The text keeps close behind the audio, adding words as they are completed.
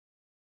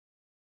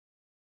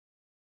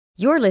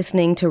You're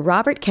listening to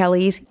Robert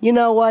Kelly's You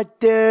Know What,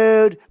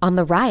 Dude? On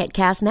the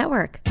Riotcast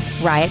Network.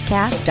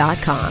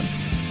 Riotcast.com.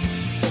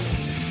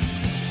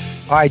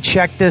 All right,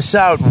 check this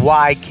out,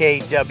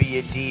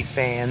 YKWD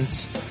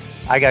fans.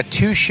 I got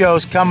 2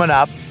 shows coming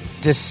up.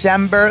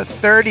 December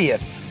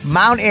 30th,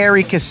 Mount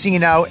Airy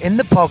Casino in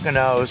the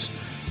Poconos.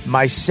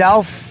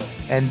 Myself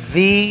and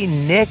the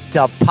Nick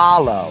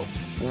DiPaolo.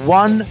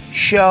 1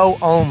 show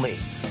only.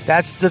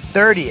 That's the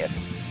 30th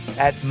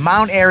at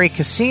Mount Airy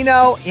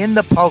Casino in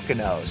the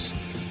Poconos.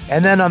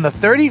 And then on the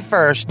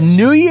 31st,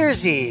 New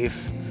Year's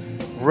Eve,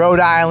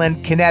 Rhode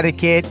Island,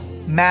 Connecticut,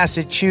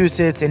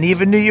 Massachusetts, and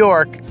even New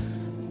York,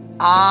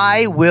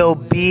 I will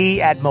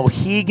be at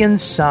Mohegan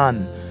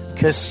Sun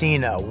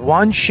Casino.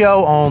 1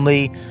 show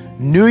only,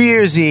 New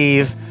Year's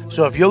Eve.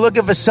 So if you're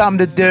looking for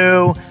something to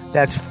do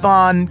that's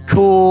fun,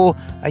 cool,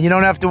 and you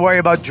don't have to worry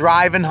about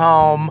driving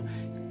home,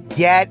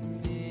 get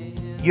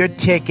your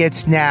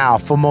tickets now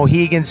for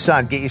Mohegan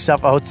Sun. Get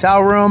yourself a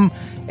hotel room.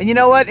 And you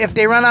know what? If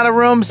they run out of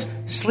rooms,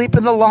 sleep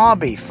in the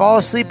lobby. Fall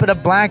asleep at a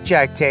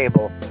blackjack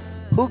table.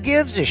 Who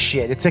gives a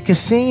shit? It's a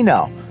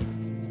casino.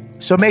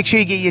 So make sure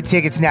you get your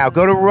tickets now.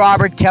 Go to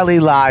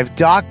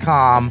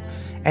robertkellylive.com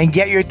and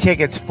get your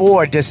tickets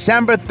for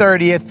December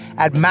 30th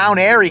at Mount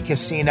Airy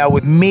Casino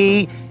with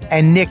me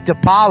and Nick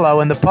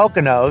DiPaolo in the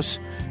Poconos.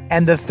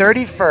 And the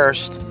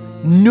 31st,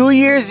 New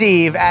Year's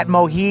Eve at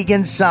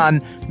Mohegan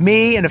Sun.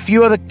 Me and a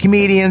few other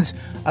comedians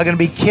are going to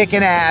be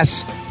kicking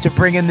ass to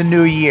bring in the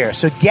new year.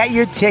 So get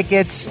your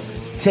tickets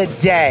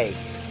today.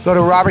 Go to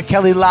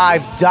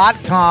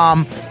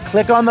robertkellylive.com,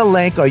 click on the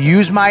link, or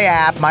use my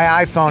app,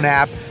 my iPhone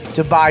app,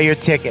 to buy your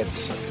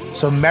tickets.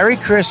 So Merry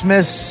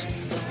Christmas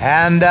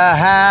and a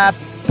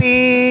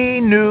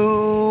Happy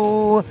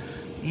New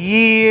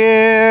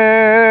Year.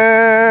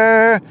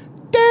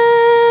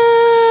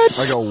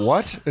 I go,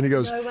 what? And he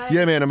goes,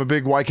 yeah, man, I'm a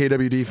big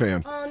YKWD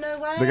fan. Oh, no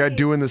way. The guy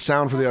doing the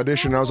sound for the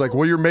audition. And I was like,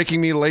 well, you're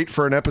making me late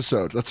for an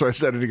episode. That's what I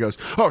said. And he goes,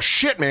 oh,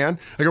 shit, man.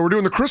 I go, we're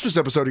doing the Christmas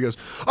episode. He goes,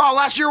 oh,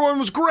 last year one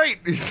was great.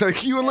 He's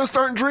like, you and Liz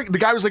aren't drinking. The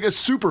guy was like a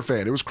super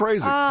fan. It was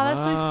crazy. Oh, that's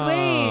so sweet.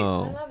 I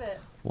love it.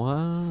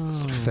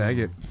 Wow.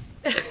 Faggot.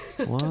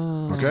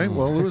 Wow. Okay,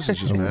 well, Lewis is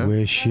just mad.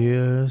 Wish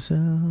you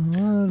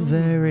a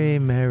very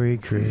Merry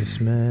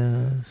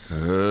Christmas.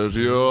 As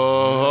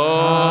your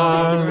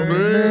heart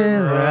may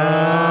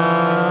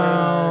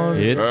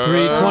round. It's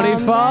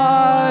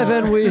 3:25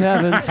 and we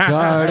haven't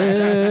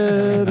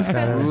started.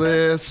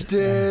 List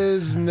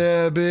is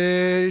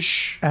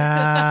nebbish.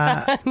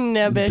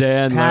 Nebbish.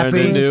 Dan learned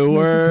a new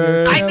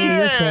word. I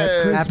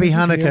did. Happy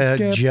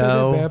Hanukkah,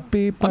 Joe.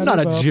 I'm not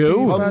a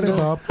Jew.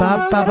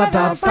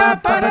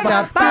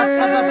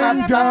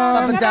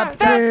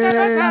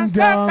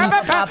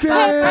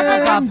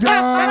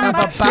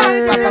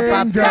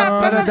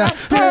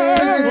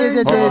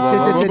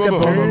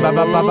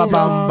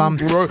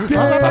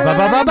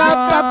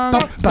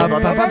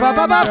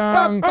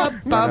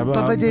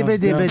 Ding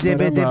dong,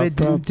 ding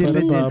dong,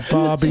 ding dong.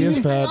 Bobby is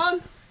fat.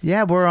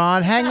 Yeah, we're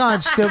on. Hang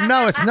on, Stu.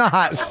 No, it's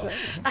not. All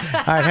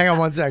right, hang on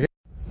 1 second.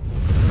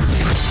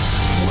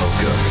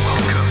 Welcome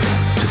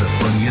to the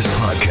funniest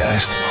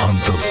podcast on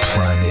the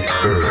planet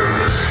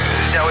Earth.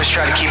 I always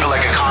try to keep it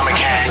like a comic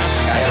hang. I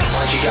have a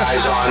bunch of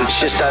guys on. It's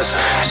just us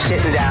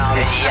sitting down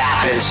and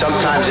yapping.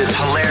 Sometimes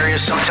it's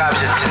hilarious. Sometimes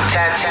it's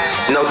intense.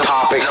 No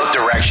topics, no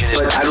direction.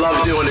 But I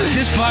love doing it.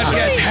 This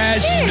podcast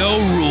has no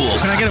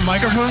rules. Can I get a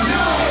microphone?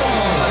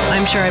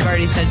 I'm sure I've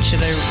already said,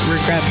 should I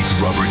regret? It's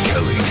Robert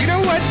Kelly's You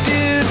know what,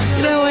 dude?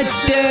 You know what,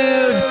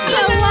 dude?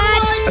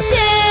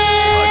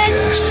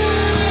 podcast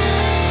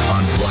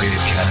on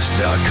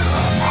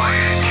riotcast.com.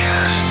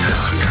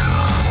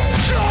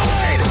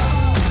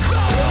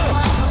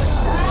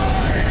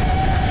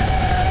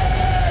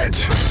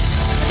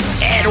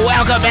 And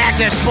welcome back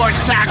to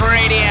Sports Talk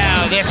Radio.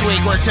 This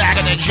week we're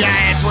talking the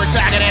Giants, we're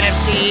talking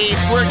NFC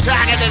East, we're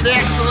talking the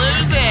Knicks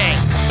losing.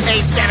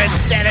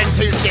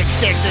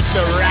 877-266, it's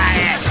the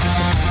Riot.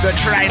 The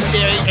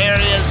Tri-State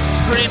Area's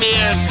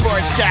premier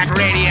Sports Talk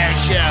Radio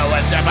show.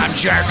 What's up? I'm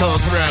Charcoal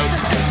Throat.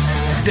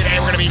 Today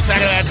we're going to be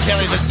talking about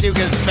Kelly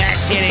Fastuca's fat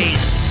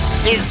titties.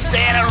 Is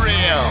Santa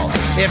real?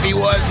 If he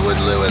was, would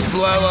Lewis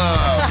blow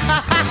up?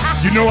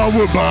 You know I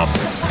would, Bob.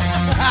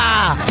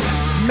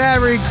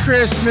 Merry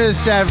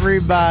Christmas,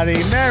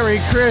 everybody. Merry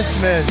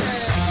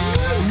Christmas.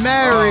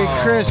 Merry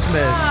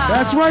Christmas.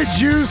 That's right,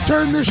 Jews.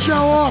 Turn this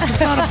show off.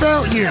 It's not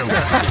about you.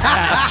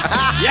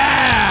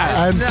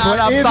 Yeah! And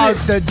not about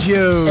the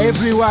Jews.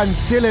 Everyone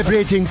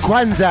celebrating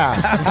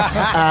Kwanzaa.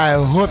 I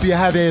hope you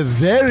have a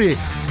very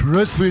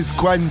prosperous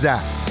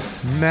Kwanzaa.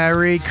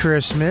 Merry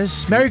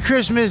Christmas. Merry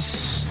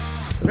Christmas,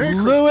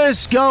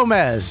 Luis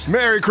Gomez.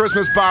 Merry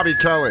Christmas, Bobby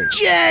Kelly.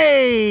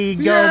 Jay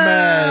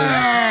Gomez.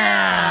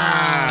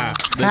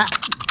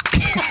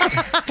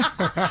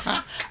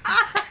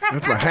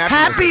 That's my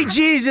Happy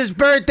Jesus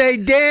birthday,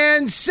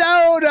 Dan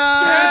Soder.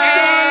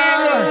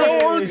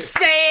 Lord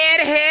said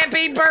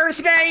happy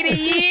birthday to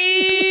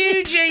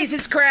you,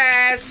 Jesus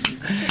Christ.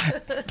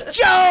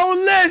 Joe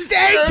List,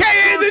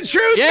 a.k.a. The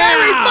Truth. Yeah.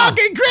 Merry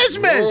fucking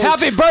Christmas.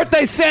 Happy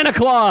birthday, Santa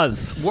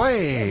Claus.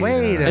 Wait a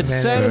minute. It's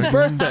Santa's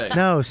birthday.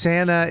 No,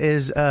 Santa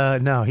is,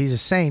 no, he's a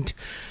saint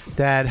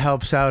that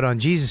helps out on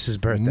Jesus'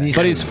 birthday.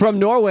 But he's from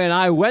Norway, and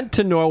I went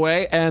to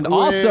Norway, and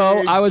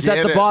also I was at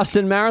get the it.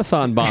 Boston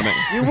Marathon bombing.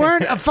 You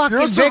weren't a fucking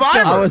You're a victim.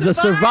 survivor. I was a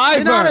survivor.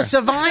 You're not a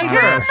survivor.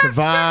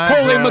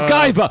 Holy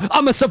MacGyver,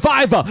 I'm a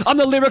survivor. I'm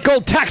the lyrical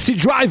taxi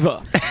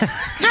driver.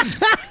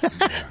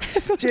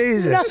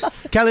 Jesus.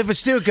 Kelly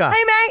Fastuca.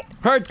 Hey, mate.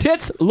 Her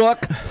tits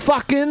look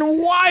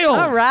fucking wild.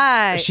 All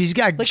right. She's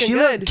got, Looking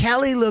good.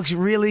 Kelly looks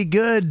really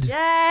good.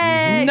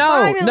 Yay. No,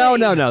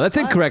 finally. no. That's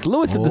incorrect.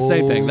 Lewis did the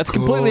same thing. That's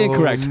completely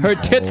incorrect. Her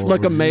tits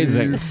look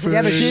amazing.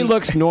 Yeah, but She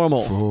looks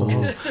normal.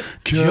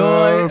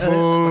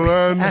 Careful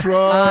and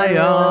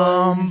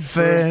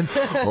Triumphant.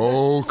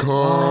 Oh,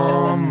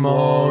 come,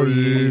 all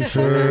ye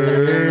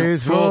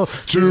faithful,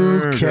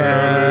 to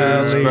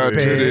Kelly's fat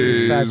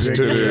titties.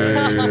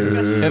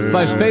 If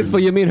by faithful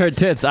you mean her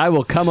tits, I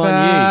will come on ye.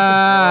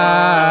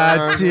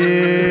 Fat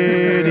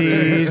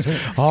titties,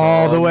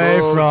 all the way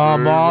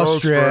from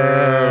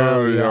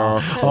Australia.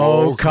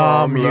 Oh,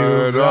 come, you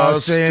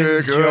us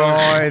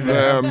enjoy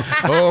them.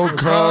 Oh,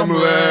 come,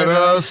 let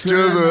us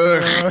do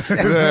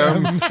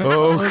them.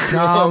 Oh,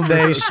 Come,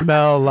 they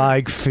smell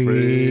like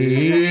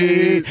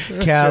feet.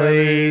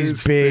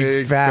 Kelly's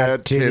big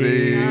fat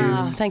titties.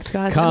 Oh, thanks,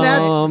 guys.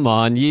 Come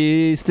on,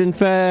 yeast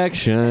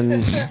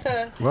infection.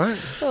 What?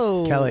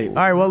 Oh. Kelly. All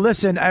right, well,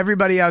 listen,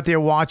 everybody out there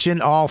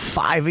watching, all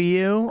 5 of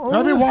you.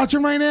 Are they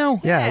watching right now?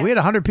 Yeah, we had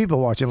 100 people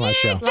watching last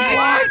show.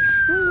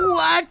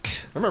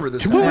 What? I remember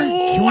this.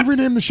 Can we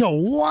rename the show?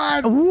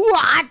 What?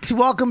 What?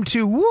 Welcome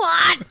to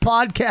What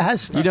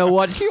Podcast? You know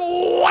what?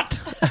 What?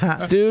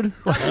 Dude.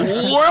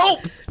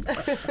 Well,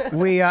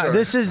 We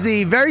this is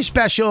the very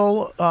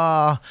special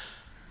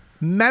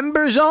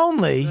members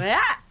only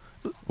Yeah.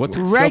 What's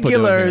Scopo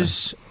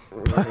regulars.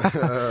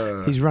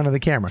 He's running the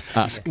camera.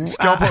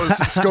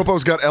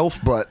 Scopo's got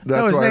elf butt. That's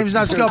No, his why name's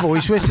not it's- Scopo.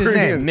 We switched his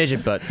name.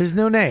 Midget butt. His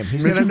new name.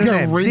 He's got a He's new got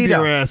name. reindeer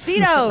Zito. ass.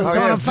 Zito. Oh, Call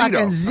yeah, him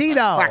fucking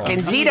Zito. Fucking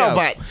Zito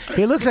butt.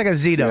 He looks like a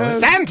Zito.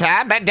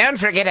 Santa, but don't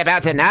forget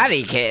about the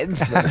naughty kids.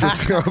 That's what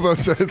Scopo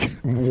says,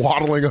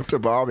 waddling up to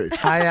Bobby.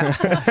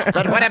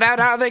 But what about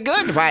all the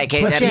good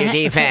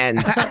YKWD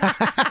fans?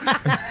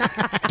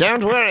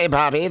 Don't worry,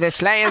 Bobby. The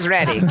sleigh is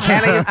ready.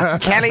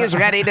 Kelly's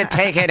ready to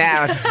take it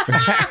out.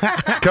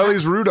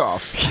 Kelly's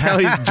Rudolph.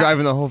 Kelly's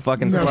driving the whole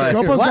fucking No, sleigh.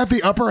 Scopo's got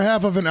the upper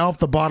half of an elf,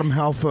 the bottom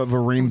half of a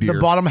reindeer. The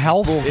bottom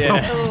health.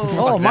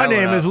 Oh, my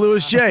name is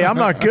Louis J. I'm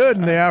not good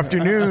in the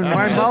afternoon.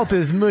 My mouth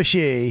is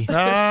mushy.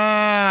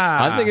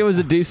 I think it was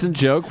a decent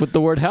joke with the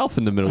word health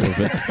in the middle of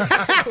it.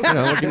 You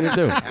know, what can you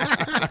do?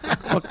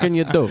 What can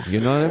you do? You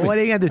know what I mean? What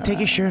are you going to do? Take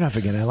your shirt off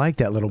again. I like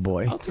that little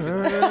boy. Fuck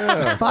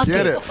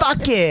Get it. it.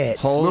 Fuck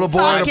it. Little boy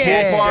Fuck in a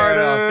it. pool party.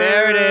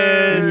 There it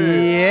is.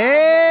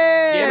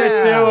 Yeah. Give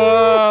it to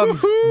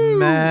him.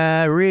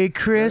 Merry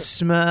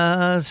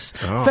Christmas.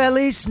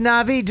 Feliz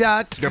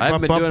Navidad. I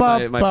haven't been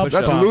doing my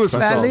push-ups. That's Louis'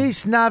 song.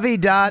 Feliz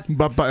Navidad.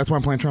 That's why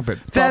I'm playing trumpet.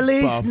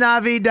 Feliz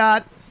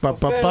Navidad. I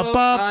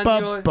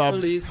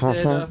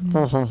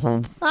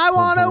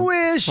want to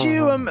wish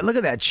you a... Look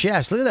at that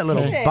chest. Look at that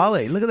little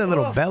belly. Look at that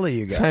little belly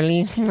you got.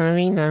 Feliz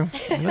Marino.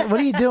 What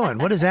are you doing?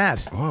 What is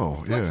that?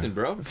 Oh, yeah.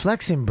 Bro.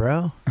 Flexing,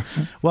 bro.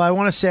 Well, I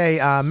want to say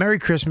Merry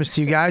Christmas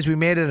to you guys. We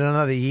made it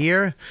another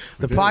year.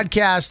 The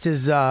podcast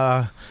is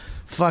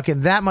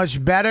fucking that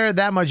much better,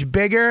 that much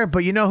bigger.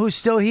 But you know who's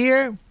still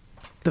here?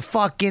 The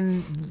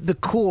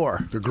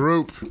core. The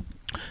group.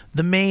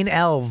 The main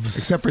elves.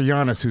 Except for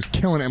Yannis, who's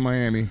killing it in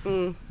Miami.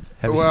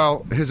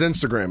 Well, his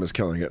Instagram is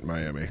killing it in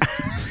Miami.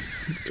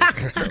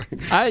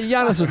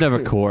 Giannis was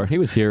never core. He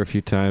was here a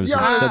few times.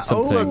 Said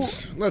some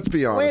things. Let's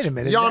be honest. Wait a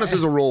minute. Giannis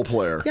is a role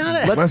player.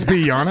 Let's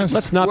be honest.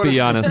 Let's not be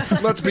honest.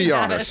 Let's be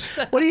honest.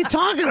 What are you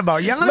talking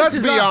about? Giannis Let's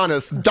is be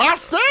honest.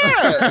 That's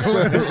it.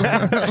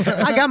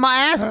 I got my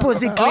ass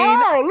pussy clean.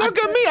 Oh, look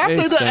at me. I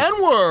say the Thanks.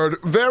 N-word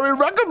very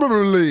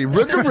rigorously.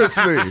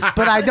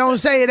 But I don't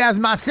say it as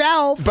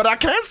myself. But I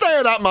can't say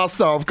it out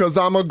myself because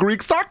I'm a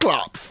Greek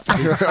cyclops.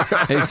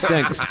 He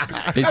stinks.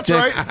 He That's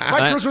stinks. right.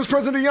 My Christmas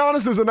present to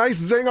Giannis is a nice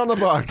zing on the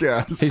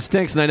podcast. He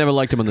stinks, and I never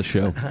liked him on the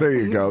show. There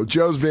you go.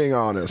 Joe's being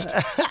honest.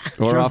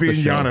 Or Joe's off the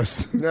being show.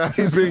 Giannis. No,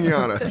 he's being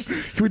honest.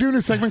 Can we do a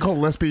new segment called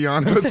Let's Be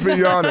Honest? Let's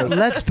be honest.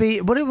 Let's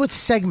be. What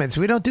segments?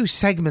 We don't do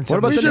segments. What on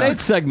about the the show. Nate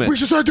segment? We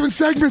should start doing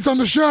segments on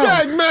the show.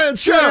 Segment.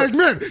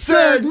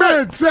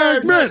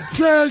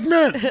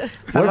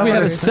 What if we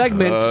have a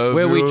segment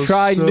where we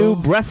try new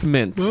breath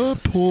mints?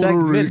 Puerto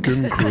Segment.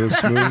 Rican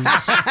Christmas.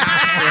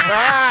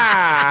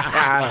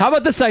 How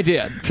about this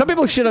idea? Some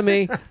people shit on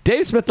me.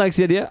 Dave Smith likes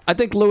the idea. I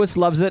think Lewis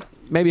loves it.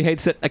 Maybe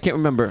hates it. I can't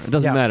remember. It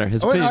doesn't matter.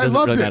 His opinion I doesn't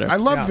loved really it. matter. I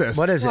love this.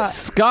 What is it?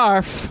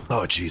 Scarf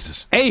Oh,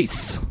 Jesus.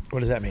 Ace. What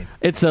does that mean?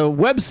 It's a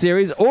web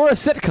series or a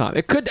sitcom.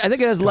 It could. I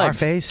think it has legs.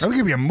 Scarface. I think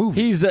it'd be a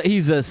movie.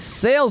 He's a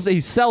sales.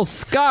 He sells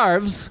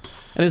scarves,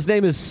 and his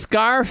name is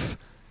Scarf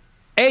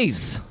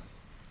Ace.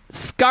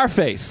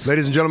 Scarface.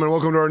 Ladies and gentlemen,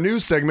 welcome to our new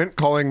segment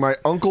calling My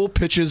Uncle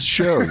Pitches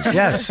Shows.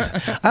 Yes.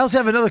 I also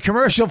have another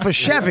commercial for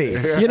Chevy.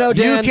 You know,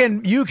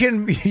 Dan, you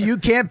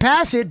can't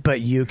pass it, but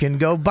you can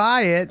go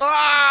buy it.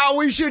 Ah,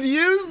 we should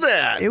use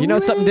that. You know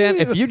something, Dan?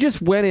 If you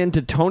just went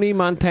into Tony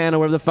Montana,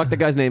 whatever the fuck the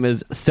guy's name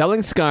is,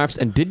 selling scarves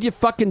and did your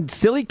fucking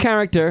silly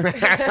character,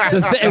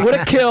 it would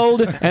have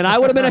killed, and I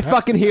would have been a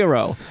fucking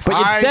hero.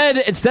 But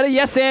instead of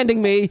yes-anding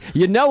me,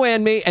 you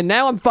no-and me, and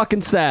now I'm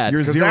fucking sad.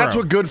 Because that's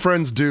what good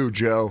friends do,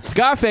 Joe.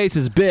 Scarface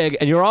is big,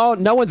 and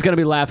no one's going to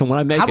be laughing when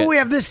I make it. How about we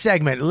have this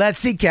segment? Let's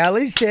see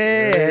Kelly's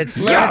tits.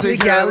 Let's see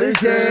Kelly's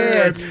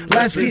tits.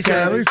 Let's see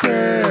Kelly's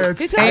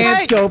tits.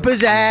 And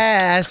Scopo's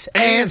ass.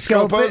 And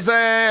Scopo's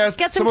ass.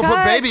 Get some Someone put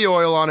cut. baby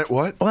oil on it.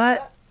 What?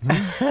 What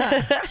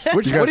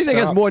do you think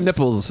has more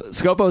nipples,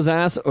 Scopo's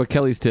ass or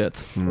Kelly's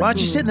tits? Why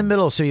don't you sit in the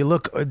middle so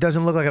it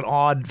doesn't look like an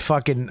odd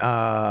fucking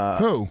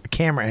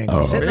camera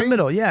angle? Sit in the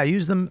middle. Yeah,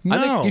 use them.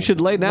 I think you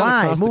should lay down.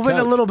 Why? Across Move the it a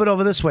couch. little bit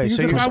over this way. Because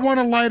if I want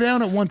to lie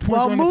down at one point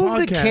Well, during move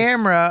the the podcast.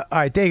 camera. All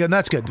right, there you go.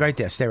 That's good. Right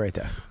there. Stay right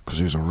there. Because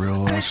he's a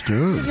real ass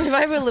dude.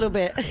 Revive it a little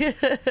bit.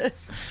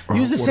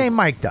 Use the same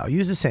mic, though.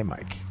 Use the same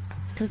mic.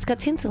 Because it's got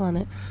tinsel on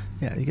it.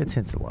 Yeah, you get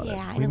tinsel on it.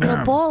 Yeah, and a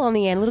little ball on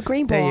the end, a little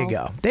green ball. There you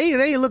go.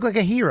 There you look like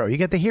a hero. You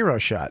get the hero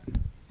shot.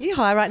 You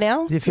high right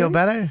now? Do you feel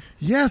better?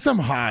 Yes, I'm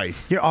high.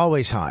 You're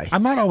always high.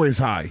 I'm not always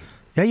high.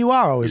 Yeah, you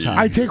are always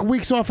high. I take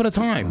weeks off at a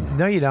time.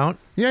 No, you don't.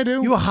 Yeah, I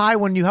do. You were high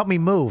when you helped me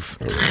move.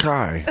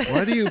 High.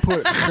 Why do you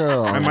put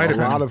I might have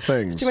a lot been. of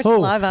things? Too much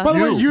saliva. By the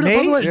way, you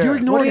ignored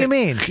What do you it.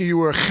 mean? You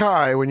were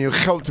high when you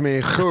helped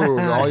me.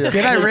 All your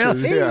Did I pictures.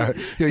 really? Yeah,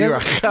 you were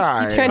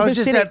high. You turned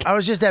I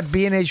was just at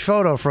B&H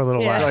Photo for a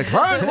little Yeah. while. Like,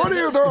 what are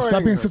you doing?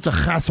 Stop being such a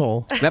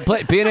hassle. That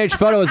B&H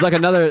Photo is like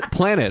another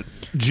planet,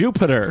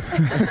 Jupiter.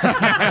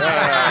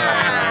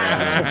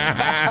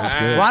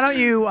 Why don't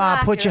you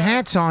put your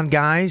hats on,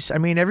 guys? I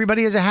mean,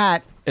 everybody has a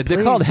hat. They're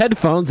Please. called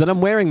headphones, and I'm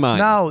wearing mine.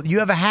 No, you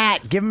have a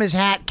hat. Give him his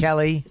hat,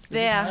 Kelly.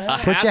 There.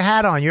 Put your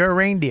hat on. You're a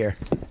reindeer.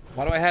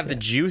 Why do I have the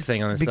Jew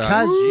thing on the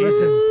Because side?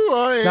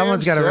 listen,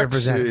 someone's got to sexy.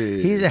 represent.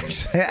 He's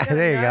actually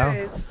there. You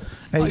go.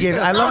 And you gave,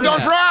 I love Don't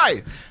that.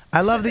 fry.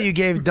 I love that you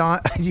gave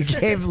you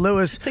gave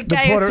Lewis the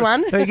gayest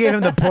one. You gave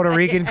him the Puerto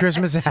Rican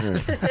Christmas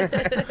hat.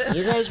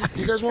 You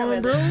guys want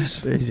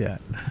umbrellas? Yeah.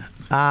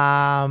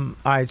 All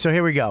right, so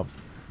here we go.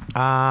 What?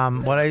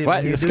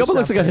 Scopo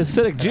looks like a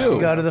Hasidic Jew.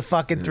 Go to the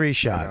fucking 3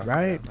 shot,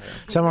 right?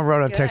 Someone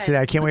wrote on text today.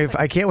 I can't wait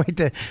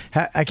to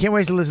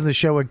listen to the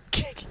show where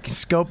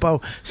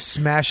Scopo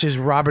smashes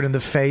Robert in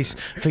the face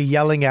for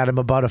yelling at him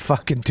about a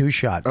fucking 2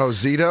 shot. Oh,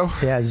 Zito?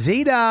 Yeah,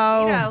 Zito.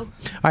 All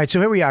right, so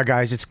here we are,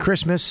 guys. It's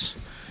Christmas.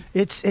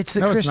 It's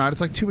the No, it's Christmas. not.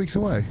 It's like 2 weeks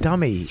away.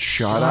 Dummy.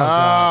 Shut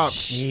up.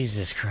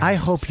 Jesus Christ. I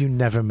hope you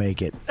never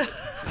make it.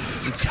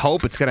 Let's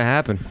hope it's gonna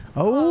happen.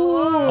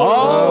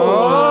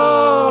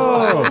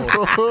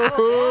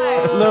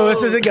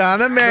 Lewis isn't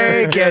gonna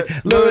make it.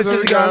 Lewis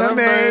isn't gonna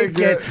make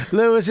it.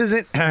 Lewis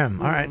isn't. All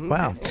right,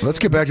 wow. Let's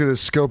get back to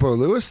this Scopo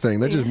Lewis thing.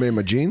 That just made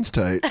my jeans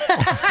tight. I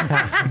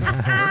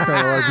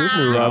kind of like this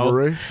new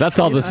robbery. That's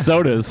all the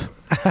sodas.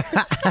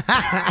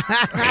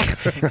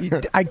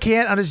 I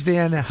can't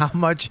understand how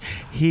much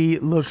he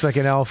looks like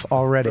an elf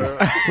already.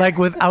 Like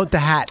without the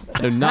hat.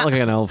 They're not like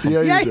an elf.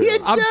 Yeah, you do.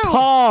 I'm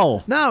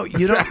tall. No,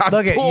 you don't.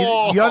 Look at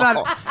you're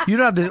not. You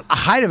don't have the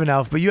height of an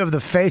elf, but you have the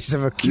face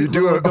of a cute,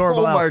 little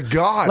adorable elf. Oh my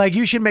God! Like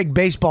you should make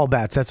baseball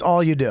bats. That's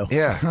all you do.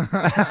 Yeah.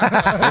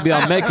 Maybe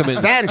I'll make them.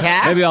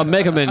 Santa. Maybe I'll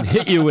make them and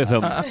hit you with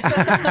them.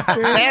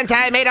 Santa,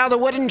 I made all the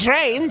wooden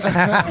trains.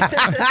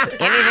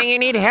 Anything you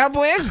need help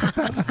with?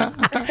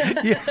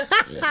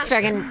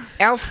 Fucking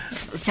elf,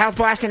 South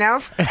Boston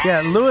elf.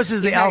 Yeah, Lewis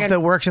is the elf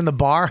that works in the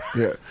bar.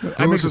 Yeah.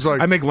 Lewis is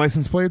like, I make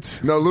license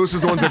plates. no, Lewis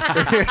is the one that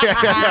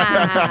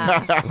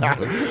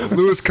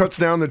Lewis cuts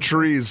down the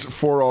trees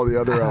for all the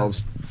other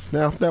elves.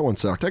 No, that one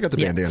sucked. I got the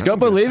bandana.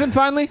 Scopo leaving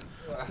finally?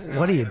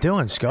 What are you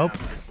doing, Scope?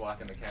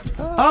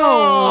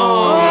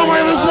 Oh,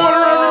 wait, there's water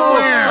everywhere.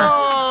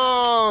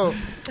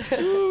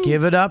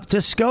 Give it up to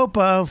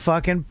Scopo,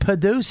 fucking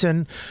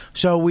producing.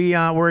 So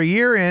we're a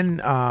year in.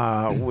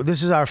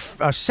 This is our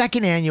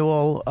second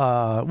annual.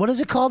 What is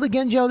it called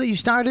again, Joe? That you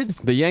started?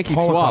 The Yankee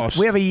Holocaust. swap.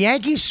 We have a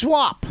Yankee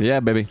swap. Yeah,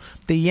 baby.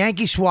 The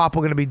Yankee swap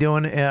we're going to be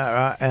doing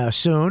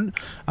soon.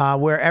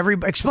 Where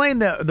explain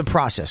the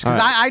process, because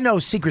I know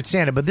Secret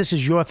Santa, but this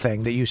is your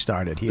thing that you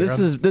started here. This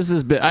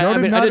is big. I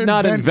did mean, not I did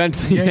not invent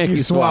invent the Yankee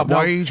swap. Why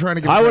are you trying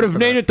to get I would credit have for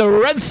named that? it the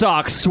Red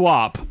Sox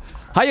swap.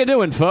 How you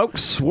doing,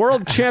 folks?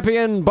 World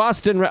champion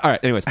Boston. All right.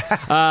 Anyways,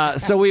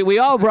 so we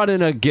all brought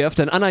in a gift,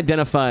 an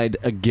unidentified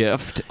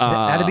gift.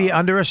 Had to be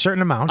under a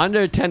certain amount.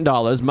 Under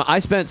 $10. I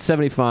spent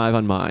 $75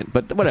 on mine,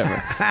 but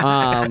whatever.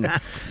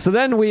 So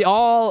then we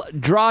all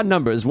draw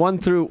numbers 1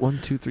 through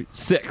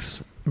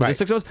 6. Right. Is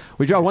there 6 of us?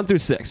 We draw 1 through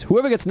 6.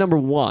 Whoever gets number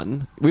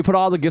 1, we put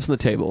all the gifts on the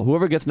table.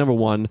 Whoever gets number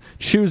 1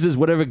 chooses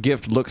whatever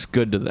gift looks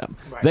good to them.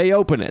 Right. They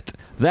open it.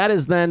 That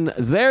is then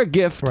their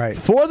gift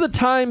for the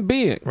time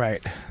being.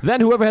 Right.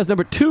 Then whoever has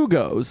number 2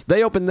 goes.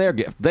 They open their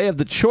gift. They have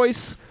the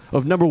choice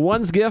of number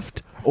 1's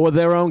gift or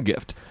their own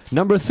gift.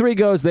 Number 3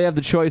 goes, they have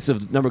the choice of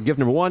gift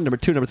number 1, number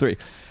 2, number 3.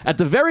 At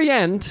the very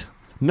end,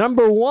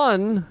 number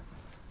 1,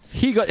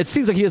 it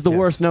seems like he has the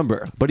worst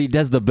number, but he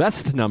does the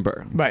best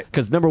number. Right.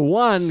 Because number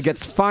 1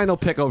 gets final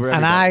pick over everybody.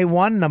 And I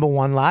won number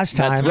 1 last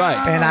time. That's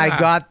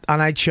right.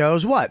 And I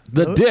chose what?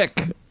 The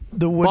Dick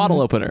wooden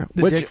bottle opener,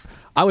 which Dick.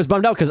 I was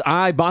bummed out because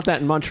I bought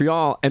that in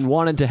Montreal and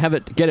wanted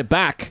to get it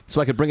back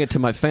so I could bring it to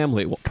my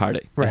family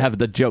party and have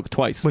the joke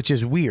twice. Which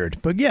is weird,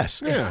 but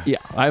yes. Yeah,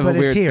 I have But a it's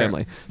weird here.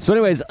 family. So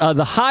anyways,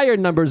 the higher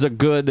numbers are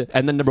good,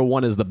 and then number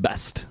 1 is the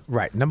best.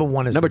 Right. Number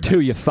 1 is Number the 2,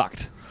 best. you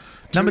fucked.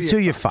 Number 2,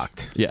 you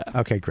fucked. Yeah.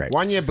 Okay, great.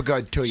 One year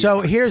good, 2 years. So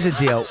here's the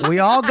deal. We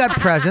all got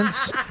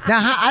presents.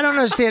 Now, I don't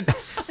understand.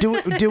 Do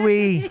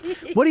we?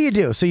 What do you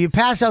do? So you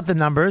pass out the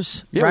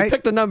numbers, Yeah, right? we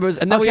pick the numbers,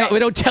 and then Okay. we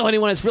don't tell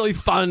anyone. It's really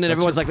fun, and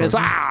everyone's like this.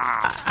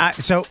 Ah!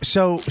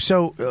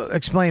 So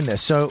explain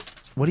this. So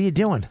what are you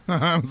doing?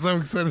 I'm so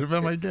excited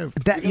about my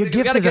gift. That your We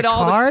gift gotta is a get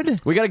all the-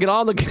 card? We got to get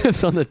all the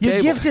gifts on the Your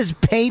table. gift is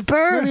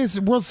paper? Maybe it's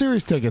World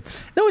Series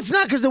tickets. No, it's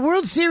not, because the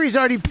World Series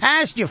already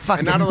passed, you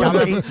fucking And not only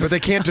dummy. that, but they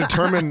can't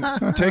determine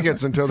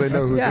tickets until they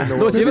know who's in the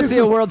Louis, you ever see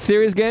a World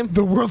Series game?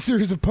 The World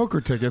Series of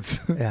poker tickets.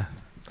 Yeah.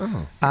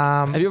 Oh.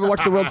 Have you ever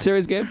watched the World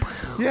Series game?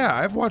 Yeah,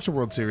 I've watched a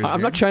World Series. I'm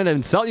game. not trying to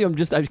insult you.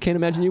 I can't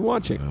imagine you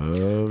watching.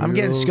 I'm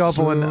getting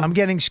Scopo in. I'm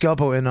getting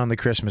Scopo in on the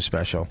Christmas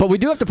special. But we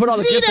do have to put all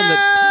the gifts on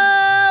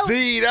the.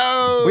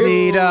 Zito!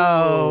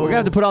 Zito! We're gonna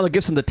have to put all the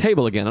gifts on the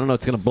table again. I don't know.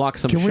 It's gonna block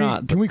some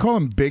shot. Can we call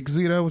him Big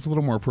Zito? It's a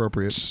little more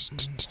appropriate.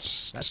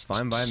 That's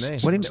fine by me.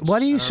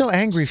 What are you so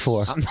angry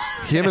for? Him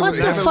and What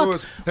the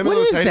Lewis, fuck? him and What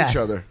Lewis is hate that? each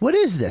other. What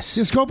is this?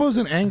 Yeah, Scopo's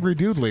an angry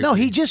dude lately. No,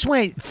 he just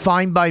went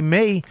fine by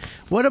me.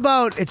 What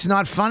about it's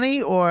not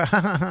funny or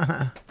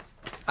I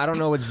don't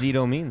know what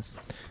Zito means.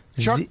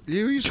 Chuck, Z-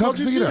 you Chuck called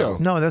you Zito.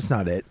 No, that's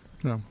not it.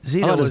 No.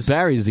 Zito Oh, it was was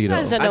Barry Zito.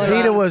 guys don't know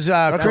Zito was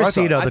That's Chris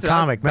what I thought. Zito, the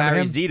comic. Remember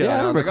Barry him? Zito. Yeah, I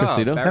and was remember like, Chris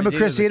Zito. Barry Remember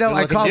Chris Zito's a Zito? I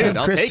good-looking called him dude.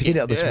 I'll Chris take it.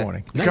 Zito this Yeah.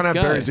 morning. You Nice kind of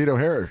have guy. Barry Zito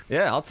hair.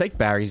 Yeah, I'll take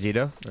Barry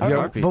Zito.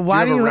 But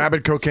why do you do have a you?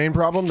 rabid cocaine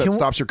problem that Can we-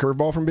 stops your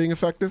curveball from being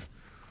effective?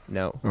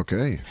 No.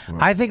 Okay. Well,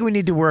 I think we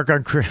need to work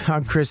on Chris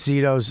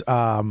Zito's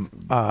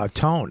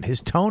tone.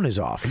 His tone is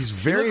off. he's You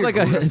very look like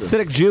a aggressive.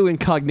 Hasidic Jew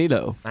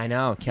incognito. I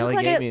know. You Kelly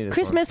look gave like me a this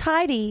Christmas one.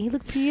 Heidi. You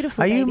look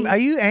beautiful. Are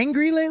baby. you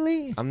angry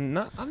lately? I'm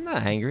not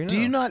angry.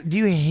 No. Do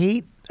you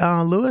hate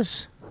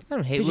Lewis? I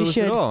don't hate 'Cause you Lewis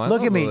should. at all. I Look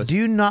love at me. Lewis. Do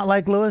you not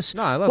like Lewis?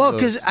 No, I love Well,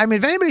 Lewis. because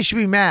if anybody should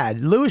be mad,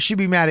 Lewis should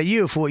be mad at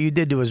you for what you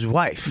did to his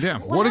wife. Yeah.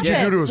 What did you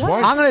do to his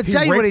wife? I'm going to He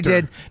tell you what he raped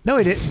her. did. No,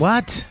 he didn't.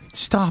 What?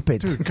 Stop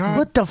it. Dude, God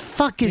what the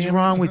fuck is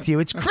wrong with you?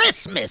 It's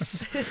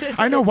Christmas.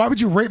 I know. Why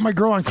would you rape my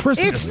girl on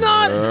Christmas? It's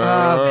not.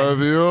 Have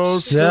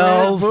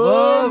yourself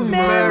a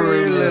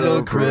merry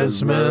little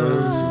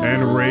Christmas.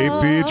 And rape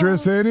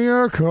Beatrice in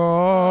your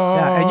car.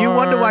 Yeah, and you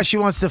wonder why she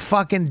wants to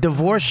fucking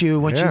divorce you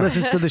when she Yeah.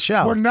 listens to the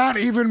show. We're not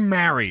even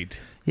married.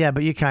 Yeah,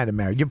 but you're kind of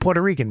married. You're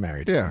Puerto Rican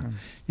married. Yeah.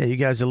 Yeah, you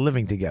guys are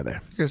living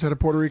together. You guys had a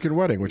Puerto Rican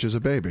wedding, which is a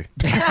baby.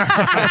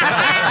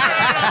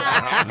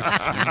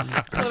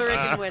 Puerto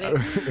Rican wedding.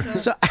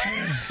 So,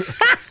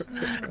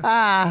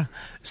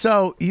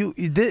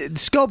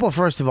 Scopo.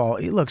 First of all,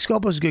 look,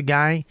 Scopo's a good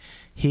guy.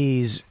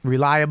 He's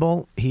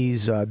reliable.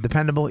 He's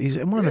dependable. He's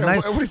one of the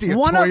nice. What is he, a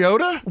one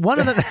Toyota? One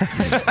of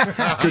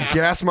the. Good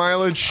gas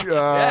mileage.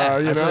 Yeah,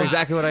 you that's know,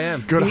 exactly what I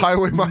am. good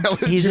highway mileage.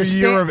 He's A a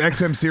year sta- of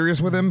XM Serious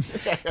with him.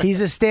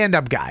 He's a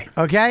stand-up guy.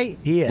 Okay,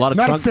 he is. A lot of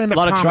Not a trunk, stand-up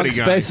lot of comedy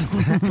trunk guy.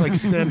 space. Like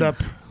stand-up.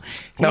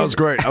 That was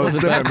great. I was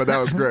sipping, but that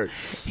was great.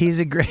 He's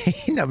a great.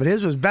 No, but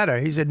his was better.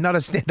 He said not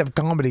a stand-up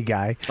comedy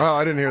guy. Oh,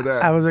 I didn't hear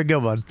that. That was a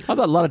good one. I thought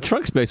a lot of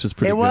trunk space was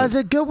pretty It good. was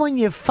a good one.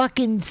 You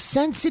fucking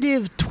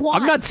sensitive twat.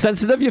 I'm not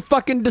sensitive. You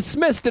fucking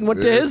dismissed and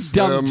went to his It's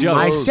dumb the joke.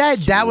 I said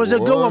that was a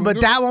good one, but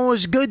wonderful- that one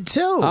was good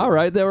too. All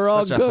right, they were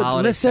all Such a good.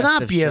 holiday Listen up,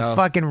 festive you show.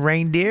 fucking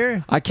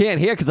reindeer. I can't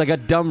hear because I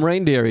got dumb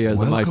reindeer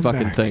ears in my Welcome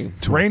fucking back thing.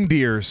 to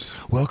Reindeers.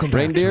 Welcome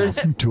Reindeers?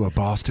 back to a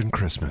Boston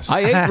Christmas. I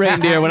ate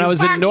reindeer when I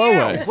was in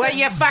Norway. Well,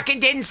 you fucking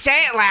didn't say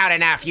it loud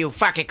enough, you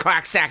fucking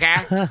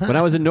cocksucker. When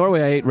I was in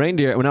Norway, I ate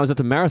reindeer. When I was at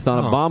the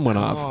marathon, a bomb went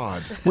off.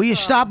 God. Will you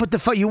stop with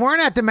the You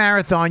weren't at the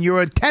marathon. You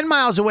were 10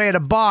 miles away at a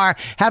bar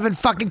having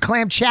fucking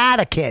clam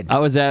chowder, kid. I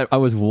was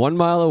 1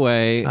 mile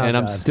away, and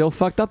I'm God. still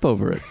fucked up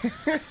over it.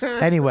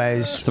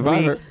 Anyways,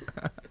 Survivor.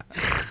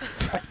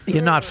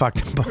 you're not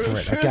fucked up over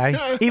it,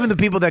 okay? Even the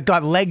people that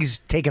got legs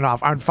taken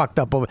off aren't fucked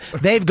up over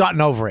it. They've gotten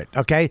over it,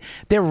 okay?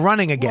 They're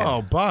running again.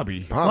 Oh,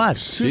 Bobby. What?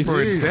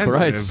 Super Jesus insensitive.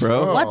 Christ,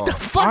 bro. What the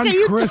fuck On are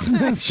you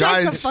Christmas.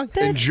 Shut the Guys, fuck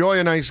down. enjoy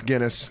a nice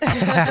Guinness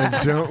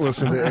and don't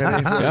listen to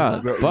anything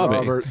Yeah, that Bobby.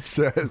 Robert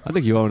says, I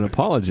think you owe an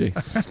apology.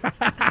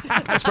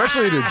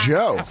 especially to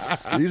Joe.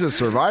 He's a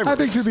survivor I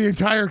think to the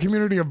entire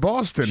community of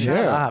Boston.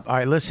 Stop. All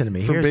right, listen to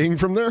me. from Here's- being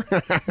from there.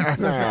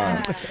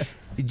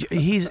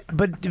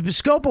 But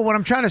Scopo, what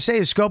I'm trying to say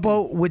is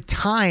Scopo, with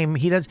time,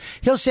 he'll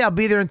say I'll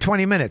be there in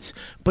 20 minutes,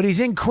 but he's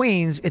in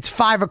Queens. It's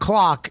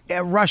 5:00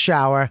 at rush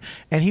hour,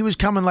 and he was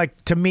coming like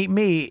to meet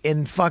me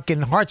in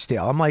fucking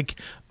Hartsdale. I'm like,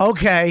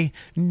 okay,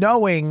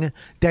 knowing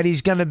that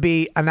he's gonna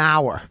be an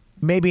hour,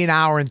 maybe an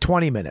hour and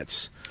 20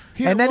 minutes.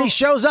 And then he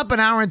shows up an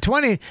hour and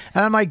 20, and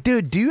I'm like,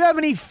 dude, do you have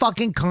any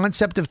fucking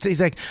concept of? He's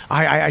like,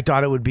 I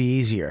thought it would be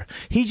easier.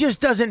 He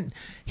just doesn't.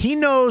 He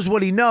knows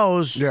what he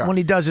knows when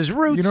he does his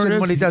routes and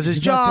when he does his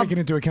He's job. not taking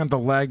into account the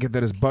lag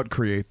that his butt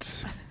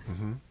creates.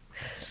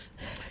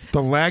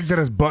 The lag that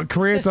his butt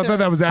creates? I thought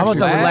that was How actually...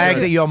 about the lag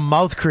that your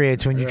mouth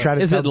creates when you try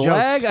to Is tell it jokes?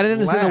 lag? I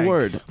didn't understand the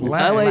word.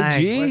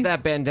 L-A-G? Where's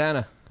that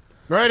bandana?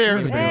 Right here.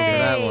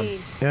 That one.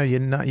 Yeah, you're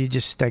not. You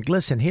just think.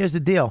 Listen, here's the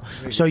deal.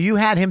 So you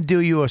had him do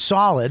you a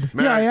solid.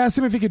 Yeah, I asked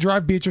him if he could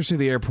drive Beatrice to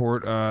the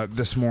airport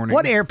this morning.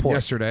 What airport?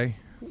 Yesterday.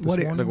 What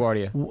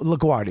LaGuardia.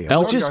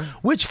 LaGuardia.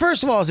 Which,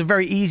 first of all, is a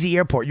very easy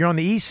airport. You're on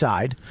the east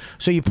side,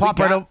 so you pop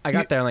right over. I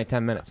got there in like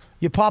 10 minutes.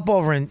 You pop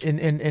over in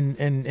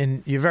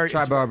you're very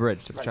Tri-Bar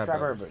Bridge.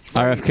 Tri-Bar Bridge.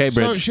 RFK So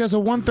Bridge. she has a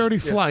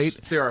 1:30 flight.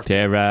 It's the RFK.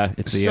 Tara,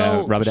 it's the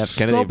So Robert F.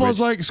 Kennedy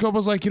Bridge.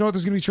 Scopo's like, you know what?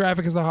 There's gonna be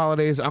traffic as the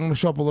holidays. I'm gonna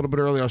show up a little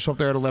bit early. I'll show up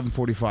there at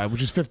 11:45,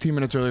 which is 15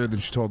 minutes earlier than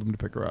she told him to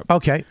pick her up.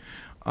 Okay.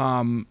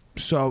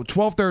 So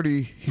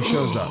 12:30 he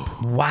shows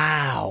up.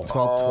 Wow.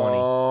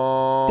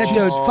 12:20. That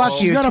dude, fuck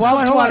She's you. got a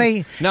flight.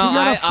 12:20. She's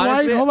got a flight.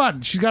 honestly- Hold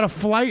on. She's got a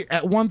flight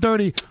at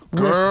 1:30.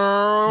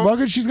 Girl.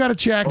 Luggage she's got to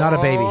check. Not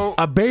a baby.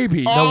 A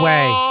baby. No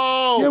way.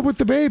 Yeah, with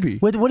the baby.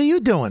 What are you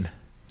doing?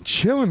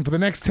 Chilling for the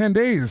next 10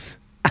 days.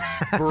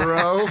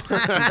 Bro.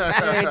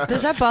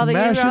 Does that bother you,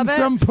 Smashing Robert?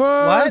 some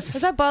puss.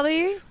 Does that bother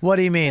you? What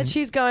do you mean? That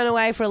she's going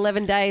away for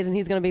 11 days and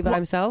he's going to be by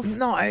himself?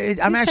 No, I'm He's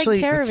actually.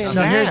 taking care of him.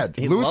 No, here's- Sad.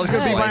 Lewis is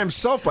going to be by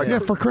himself by Yeah,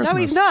 for Christmas. No,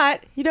 he's not.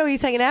 You know who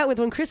he's hanging out with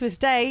on Christmas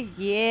Day?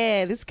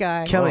 Yeah, this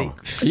guy. Kelly.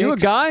 Are you a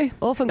guy?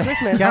 Orphan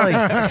Christmas.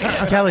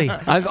 Kelly.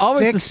 I've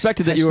always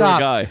suspected that you were a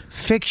guy.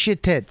 Fix your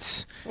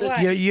tits. What?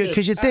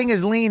 Because your thing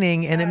is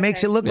leaning and it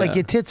makes it look like Yeah.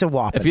 your tits are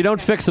whopping. If you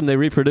don't fix them, they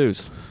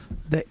reproduce.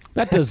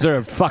 That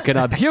deserved fucking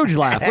a huge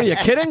laugh. Are you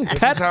kidding?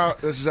 Pets?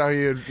 This is how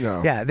you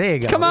know. Yeah, there you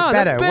go. Come on,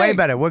 better, that's big. way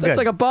better. We're That's good.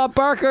 like a Bob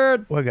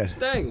Barker We're good.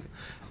 thing.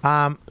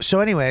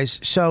 So, anyways,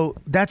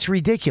 that's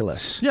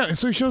ridiculous. Yeah,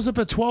 so he shows up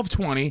at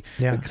 12:20.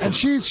 Yeah. And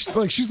she's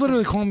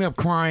literally calling me up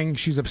crying.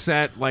 She's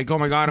upset. Like, oh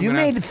my God, I'm You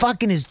gonna made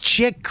fucking his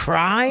chick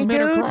cry,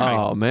 made her dude. cry.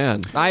 Oh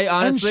man. I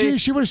honestly,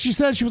 and she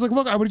said she was like,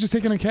 look, I would have just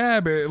taken a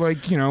cab.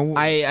 Like, you know.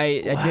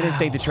 I didn't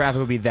think the traffic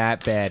would be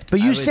that bad.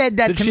 But you said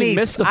that Did to she me.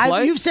 miss the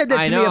flight? You've said that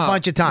I to me a know.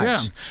 bunch of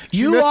times. Yeah. She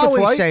You missed the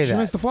always flight. say She that.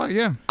 missed the flight.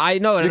 Yeah. I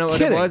know You're what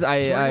kidding. it was.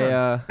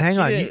 Hang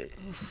on.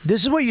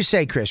 This is what you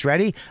say, Chris.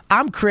 Ready?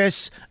 I'm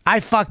Chris.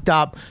 I fucked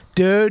up.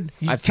 Dude,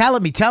 tell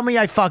me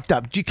I fucked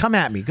up. You come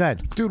at me. Go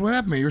ahead. Dude, what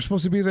happened? You were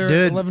supposed to be there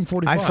Dude, at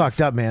 11:45. I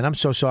fucked up, man. I'm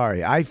so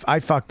sorry. I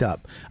fucked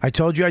up. I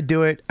told you I'd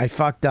do it. I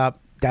fucked up.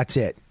 That's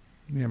it.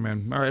 Yeah,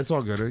 man. All right, it's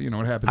all good. You know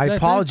what happens. I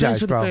apologize, Thanks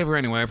for bro. the favor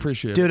anyway. I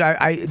appreciate Dude,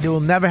 it. it will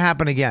never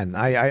happen again.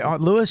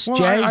 Lewis, Well,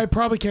 Jay. I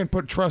probably can't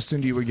put trust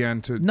into you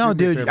again to. No,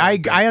 do me a dude, favor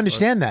like that, I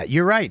understand that.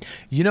 You're right.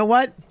 You know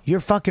what? You're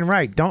fucking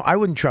right. I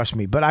wouldn't trust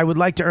me, but I would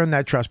like to earn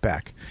that trust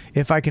back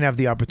if I can have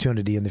the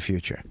opportunity in the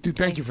future. Dude,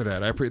 thank you for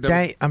that. I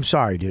appreciate. I'm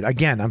sorry, dude.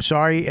 Again, I'm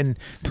sorry, and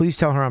please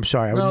tell her I'm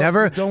sorry. I would No,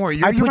 never. Don't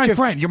worry. I You're put my your-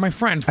 friend. You're my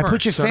friend. I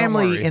put your first, so don't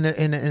family worry. in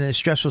a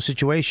stressful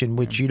situation,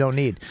 which you don't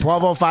need.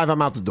 12:05,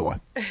 I'm out the door.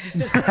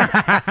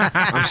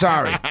 I'm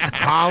sorry.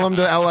 Harlem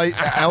to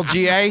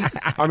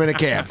LGA, I'm in a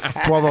cab.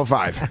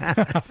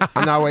 12:05.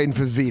 I'm not waiting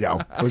for Vito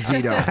or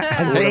Zito.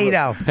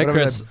 Zito. Hey, Whatever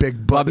Chris. that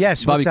big butt.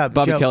 Yes, Bobby, what's up,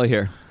 Bobby Joe? Kelly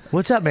here.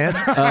 What's up, man?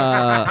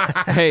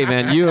 Hey,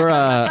 man, you're.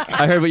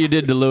 I heard what you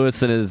did to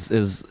Lewis and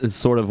his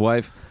sort of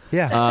wife.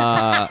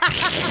 Yeah.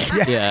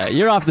 Yeah,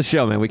 you're off the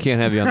show, man. We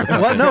can't have you on the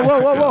fucking- What? No,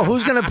 whoa.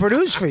 Who's going to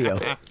produce for you?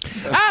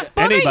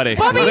 Anybody.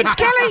 Bobby, it's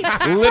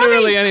Kelly.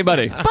 Literally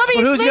anybody. Bobby,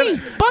 Well, it's who's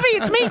me. Bobby,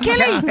 it's me,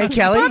 Kelly. Hey,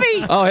 Kelly.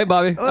 Bobby. Oh, hey,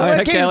 Bobby. Oh,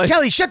 hey, Kelly.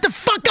 Kelly, shut the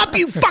fuck up,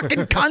 you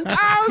fucking cunt.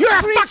 You're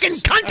a fucking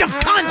cunt of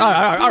cunts.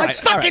 All right.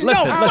 Fucking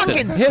Listen, no, listen.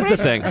 fucking. Here's the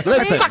thing.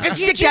 Listen. Fucking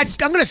stick that.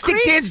 I'm gonna stick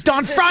Dan's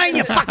Don Fry in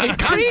you, fucking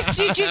cunt. Chris,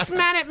 you just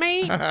mad at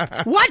me.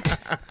 What?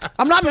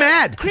 I'm not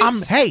mad. Chris,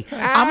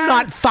 I'm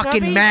not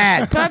fucking Bobby,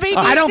 mad. Bobby,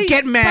 I don't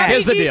get mad.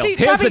 Here's the deal.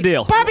 Here's the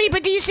deal. Bobby,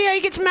 but do you see how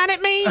he gets mad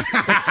at me?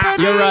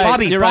 Bobby, You're right.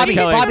 Bobby, You're right,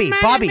 Kelly.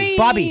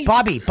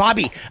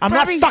 Bobby. I'm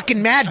not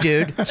fucking mad,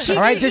 dude. All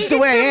right, this is the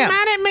way I am.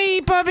 Mad at me,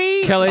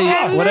 Bobby. Kelly,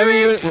 whatever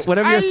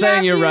you're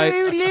saying, you're right.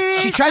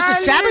 She tries to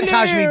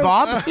sabotage me,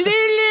 Bob.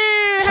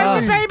 Lulu,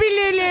 have a baby,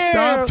 Lulu.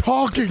 Stop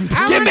talking.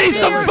 Give me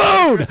some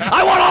food.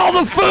 I want all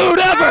the food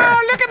ever.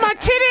 Oh, look at my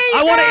titties.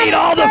 I want to eat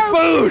all the so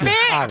food. Fit.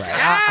 All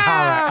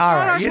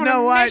right. I just You wanna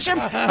know what? mash 'em.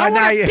 I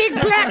now want you- a big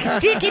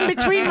black dick in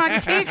between my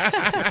tits.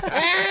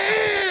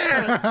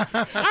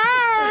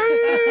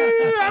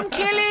 Oh, I'm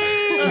Kelly.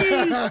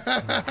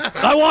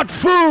 I want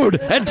food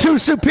and 2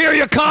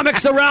 superior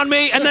comics around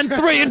me and then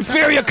 3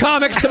 inferior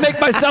comics to make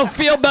myself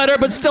feel better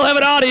but still have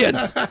an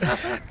audience.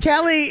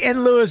 Kelly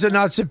and Lewis are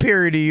not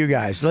superior to you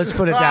guys. Let's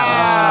put it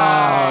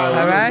that way.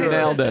 All right?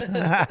 Nailed it.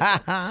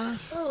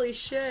 Holy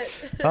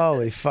shit.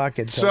 Holy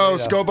fucking So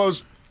tomato.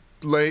 Scopo's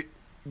late.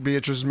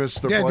 Beatrice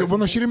missed the Yeah, flight. dude, well,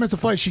 no, she didn't miss the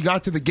flight. She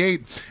got to the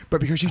gate, but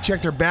because she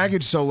checked her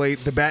baggage so late,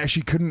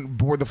 she couldn't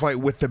board the flight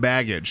with the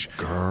baggage.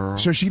 Girl.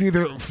 So she'd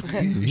either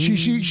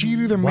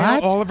mail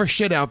What? all of her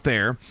shit out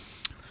there,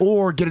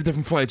 or get a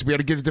different flight. So we had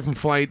to get a different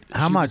flight.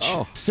 How much?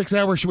 6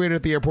 hours she waited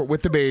at the airport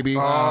with the baby.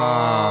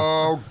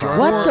 Oh, God.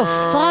 What the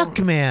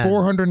fuck, man?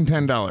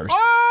 $410.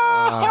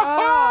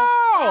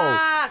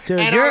 Dude,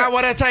 And all I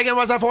would have taken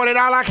was a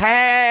 $40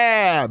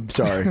 cab.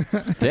 Sorry.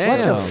 Damn.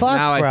 What the fuck,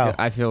 Now bro?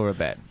 I feel real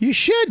bad. You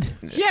should.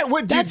 Yeah,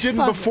 what, you That's didn't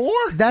fuck- before?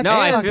 That's No,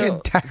 I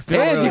fucking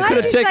feel- And you Why could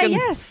did have you say taken.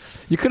 yes?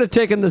 You could have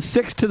taken the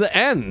 6 to the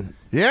N.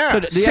 Yeah. To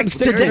the 6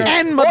 to the M60.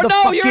 N, Oh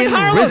no, you're in motherfucking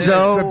Harlem.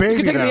 Rizzo. It's the baby You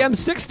can take now. the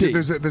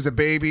M60. There's a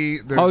baby.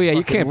 There's Oh yeah, you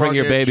fucking can't bring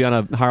your luggage. baby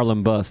on a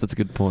Harlem bus. That's a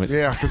good point.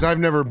 Yeah, because I've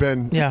never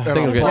been. Yeah. at a Think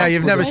it'll get- bus Yeah,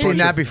 you've with never a seen bunch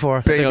that of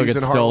before. Think it'll Babies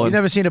get in stolen. Harlem. You've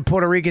never seen a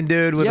Puerto Rican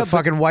dude with Yeah, a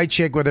fucking white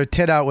chick with her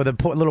tit out with a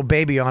little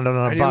baby on it on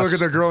a And bus. you look at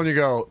the girl and you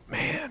go,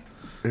 man,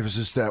 it was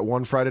just that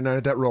one Friday night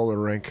at that roller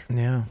rink.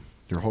 Yeah.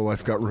 Your whole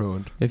life got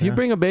ruined. If you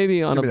bring a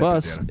baby on Give a me that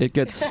bus, bandana. it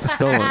gets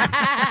stolen.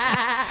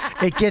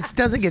 It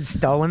doesn't get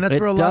stolen. That's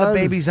It where a lot of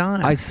does. babies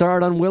on. I saw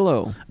it on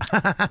Willow.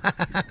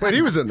 Wait,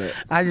 he was in there.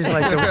 I just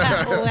like the.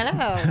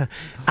 Wow.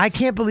 I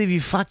can't believe you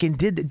fucking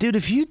did that. Dude,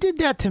 if you did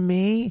that to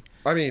me,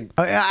 I mean,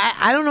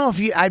 I don't know if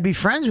I'd be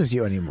friends with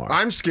you anymore.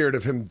 I'm scared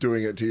of him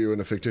doing it to you in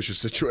a fictitious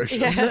situation.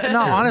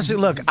 No, honestly,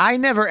 look, I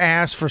never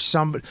asked for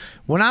somebody.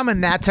 When I'm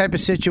in that type of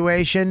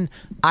situation,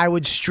 I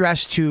would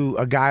stress to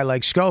a guy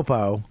like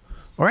Scopo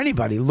or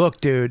anybody,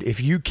 look, dude,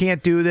 if you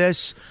can't do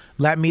this,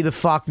 let me the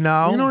fuck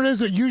know. You know what it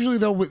is? Usually,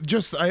 though,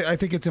 I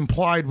think it's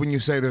implied when you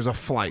say there's a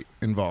flight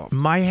involved.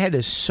 My head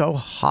is so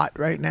hot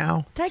right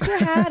now. Take your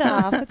hat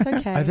off. It's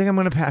okay. I think I'm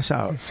going to pass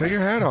out. Take your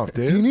hat off,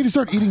 dude. You need to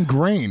start eating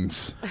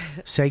grains.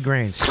 Say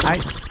grains.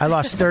 I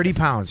lost 30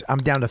 pounds. I'm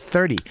down to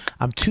 30.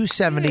 I'm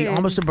 270,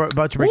 almost about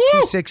to break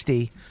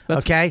 260.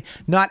 Okay?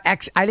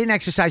 I didn't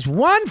exercise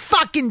one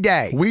fucking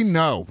day. We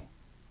know.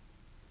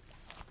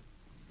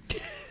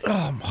 Oh,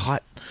 I'm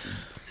hot.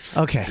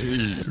 Okay.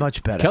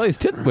 Much better. Kelly's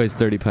tit weighs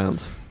 30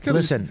 pounds.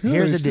 Listen,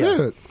 here's the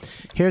deal.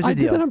 Here's the I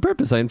did that deal. on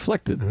purpose. I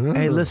inflicted.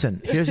 Hey,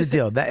 listen, here's the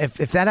deal. That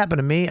if that happened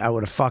to me, I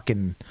would have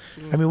fucking.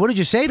 I mean, what did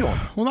you say to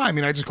him? Well, no, I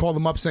mean, I just called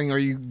him up saying,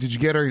 did you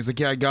get her? He's like,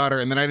 yeah, I got her.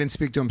 And then I didn't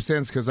speak to him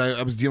since because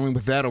I was dealing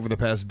with that over the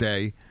past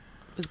day.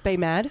 Was Bay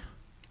mad?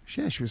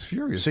 Yeah, she was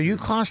furious. So you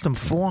cost him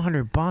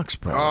 $400,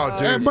 bro. Oh,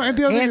 dude. But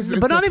the other thing is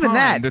But not the even time,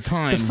 that. The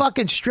time. The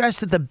fucking stress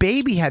that the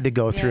baby had to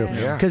go through.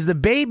 Yeah. Because the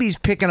baby's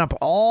picking up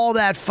all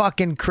that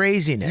fucking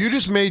craziness. You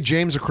just made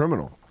James a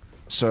criminal.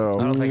 So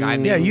I don't think I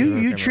Yeah, knew you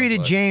criminal, treated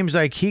but- James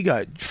like he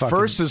got fucking.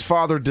 First, his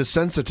father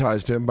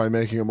desensitized him by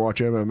making him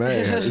watch MMA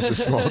as a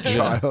small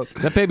child.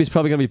 That baby's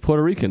probably going to be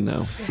Puerto Rican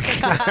now.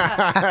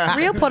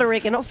 Real Puerto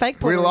Rican, not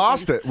fake Puerto We Rican.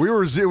 lost it. We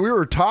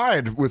were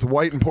tied with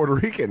white and Puerto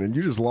Rican, and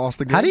you just lost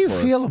the game. How do you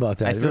for feel us. about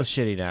that? I feel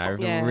shitty now. I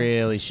feel Yeah.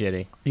 really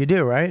shitty. You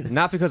do, right?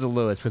 Not because of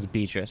Lewis, because of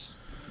Beatrice.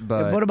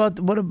 But What about?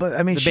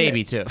 I mean, The shit,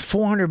 baby, too.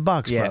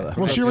 $400, Yeah. brother.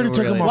 Well, she That's already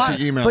took him really- off Why-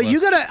 the email but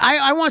you list. gotta.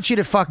 I want you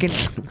to fucking.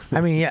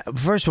 I mean, yeah.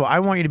 First of all, I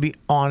want you to be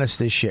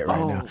honest as shit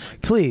right now.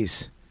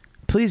 Please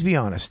be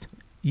honest.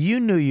 You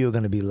knew you were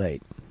gonna be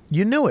late.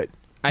 You knew it.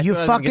 I You thought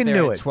I was gonna fucking get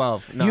there knew at it.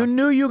 12. No. You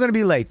knew you were gonna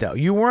be late though.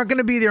 You weren't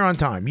gonna be there on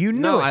time. You knew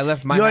No, it. I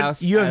left my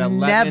house You at have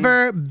 11.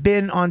 never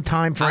been on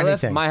time for I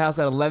anything. left my house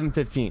at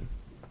 11:15.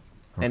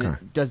 And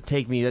it does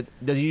take me.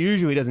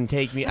 Usually doesn't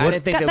take me. I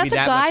didn't think there would That's be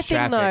a that guy much thing,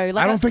 traffic. though.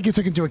 Like I don't think you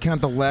took into account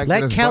the lag. that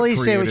Let his Kelly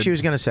butt say what created. she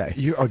was gonna say.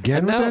 You again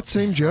And with now- that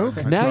same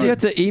joke? Now you have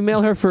to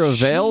email her for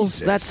avails?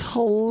 That's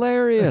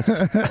hilarious.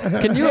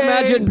 Can you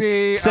imagine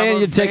Baby, saying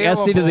I'm you'd take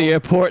Esty to the available.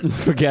 airport and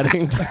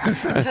forgetting?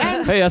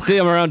 Hey, Esty,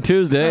 I'm around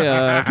Tuesday.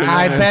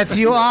 I bet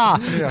you are.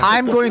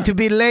 I'm going to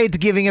be late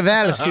giving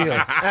avals to you.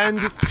 And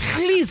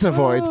please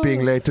avoid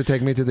being late to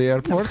take me to the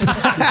airport.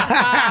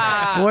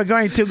 We're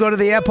going to go to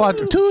the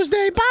airport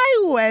Tuesday by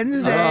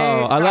Wednesday.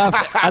 Oh,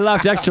 I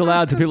laughed extra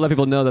loud to let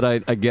people know that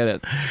I get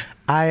it.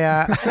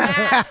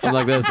 I'm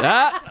like this.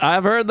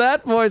 I've heard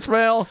that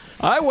voicemail.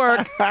 I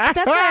work.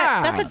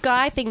 That's a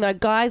guy thing, though.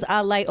 Guys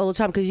are late all the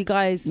time because you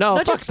guys. No,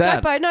 not fuck just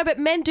that. Scopo, no, but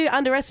men do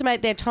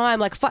underestimate their time.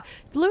 Like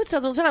Lewis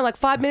does all the time. Like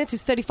 5 minutes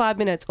is 35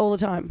 minutes all the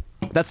time.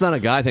 That's not a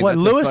guy thing. What,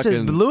 That's Lewis a is-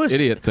 fucking Lewis-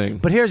 idiot thing.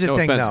 but here's the no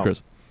thing, offense, though.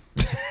 Chris.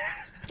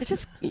 It's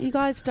just you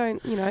guys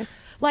don't,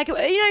 like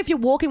if you're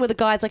walking with a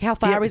guy, it's like how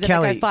far is it?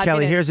 Kelly, They go 5 Kelly,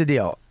 minutes. here's the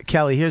deal.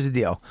 Kelly, here's the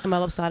deal. Am I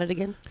lopsided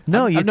again?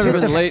 No, your I've never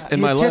tits been are late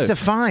in my your tits life. are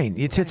fine.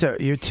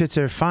 Your tits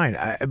are fine.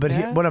 But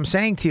Yeah. what I'm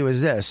saying to you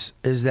is this: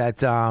 is that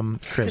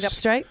Sit Chris? up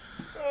straight.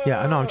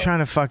 Yeah, no, I'm trying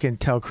to fucking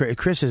tell Chris.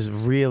 Chris is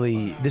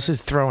really. This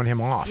is throwing him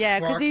off. Yeah,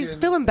 because he's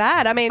feeling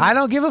bad. I mean, I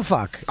don't give a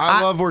fuck.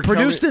 I love where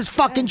produce Kelly- this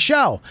fucking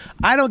show.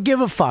 I don't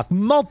give a fuck.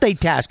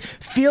 Multitask.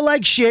 Feel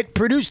like shit.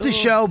 Produce the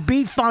show.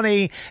 Be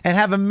funny and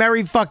have a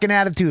merry fucking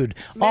attitude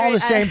all at the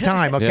same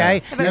time.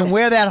 Okay, and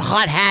wear that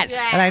hot hat.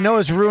 And I know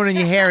it's ruining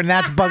your hair, and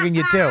that's bugging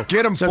you too.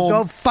 Get him So full.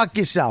 go fuck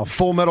yourself.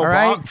 Full metal, All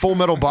right? Full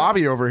Metal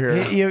Bobby over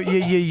here.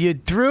 You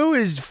threw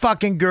his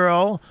fucking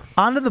girl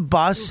onto the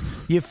bus.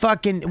 You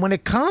fucking when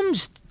it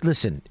comes.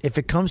 Listen, if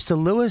it comes to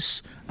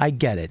Lewis, I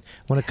get it.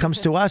 When it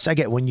comes to us, I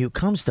get it. When it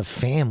comes to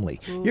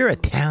family, you're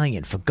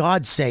Italian, for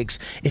God's sakes.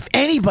 If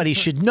anybody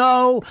should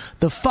know,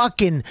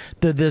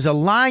 there's a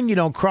line you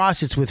don't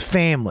cross, it's with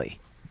family.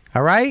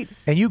 All right?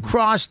 And you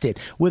crossed it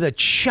with a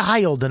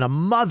child and a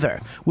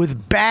mother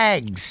with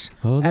bags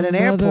at an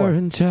airport. Mother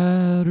and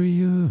child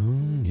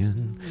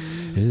reunion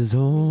is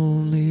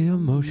only a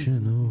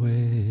motion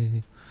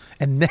away.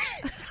 And then...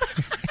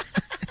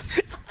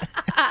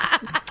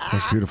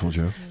 That's beautiful,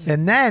 Joe.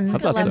 And then...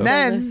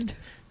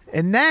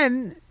 And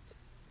then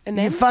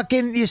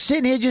you're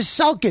sitting here just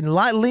sulking,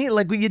 like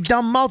with your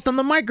dumb mouth on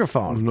the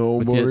microphone.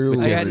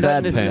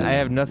 I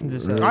have nothing to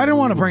say. I don't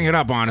want to bring it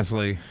up,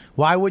 honestly.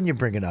 Why wouldn't you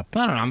bring it up?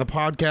 I don't know, on the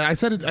podcast.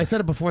 I said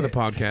it before the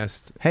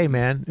podcast. Hey,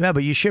 man. Yeah,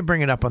 but you should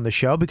bring it up on the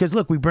show because,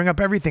 look, we bring up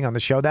everything on the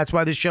show. That's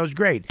why this show's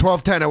great.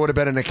 12:10, I would have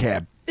been in a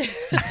cab.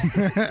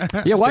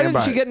 Yeah, why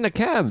didn't she get in a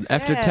cab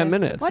after 10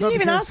 minutes? Why did you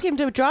even ask him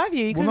to drive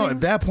you? Well, no,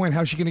 at that point,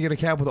 how's she going to get a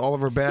cab with all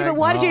of her bags? Yeah, but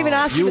why did you even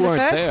ask him in the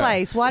first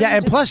place? Why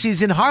And plus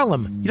he's in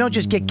Harlem. You don't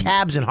just get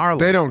cabs in Harlem.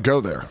 They don't go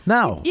there.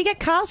 No. You get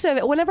car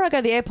service. Whenever I go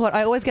to the airport,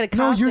 I always get a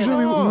car No,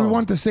 usually service. we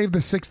want to save the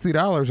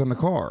 $60 on the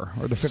car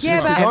or the $50.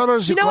 Yeah,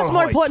 but you know what's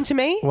more important to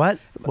me? What?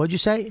 What'd you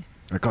say?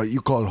 You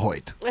call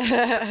Hoyt.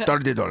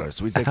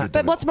 $30. We take it.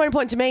 But what's more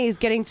important to me is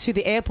getting to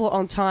the airport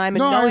on time.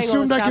 And No, I knowing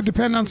assumed all I the could stuff.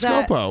 depend on Is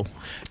that- Scopo.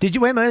 Did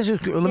you wait a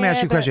minute? Let me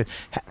ask you a question.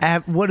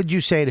 What did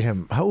you say to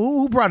him?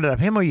 Who brought it up?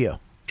 Him or you?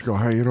 Go,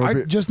 hey, you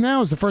know, Just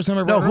now is the first time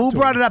I brought it up. who to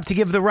brought him. it up to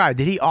give the ride?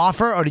 Did he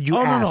offer or did you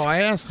Oh, ask? no,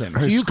 I asked him.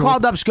 So you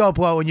called up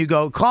Scopo and you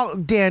go, call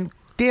Dan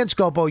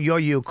Scopo, you're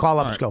you, call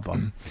up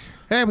Scopo.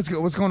 Hey, what's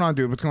going on,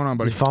 dude? What's going on,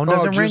 buddy? The phone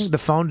doesn't ring? The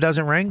phone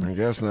doesn't ring? I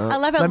guess not. I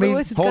love how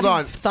Lewis has Hold got on.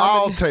 his thumb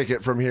I'll in- take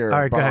it from here, All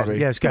right, go Bobby. ahead.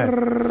 Yes, go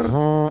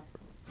ahead.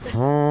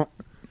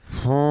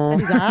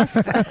 His ass.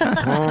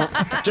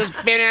 Just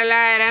been a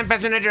light and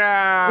passing a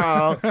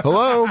draw.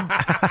 Hello?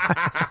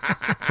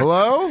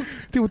 Hello?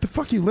 Dude, what the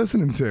fuck are you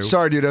listening to?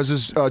 Sorry, dude. I was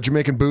just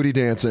Jamaican booty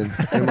dancing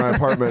in my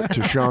apartment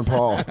to Sean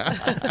Paul.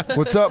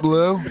 What's up,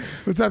 Lou?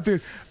 What's up,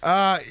 dude?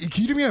 Can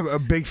you do me a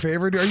big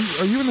favor? Dude?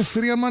 Are you in the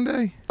city on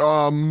Monday?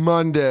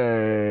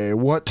 Monday.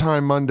 What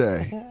time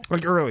Monday?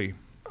 Like early.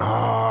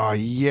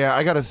 Yeah.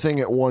 I got a thing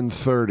at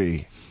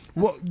 1:30.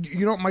 Well,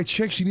 you know, my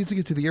chick, she needs to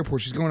get to the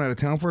airport. She's going out of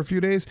town for a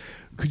few days.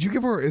 Could you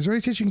give her, is there any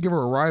chance you can give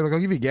her a ride? Like, I'll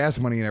give you gas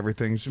money and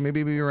everything. So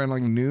maybe around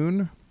like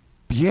noon?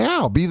 Yeah,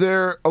 I'll be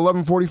there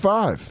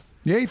 11:45.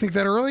 Yeah, you think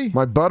that early?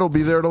 My butt will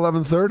be there at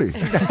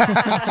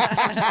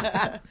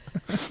 11:30.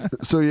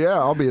 So, yeah,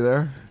 I'll be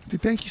there.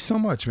 Dude, thank you so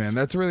much, man.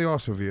 That's really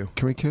awesome of you.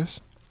 Can we kiss?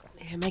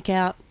 Yeah, make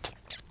out.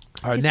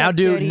 All right, Kiss now that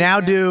do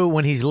dirty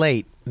when he's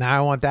late. Now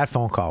I want that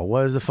phone call.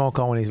 What is the phone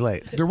call when he's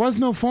late? There was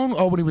no phone.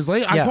 Oh, when he was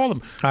late? I Yeah. called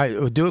him. All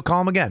right, do it. Call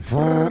him again.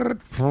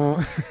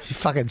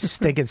 Fucking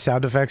stinking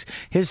sound effects.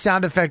 His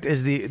sound effect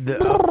is a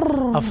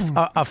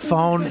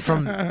phone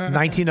from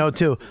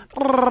 1902.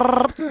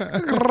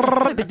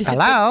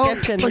 Hello.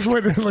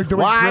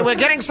 Why, we're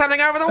getting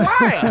something over the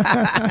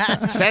wire.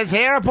 Says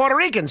here a Puerto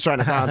Rican's trying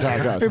to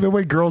contact us. Hey, the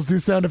way girls do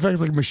sound effects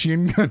like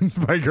machine guns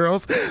by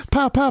girls.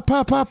 Pa, pa,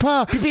 pa, pa,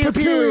 pa. Pew, pew,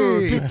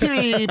 pew,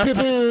 pew, pew,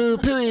 pew,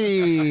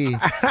 pew.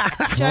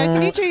 Joe,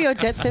 can you do your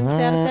Jetson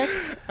sound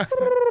effect?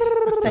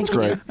 That's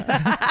great.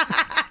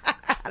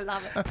 I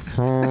love it.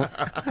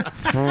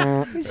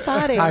 He's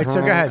farting. All right, so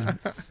go ahead.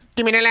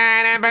 Give me the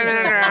line and pass me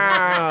the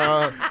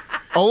draw.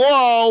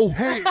 Hello?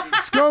 Hey,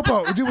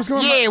 Scopo, dude, what's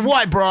going on? Yeah,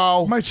 what,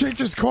 bro? My chick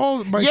just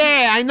called.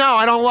 I know.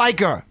 I don't like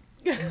her.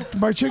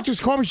 My chick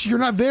just called me. You're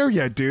not there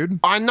yet, dude.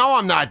 I know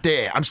I'm not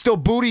there. I'm still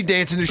booty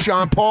dancing to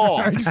Sean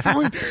Paul.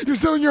 You're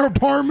still in your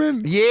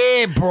apartment?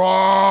 Yeah,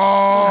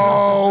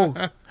 bro.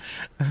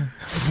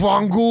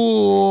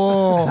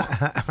 Fungul.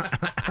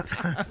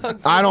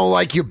 I don't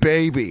like your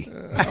baby.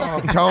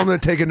 Tell him to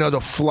take another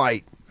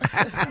flight.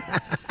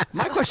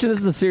 My question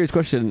is a serious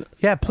question.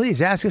 Yeah,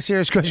 please ask a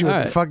serious question All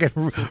with right.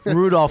 fucking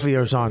Rudolph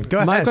ears on. Go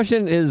ahead. My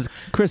question is,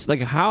 Chris, like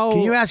how...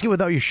 Can you ask it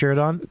without your shirt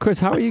on? Chris,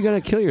 how are you going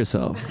to kill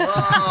yourself?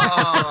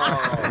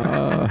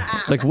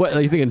 Like what?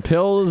 Are you thinking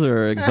pills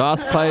or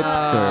exhaust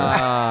pipes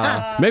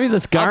or maybe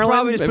this garland? I'll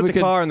probably just Maybe put we the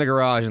could- car in the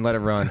garage and let it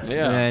run.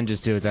 Yeah. And then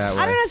just do it that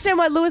way. I don't understand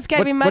why Lewis gave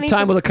me What money.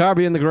 time for- will the car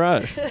be in the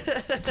garage?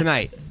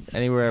 Tonight.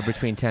 Anywhere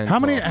between 10 and How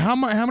many 12. how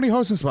many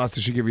hosting spots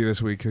did she give you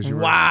this week? 'Cause you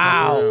were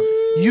Wow.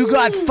 You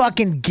got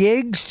fucking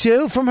gigs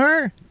too from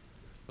her?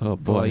 Oh Well, I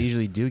boy.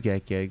 usually do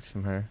get gigs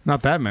from her.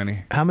 Not that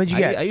many. How many did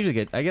you get? I usually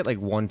get like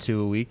 1,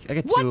 2 a week. I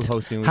get 2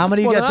 hosting weeks. How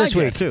many you More got than I this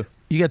get. week? 2.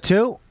 You got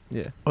 2?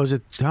 Yeah. Or was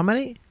it how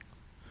many?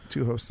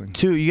 2 hosting.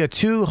 2. You got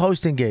 2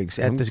 hosting gigs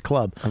at this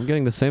club. I'm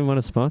getting the same amount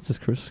of spots as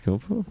Chris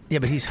Scopo. Yeah,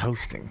 but he's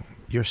hosting.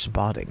 You're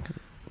spotting.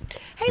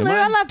 Hey, Lou,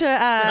 I'd love to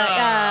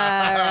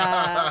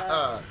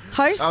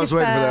host. I was if,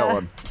 waiting for that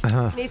one.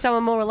 Need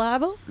someone more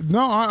reliable? No,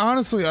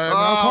 honestly,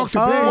 I'll talk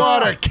to Oh, Ben.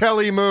 what a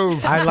Kelly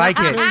move. I like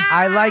it.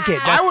 I like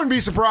it. I wouldn't be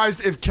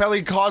surprised if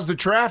Kelly caused the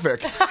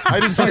traffic. I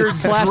just see her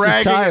Slashed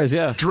his tires,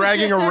 yeah.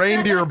 dragging a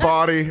reindeer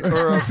body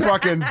or a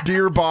fucking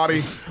deer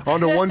body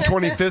onto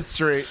 125th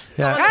Street.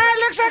 Yeah. Ah, it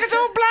looks like it's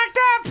all blacked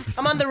up.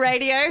 I'm on the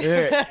radio.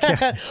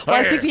 Yeah.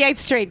 168th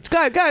Street.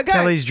 Go, go, go.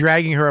 Kelly's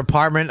dragging her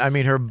apartment. I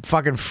mean, her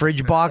fucking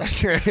fridge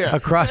box Yeah.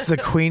 across the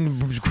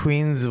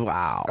Queens.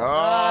 Wow.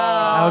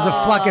 Oh, was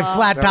a fucking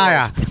flat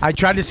tire. I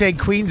tried to say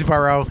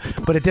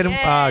Queensboro, but it didn't.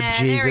 Oh,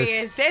 Jesus. There he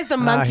is. There's the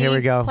monkey. Here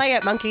we go. Play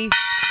it, monkey.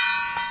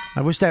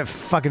 I wish that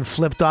fucking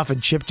flipped off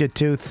and chipped your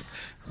tooth.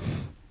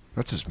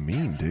 That's just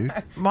mean, dude.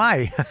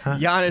 Why?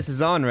 Giannis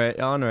is on right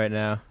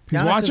now. He's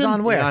Giannis watching? is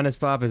on where? Giannis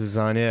Papas is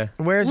on, yeah.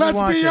 Where's he Let's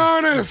watching? be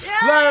honest.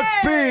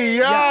 Let's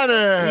be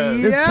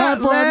honest. It's time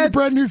for our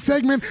brand new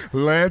segment.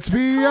 Let's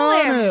be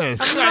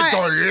honest. I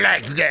don't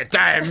like that.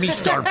 I am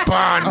Mr.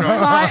 Pan.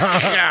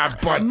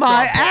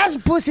 My ass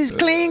pussy's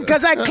clean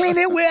because I clean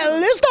it with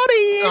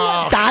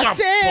Listerine. That's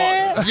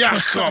it.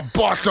 Yes,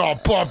 butter,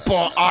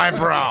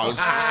 eyebrows.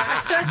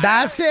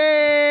 That's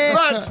it.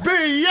 Let's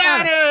be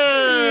honest.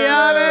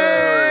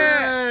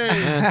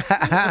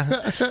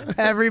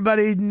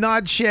 Everybody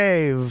not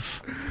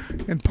shave.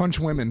 And punch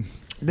women.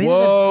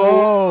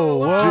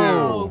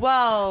 Whoa.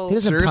 Whoa. He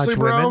doesn't Seriously, punch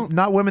bro? women.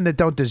 Not women that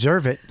don't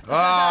deserve it.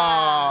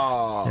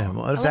 Oh. Yeah,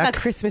 well, I love how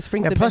Christmas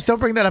brings the plus, best. don't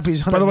bring that up.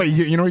 He's By the way,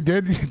 you know what he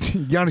did?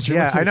 Giannis, you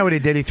yeah, listen- I know what he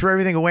did. He threw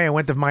everything away and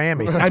went to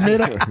Miami.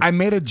 I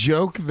made a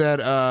joke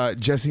that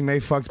Jesse May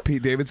fucked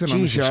Pete Davidson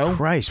Jesus on the show.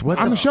 Christ! What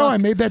on the show, fuck? I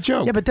made that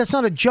joke. Yeah, but that's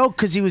not a joke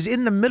because he was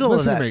in the middle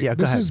Listen of to that. me. Yeah,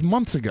 go this ahead. is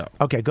months ago.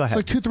 Okay, go ahead.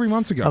 It's like 2-3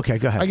 months ago. Okay,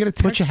 go ahead. I get a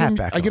text Put your hat from,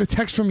 back I get on. a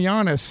text from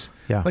Giannis.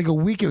 Yeah. Like a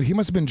week ago. He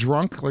must have been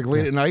drunk like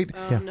late at night.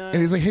 Oh, no.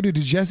 And he's like, "Hey, dude,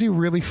 did Jesse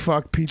really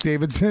fuck Pete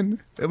Davidson?"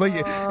 Like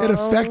it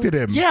affected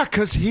him. Yeah,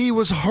 because he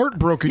was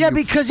heartbroken. Yeah, you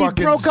because he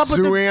fucking broke up with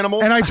zoo the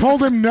animal. And I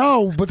told him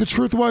no, but the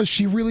truth was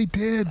she really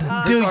did.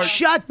 Dude,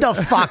 shut the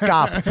fuck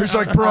up. He's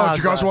like, bro, do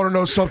you guys want to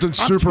know something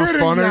super kidding,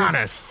 funny?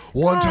 Giannis.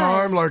 One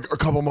time, like a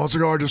couple months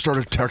ago, I just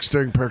started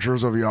texting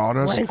pictures of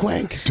Giannis Wink,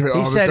 wink. to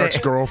his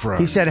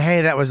ex-girlfriend. He said,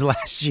 "Hey, that was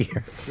last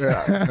year."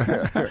 Yeah.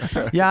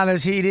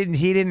 Giannis, he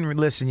didn't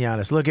listen.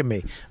 Giannis, look at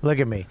me.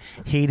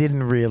 He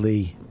didn't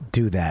really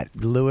do that.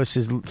 Lewis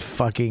is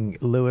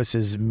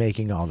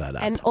making all that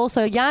up. And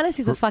also, Giannis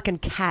is a fucking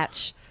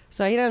catch.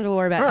 So you don't have to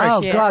worry about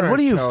Oh shit. God, what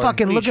are you Kelly.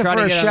 fucking What, looking trying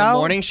for to a get show? on the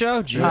morning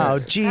show? Jeez. Oh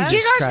Jesus Do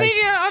you guys Christ!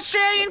 need an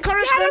Australian Giannis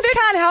correspondent?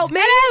 can't help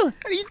me.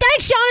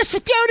 Thanks, Giannis, for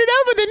throwing it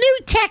over. The new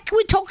tech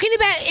we're talking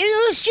about in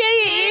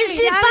Australia is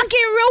the Giannis-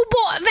 fucking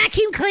robot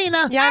vacuum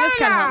cleaner. Giannis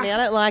can't help me. I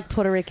don't like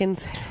Puerto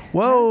Ricans.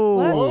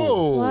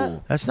 Whoa.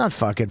 What? That's not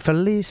fucking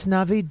Feliz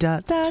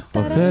Navidad.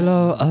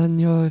 Velo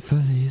año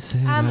feliz.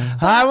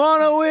 I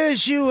wanna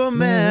wish you a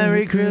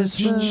Merry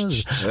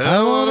Christmas.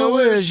 I wanna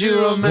wish you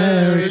a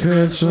Merry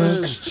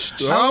Christmas.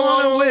 I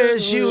wanna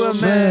wish you a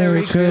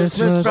Merry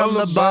Christmas from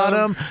the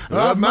bottom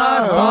of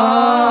my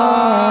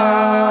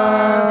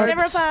heart.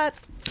 Never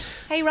farts.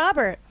 Hey,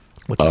 Robert.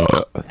 What's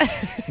up?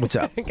 What's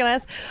up? Can I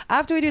ask,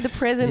 after we do the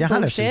present Giannis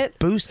bullshit, is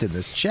boosting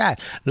this chat.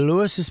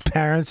 Lewis's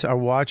parents are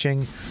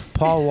watching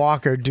Paul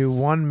Walker do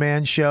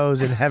one-man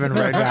shows in heaven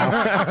right now.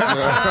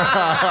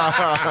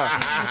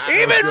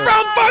 Even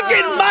from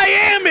fucking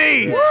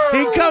Miami,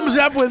 he comes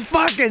up with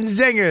fucking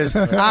zingers.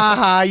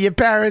 Aha, your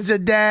parents are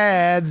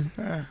dead.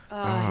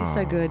 oh, he's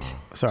so good.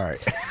 Sorry.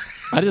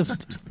 I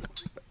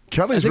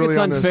Kelly's think really it's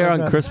on this. unfair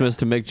on Christmas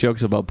to make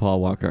jokes about Paul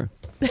Walker.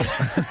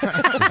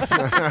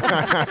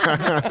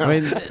 I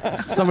mean,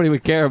 somebody we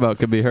care about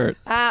could be hurt.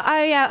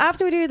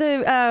 After we do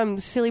the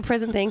silly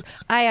present thing,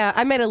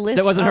 I made a list.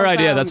 That wasn't her of,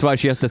 idea. That's why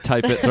she has to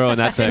type it, throw in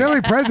that thing. Silly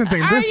present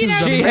thing. This is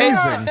She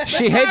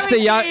amazing. hates the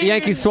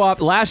Yankee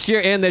swap last year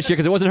and this year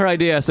because it wasn't her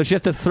idea, so she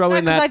has to throw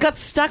in because that. I got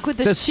stuck with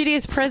the this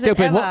shittiest present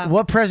stupid- ever.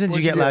 What present did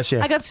you get last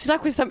year? I got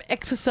stuck with some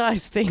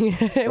exercise thing.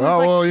 It was Oh,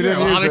 like, well, you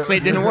didn't use Obviously,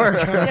 it. it didn't work.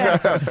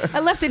 I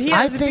left it here.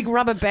 I It's a think big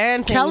rubber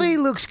band thing. Kelly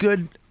looks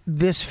good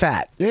this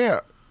fat. Yeah,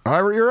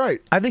 you're right.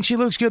 I think she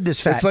looks good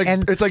this fat.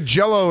 It's like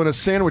Jell-O in a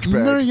sandwich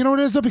bag. No, you know what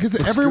it is though? Because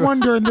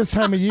everyone during this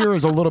time of year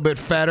is a little bit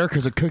fatter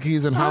because of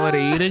cookies and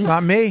holiday eating.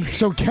 Not me.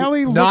 So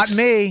Kelly Not looks,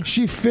 me.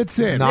 She fits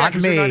in. Not Yeah,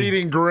 'cause me. you're not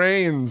eating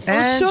grains.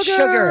 And sugars.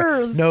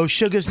 sugar. No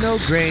sugars, no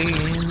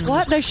grains.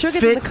 What? No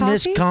sugars in the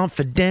Fitness coffee?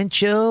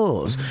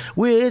 Confidentials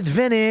with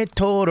Vinny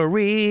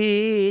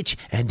Tortorich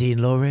and Dean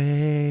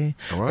Lorre.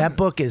 What? That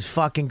book is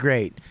fucking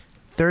great.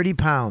 30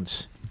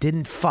 pounds.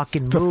 Didn't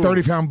fucking It's a move.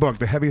 30-pound book,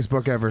 the heaviest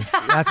book ever.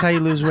 That's how you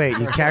lose weight.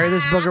 You carry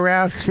this book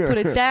around. Put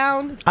it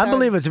down. I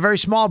believe it's a very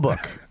small book.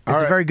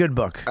 It's a very good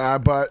book.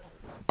 But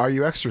are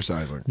you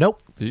exercising?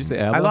 Nope. Did you say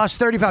ABBA? I lost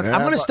 30 pounds. I'm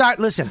going to start.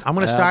 Listen, I'm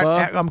going to start.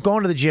 ABBA? I'm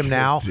going to the gym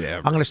now. Yeah.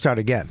 I'm going to start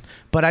again.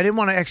 But I didn't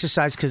want to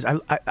exercise because I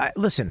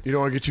listen. You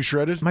don't want to get too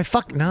shredded? My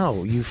fuck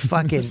no, you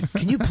fucking.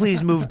 Can you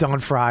please move Don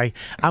Fry?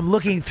 I'm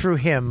looking through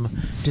him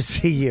to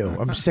see you.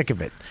 I'm sick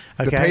of it.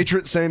 Okay. The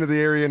Patriot Saint of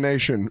the Aryan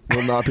Nation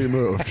will not be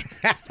moved.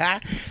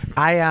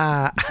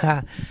 I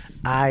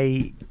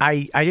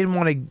didn't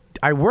want to.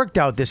 I worked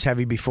out this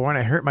heavy before, and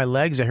I hurt my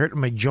legs. I hurt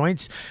my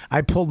joints.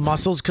 I pulled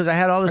muscles because I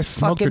had all I this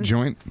smoked fucking. a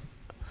joint.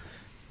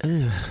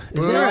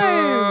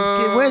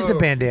 Where's the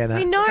bandana?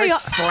 We know I you're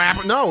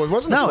slap. No, it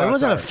wasn't. No, a flat it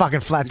wasn't a tire. fucking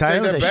flat tire. It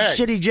take was a that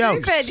back. shitty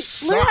joke.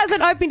 stupid. Lou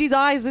hasn't opened his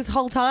eyes this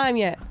whole time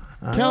yet.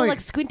 Kelly, Like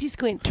squinty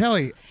squint.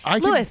 Kelly, I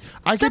Lewis,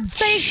 could stop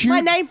saying shoot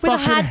my name with a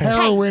fucking hard K.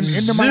 heroin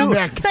into my Zoo-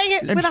 neck Saying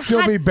it and with a still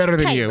hard be better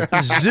than K. you.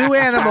 Zoo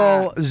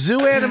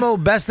animal,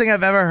 best thing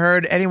I've ever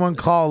heard anyone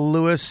call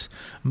Lewis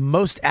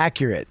most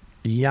accurate.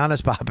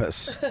 Yannis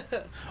Papas.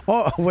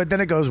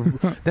 Then it goes.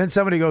 Then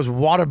somebody goes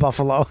water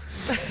buffalo.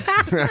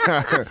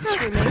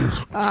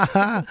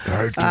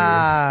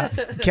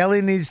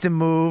 Kelly needs to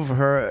move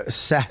her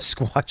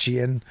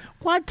Sasquatchian.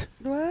 What?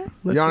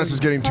 Giannis is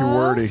getting too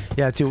wordy.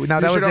 Yeah, too. No,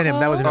 that wasn't him.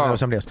 That wasn't him. That was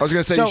somebody else. I was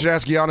going to say, you should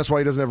ask Giannis why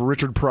he doesn't have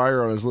Richard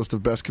Pryor on his list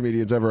of best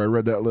comedians ever. I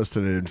read that list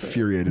and it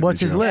infuriated me.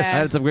 What's his list? I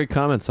had some great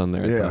comments on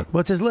there. Yeah.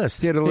 What's his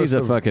list? He had a list He's a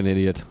of, fucking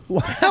idiot.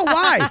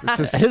 Why?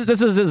 This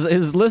is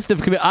his list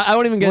of I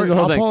won't even get into the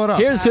whole thing. Pull it up.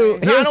 Here's who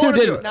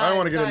did. I don't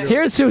want to get into it.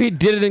 Here's who he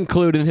didn't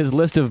include in his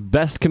list of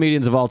best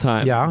comedians of all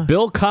time. Yeah.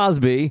 Bill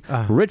Cosby,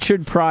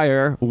 Richard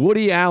Pryor,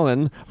 Woody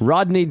Allen,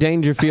 Rodney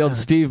Dangerfield,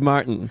 Steve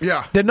Martin.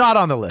 Yeah. They're not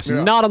on the list.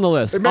 Yeah. Not on the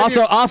list. It may be-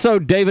 Also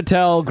Dave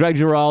Attell, Greg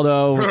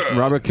Giraldo,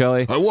 Robert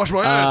Kelly. I wash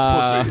my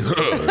ass, pussy.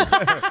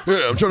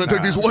 Yeah, I'm trying to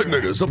take these white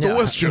niggas up to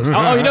Westchester.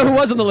 Oh, you know who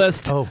was on the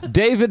list?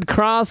 David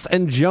Cross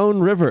and Joan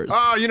Rivers.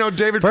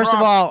 David First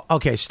Cross. of all,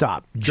 okay,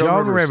 stop.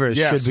 Joan Rivers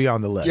Yes. should be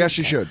on the list. Yes,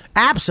 she should.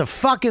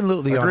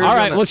 Abso-fucking-lutely on the All list.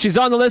 right, well, she's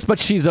on the list, but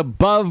she's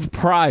above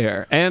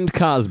Pryor and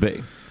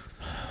Cosby.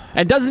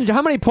 And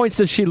how many points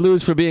does she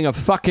lose for being a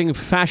fucking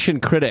fashion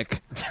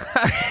critic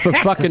for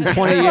fucking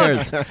 20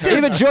 years?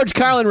 Even George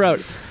Carlin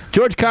wrote,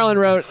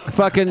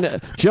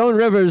 fucking Joan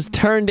Rivers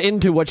turned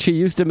into what she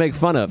used to make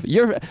fun of.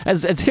 You're,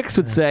 as Hicks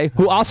would say,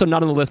 who also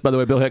not on the list, by the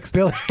way, Bill Hicks.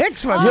 Bill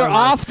Hicks was You're on the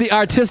off the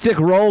artistic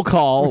roll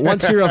call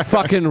once you're a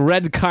fucking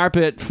red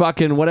carpet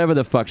fucking whatever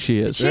the fuck she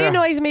is. She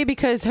annoys me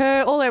because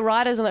all her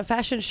writers on that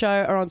fashion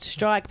show are on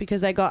strike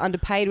because they got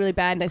underpaid really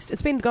bad. And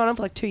it's been going on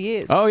for like 2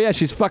 years. Oh, yeah,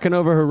 she's fucking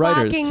over her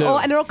writers, too.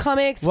 And they're all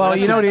comics. Well,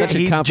 you know what That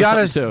should count for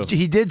something, too.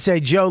 he did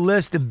say Joe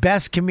List, the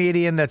best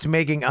comedian that's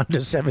making under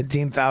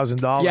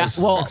 $17,000. Yeah,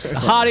 well,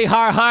 hottie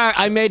har har,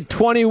 I made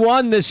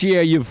 21 this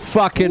year, you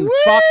fucking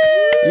fuck.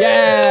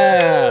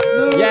 Yeah.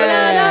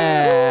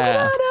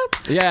 Yeah.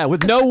 Yeah,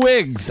 with no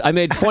wigs, I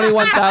made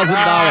 $21,000.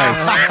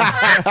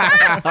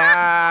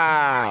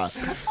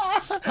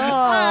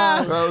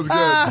 That was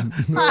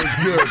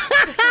good.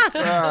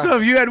 So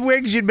if you had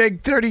wigs, you'd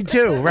make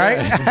 32, right?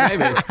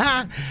 Maybe.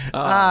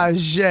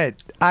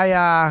 Shit.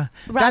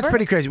 That's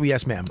pretty crazy. Well,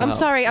 yes, ma'am. I'm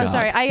sorry. I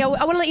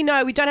want to let you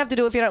know we don't have to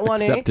do it if you don't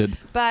want Accepted. to.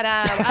 But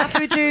after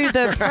we do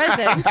the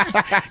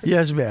presents,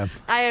 yes, ma'am.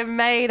 I've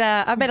made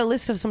a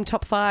list of some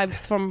top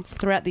fives from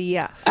throughout the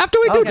year. After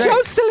we do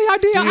Joe's silly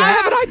idea, I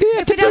have an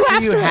idea to do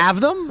Do you have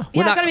them?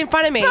 Yeah, I've got them in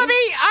front of me. Bobby,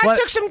 I What?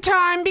 took some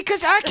time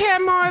because I care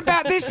more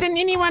about this than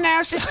anyone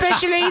else,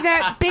 especially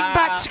that big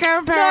butt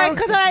Scopo. No,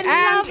 'cause I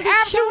love And the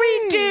after show.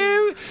 we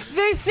do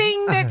the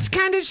thing that's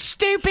kind of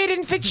stupid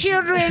and for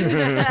children,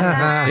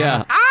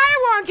 Yeah. I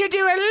want to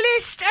do a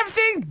list of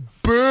things.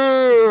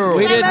 Boo!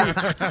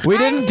 We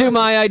didn't do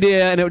my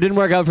idea, and it didn't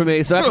work out for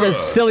me. So after this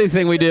silly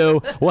thing we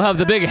do, we'll have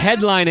the big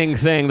headlining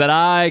thing that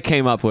I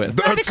came up with.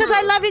 No, because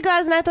I love you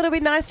guys and I thought it'd be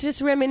nice to just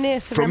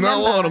reminisce. And From now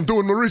remember. on, I'm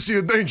doing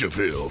Mauricio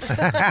Dangerfield.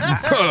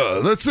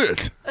 That's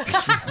it.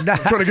 I'm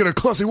trying to get a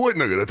classy white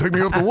nigga to take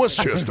me up to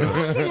Westchester.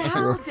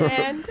 Hell,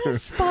 Dan,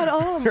 that's spot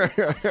on.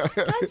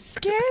 That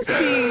scares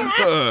me.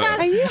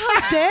 Are you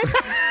half dead?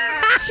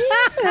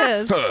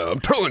 Jesus. I'm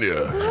telling you.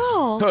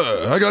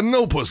 Oh. I got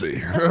no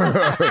pussy.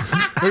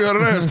 I got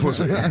an ass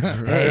pussy.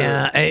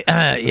 Hey,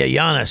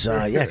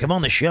 Giannis, come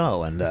on the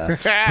show and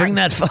bring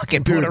that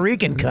fucking Puerto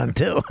Rican cunt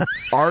too.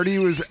 Artie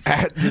was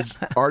at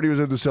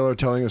the cellar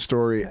telling a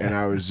story, and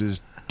I was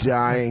just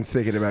dying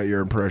thinking about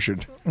your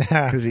impression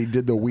because he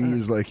did the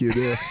wheeze like you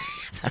did.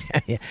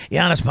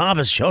 Yannis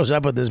Papas shows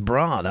up with this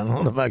broad. I don't know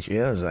who the fuck she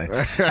is. I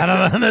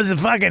don't know. There's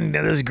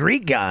this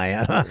Greek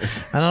guy. I don't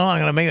know. I'm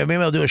gonna maybe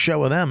I'll do a show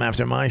with them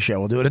after my show.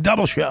 We'll do it a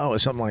double show or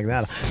something like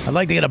that. I'd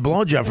like to get a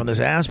blowjob from this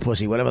ass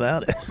pussy, whatever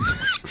that is.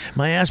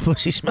 My ass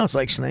pussy smells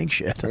like snake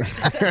shit.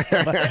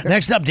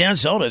 Next up, Dan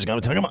Soder is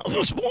going to talk about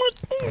sports.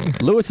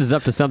 Lewis is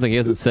up to something. He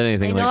hasn't said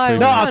anything. I Like know. 3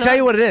 No, minutes. I'll tell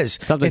you what it is.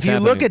 Something's If you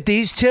look happening. at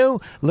these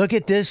two, look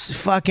at this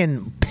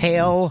fucking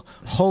pale,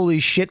 holy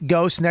shit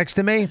ghost next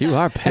to me. You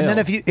are pale. And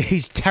then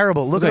he's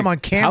terrible. Look at him on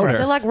camera. powder.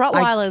 They're like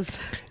Rottweilers.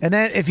 And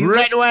then if you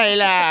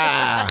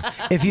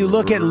if you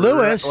look at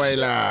Lewis,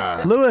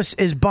 Lewis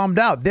is bummed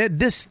out.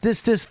 This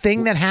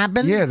thing that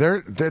happened. Yeah,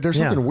 there's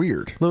something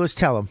weird. Lewis,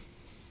 tell him.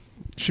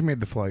 She made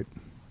the flight.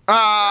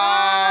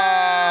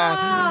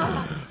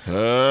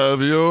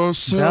 Have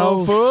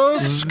yourself a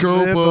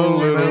Scopo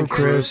little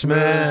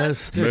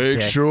Christmas.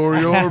 Make sure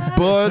your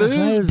butt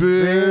is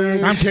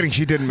big. I'm kidding.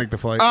 She didn't make the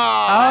flight. What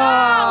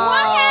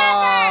happened?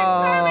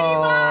 So many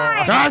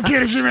lies. I'm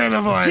kidding. She made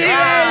the flight.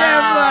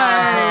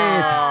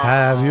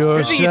 Have Good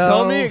yourself. thing you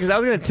told me because I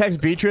was gonna text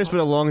Beatrice, but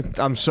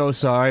I'm so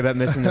sorry about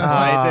missing the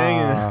flight thing.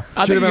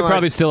 I think you could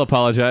probably still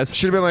apologize.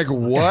 Should have been like,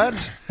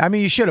 what? I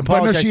mean, you should But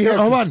no, apologize.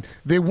 hold on.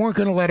 They weren't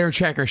going to let her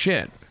check her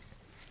shit.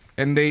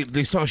 And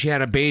they saw she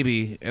had a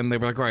baby, and they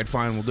were like, all right,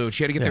 fine, we'll do it.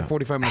 She had to get there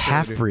 45 minutes early.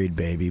 half-breed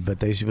baby, but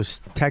she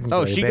was technically.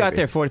 Oh, a she baby. got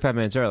there 45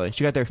 minutes early.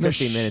 She got there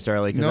 15 minutes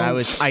early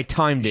because I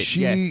timed it.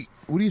 Yes.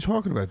 What are you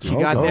talking about, dude? She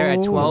got there at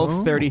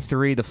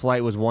 12:33. The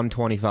flight was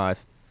 1:25.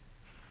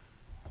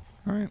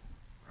 All right.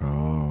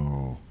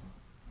 Oh.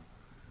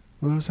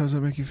 Lewis, how does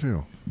that make you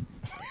feel?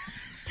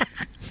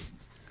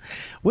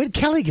 Where'd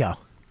Kelly go?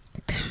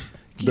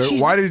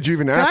 Why did you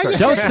even ask that?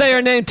 Don't say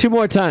her name 2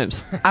 more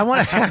times. I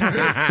want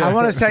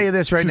to tell you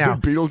this right now.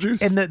 Beetlejuice.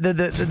 And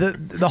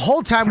the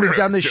whole time we've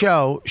done the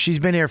show, she's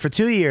been here for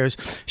 2 years.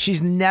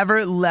 She's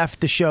never left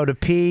the show to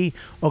pee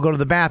or go to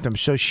the bathroom.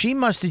 So she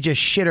must have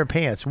just shit her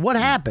pants. What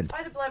happened? I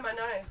had to blow my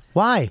nose.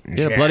 Why?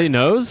 You had a bloody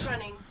nose?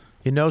 Running.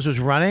 Your nose was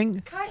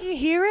running? Can't you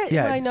hear it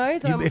Yeah. in my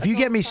nose? If you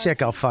get me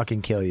sick, I'll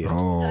fucking kill you.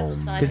 Oh,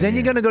 because then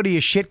you're gonna go to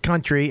your shit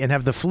country and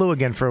have the flu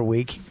again for a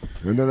week.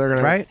 And then they're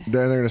gonna right?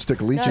 Then they're gonna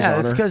stick leeches Yeah,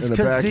 on it's her in the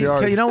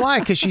backyard. you know why?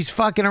 Because she's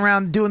fucking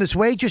around doing this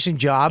waitressing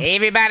job. Hey,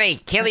 everybody,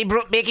 Kelly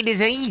brought back a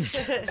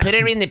disease. Put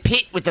her in the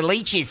pit with the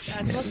leeches.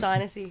 That's more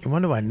sinusy. I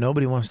wonder why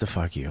nobody wants to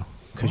fuck you.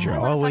 Because you're I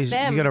wanna always fuck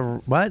them. you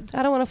gotta what?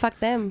 I don't want to fuck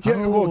them.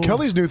 Yeah, well,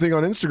 Kelly's new thing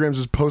on Instagram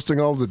is posting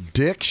all the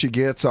dick she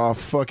gets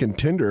off fucking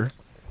Tinder.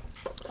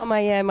 Oh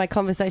my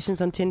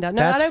conversations on Tinder.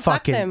 No, That's I don't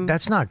fucking. fuck them.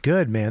 That's not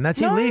good, man. That's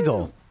No.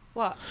 illegal.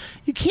 What?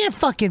 You can't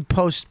fucking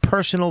post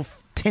personal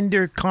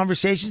Tinder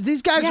conversations.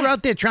 These guys are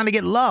out there trying to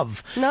get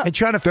love and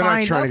trying to They're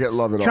find. not trying to get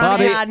love at all.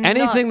 Bobby, They are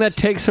anything not. that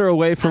takes her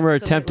away from her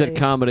attempt at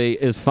comedy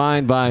is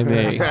fine by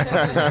me.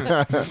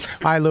 All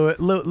right,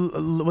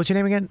 Lou, what's your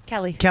name again?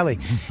 Kelly. Kelly.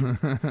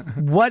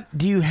 What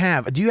do you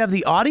have? Do you have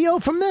the audio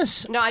from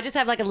this? No, I just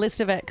have like a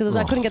list of it because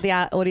I couldn't get the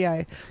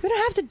audio. We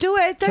don't have to do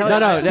it. Don't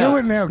No. Do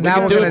it now.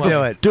 Now we're going to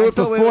do it. Do it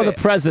before the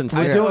presents.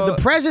 The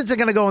presents are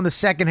going to go in the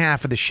second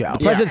half of the show.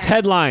 Presents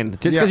headline.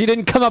 Just because you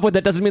didn't come up with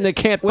it doesn't mean they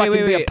can't fucking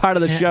be a part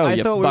of the show. I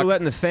you thought we were fuck.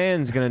 letting the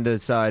fans going to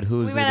decide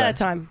who's We the ran out of best.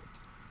 time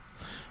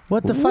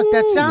What the fuck?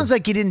 That sounds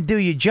like you didn't do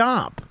your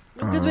job.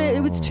 because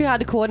it was too hard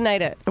to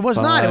coordinate it. It was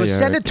not. It was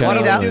send a Why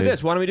tweet don't out. we do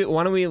this? Why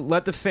don't we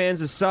let the fans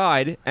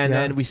decide, and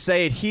then we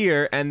say it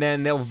here, and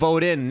then they'll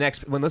vote in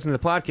next when listening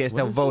to the podcast.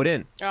 They'll vote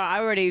in. Oh,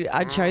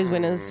 I chose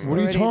winners. What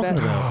are you already, talking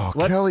but- about?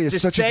 Oh, Kelly is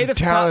just such say a the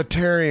top-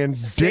 totalitarian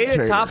Say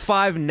dictator. the top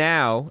 5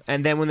 now,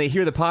 and then when they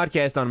hear the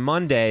podcast on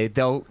Monday,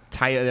 they'll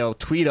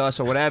tweet us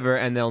or whatever,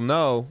 and they'll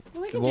know.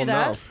 We can we'll do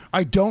that. know.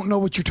 I don't know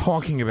what you're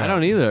talking about. I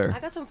don't either. I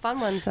got some fun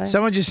ones though.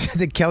 Someone just said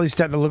that Kelly's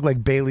starting to look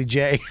like Bailey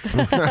J.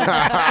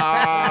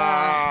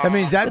 I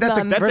mean, that's a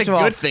That's first a of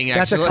all, good thing,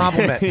 that's a actually.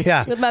 compliment.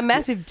 Yeah. With my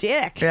massive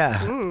dick. Yeah.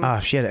 Mm. Oh,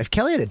 shit. If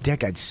Kelly had a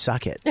dick, I'd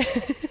suck it.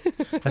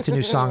 That's a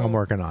new song I'm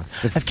working on.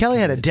 If Kelly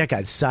had a dick,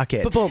 I'd suck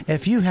it.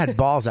 If you had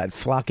balls, I'd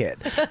fluck it.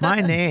 My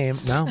name.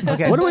 No?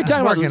 Okay. What are we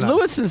talking about? Working on it.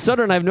 Lewis and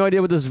Soder, and I have no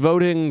idea what this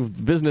voting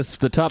business,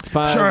 the top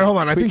 5. Sure, hold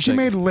on. I tweet think she thing.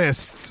 made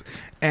lists.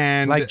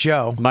 And like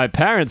Joe. My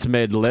parents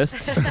made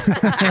lists.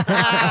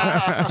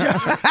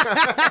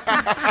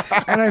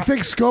 And I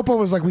think Scopo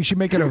was like, we should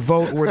make it a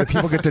vote where the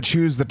people get to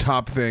choose the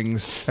top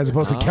things as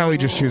opposed to Kelly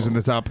just choosing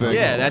the top things.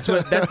 Yeah, that's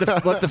what.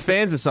 Let the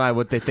fans decide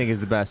what they think is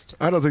the best.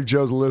 I don't think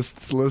Joe's list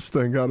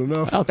thing got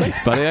enough. Oh,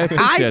 thanks, buddy. I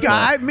appreciate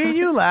that. Me and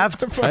you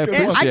left. I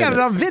appreciate I got it.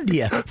 it on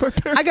video.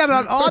 I got it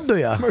on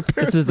audio.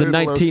 This is the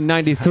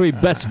 1993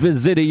 best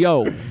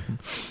video.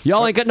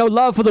 Y'all ain't got no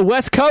love for the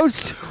West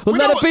Coast? Well,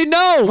 let it be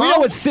known. We know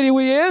what city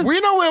we in. We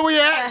know where we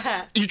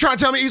at. You trying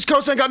to tell me East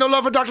Coast ain't got no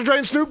love for Dr. Dre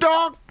and Snoop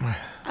Dogg?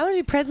 I want to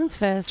do presents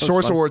first.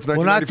 Source Awards, We're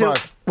not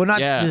 1995. We're not.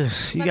 Yeah.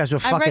 You guys were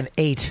I fucking wrote-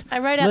 8. I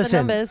wrote out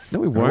Listen, the numbers. No,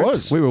 we weren't.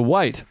 was. We were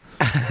white.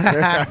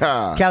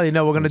 Kelly,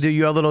 no, we're gonna do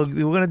your little.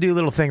 We're gonna do a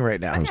little thing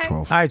right now. I was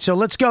 12. All right, so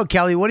let's go,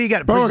 Kelly. What do you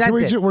got? Bo,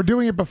 Present it. we're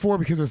doing it before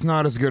because it's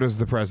not as good as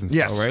the presents.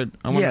 Yes. Though, right?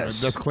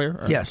 Yes. That's clear? All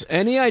right. Yes.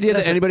 Any idea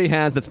that anybody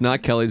has that's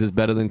not Kelly's is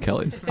better than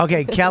Kelly's.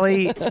 Okay,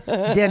 Kelly.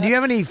 Dan, do you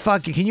have any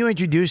fucking? Can you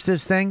introduce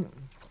this thing?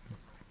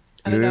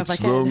 I don't know if I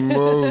It's the can.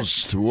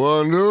 most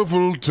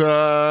wonderful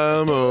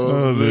time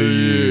of the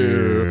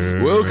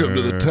year. Welcome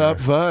to the top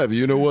 5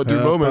 You Know What Do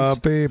moments.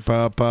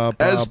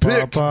 As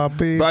picked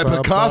by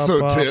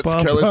Picasso Tits,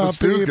 Kelly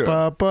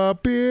Fastuca.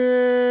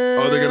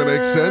 Are they going to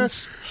make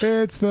sense?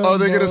 Are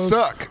they going to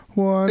suck?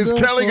 Is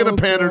Kelly going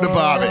to pander to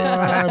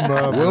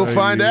Bobby? We'll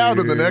find out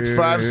in the next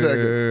 5 I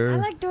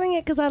seconds. like doing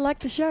it because I like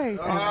the show.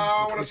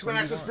 I want to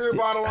smash this beer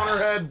bottle on her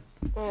head.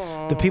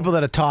 The people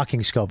that are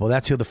talking, Scopo.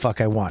 That's who the fuck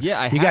I want. Yeah,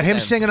 I You got had him them.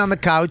 singing on the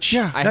couch.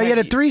 Yeah. I No, you had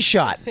a had-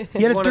 3-shot. You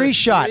had a wanted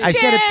 3-shot. I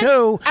three? said it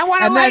 2. I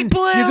want a and light then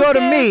blue, you go to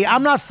dude. me.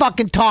 I'm not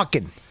fucking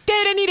talking.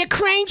 Dude, I need a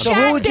crane So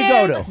shot, who would you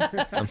go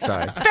to? I'm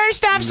sorry.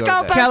 First off, You go to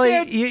Scopo, that.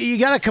 Kelly, dude. you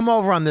got to come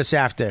over on this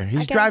after.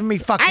 He's driving me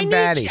fucking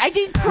batty. I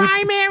did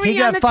primary He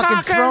got on the fucking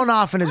talker. thrown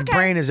off and his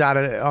brain is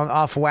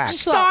off whack.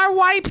 Star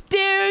wipe,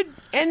 dude.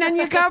 And then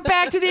you go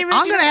back to the original.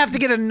 I'm going to have to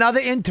get another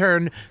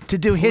intern to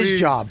do his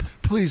job.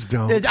 Please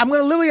don't. I'm going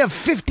to literally have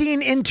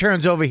 15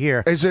 interns over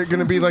here. Is it going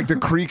to be like the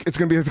creek? It's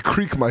going to be like the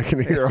creek mic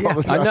in here all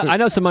the time. I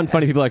know some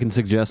unfunny people I can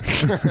suggest.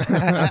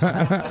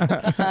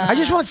 I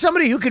just want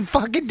somebody who can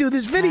fucking do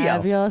this video.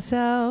 Have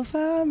yourself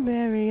a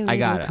merry I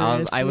got it.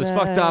 little I was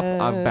fucked up.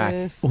 I'm back.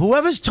 Christmas.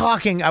 Whoever's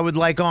talking, I would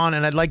like on,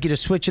 and I'd like you to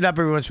switch it up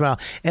every once in a while.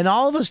 And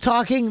all of us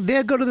talking,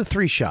 they'll go to the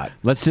 3-shot.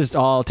 Let's just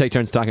all take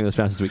turns talking as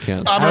fast as we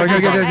can.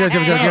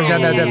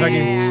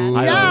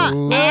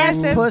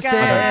 Ass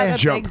pussy.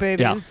 Jump. Big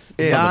boobies.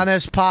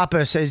 Giannis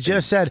Pappas has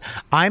just said,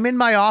 I'm in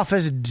my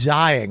office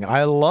dying.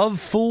 I love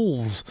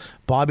fools.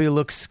 Bobby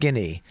looks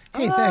skinny.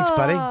 Hey, thanks,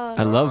 buddy.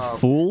 I love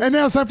Fool. And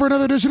now it's time for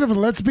another edition of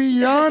Let's Be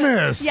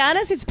Yannis.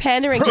 Yannis is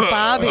pandering to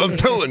Barbie. I'm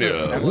telling you,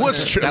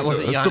 Westchester,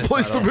 that's the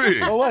place to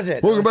be. What was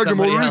it? Welcome back to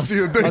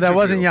Mauricio. Oh, that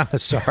wasn't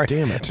Giannis. Sorry,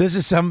 damn it. This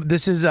is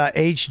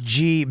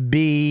HG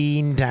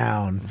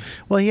Beantown.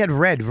 Well, he had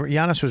red.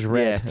 Giannis was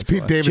red. Yeah, it's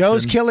Pete Davidson.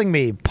 Joe's killing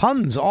me.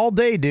 Puns all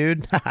day,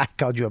 dude. I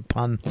called you a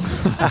pun.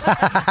 God,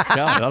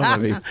 I don't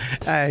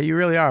know. You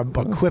really are a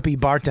quippy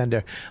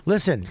bartender.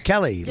 Listen,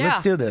 Kelly,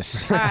 let's do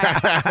this.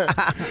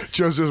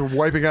 Joe's just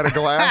wiping out a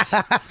glass.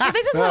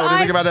 This is What do you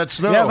think about that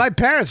snow? Yeah, my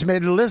parents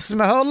made lists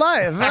my whole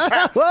life.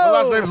 My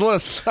last name's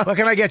List. What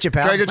can I get you,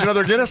 pal? Can I get you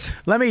another Guinness?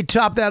 Let me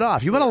top that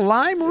off. You want a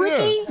lime, Ricky?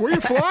 Yeah. Where are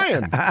you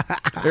flying?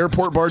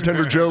 Airport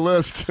bartender Joe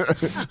List.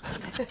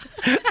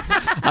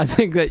 I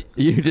think that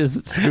you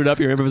just screwed up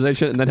your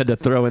improvisation and then had to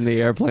throw in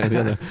the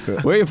airplane.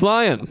 Where are you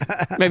flying?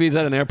 Maybe he's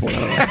at an airport.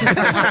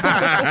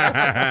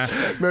 I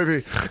don't know.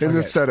 Maybe in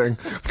this setting.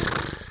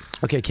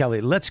 Okay, Kelly,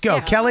 let's go.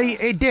 Yeah. Kelly,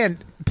 hey, Dan,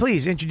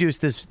 please introduce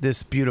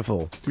this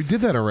beautiful. We did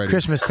that already.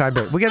 Christmas time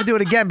bit. We got to do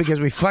it again because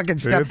we fucking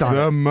stepped on it.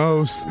 It's the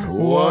most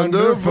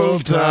wonderful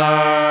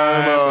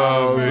time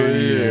of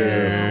the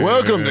year.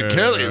 Welcome to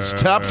Kelly's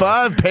Top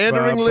 5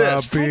 Pandering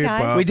List.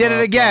 We did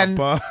it again,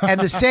 and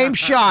the same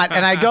shot,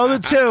 and I go to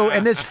 2,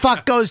 and this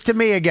fuck goes to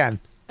me again.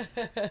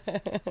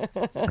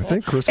 I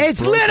think Chris.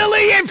 It's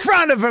literally in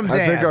front of him.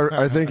 Dan.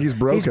 I think he's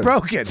broken. He's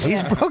broken.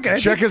 He's broken.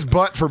 Check his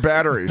butt for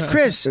batteries.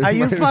 Chris, are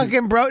you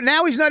fucking broke?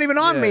 Now he's not even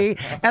on me,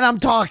 and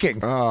I'm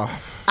talking.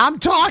 I'm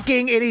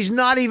talking, and he's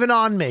not even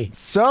on me.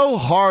 So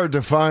hard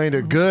to find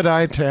a good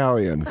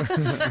Italian.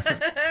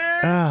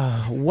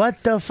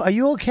 What the? Are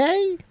you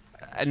okay?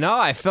 No,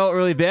 I felt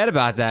really bad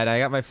about that. I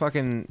got my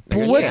fucking.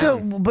 But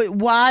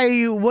why are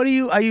you? What are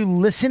you? Are you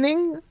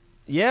listening?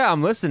 Yeah,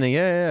 I'm listening.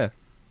 Yeah.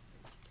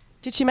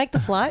 Did she make the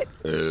flight?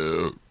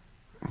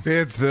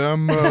 It's the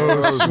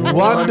most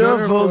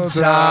wonderful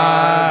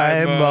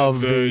time of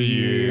the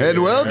year.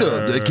 And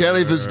welcome to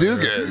Kelly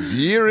Fastuca's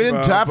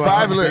year-end top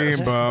 5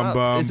 list.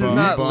 This is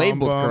not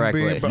labeled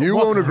correctly. You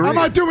won't agree. I'm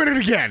not doing it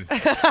again.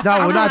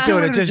 No, we're not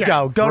doing it. Just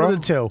go. Go to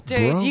the 2.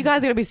 Dude, you guys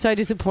are going to be so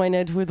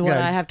disappointed with what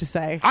I have to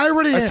say. I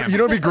already am. You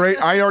know what'd be great?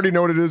 I already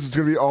know what it is. It's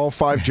going to be all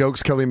 5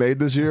 jokes Kelly made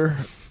this year.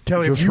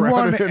 Kelly, if you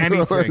won anything,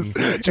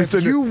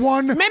 if you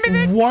won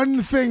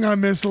one thing on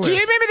this list. Do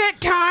you remember that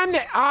time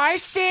that I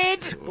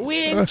said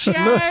when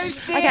Joe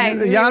said...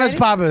 Okay. Giannis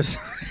Papas.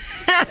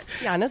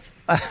 Giannis.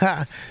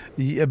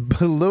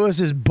 Lewis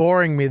is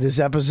boring me this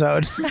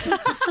episode.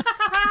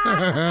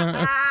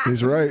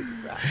 He's right.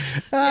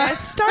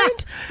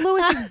 Don't.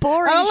 Lewis is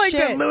boring. I don't like shit.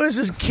 that Lewis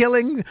is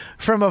killing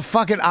from a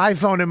fucking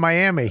iPhone in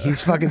Miami.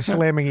 He's fucking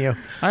slamming you.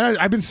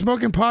 I've been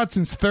smoking pot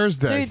since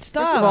Thursday. Dude,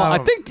 stop. First of all, I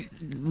think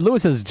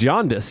Lewis has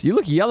jaundice. You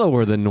look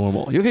yellower than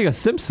normal. You look like a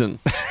Simpson.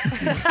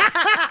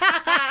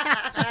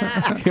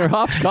 You're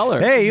off color.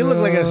 Hey, you look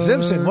like a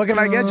Simpson. What can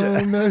I get you?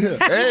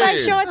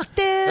 Hey, shorts,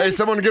 dude. Hey,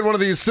 someone get one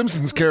of these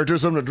Simpsons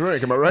characters something to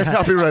drink. Am I right?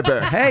 I'll be right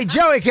back. Hey,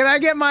 Joey, can I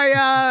get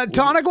my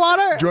tonic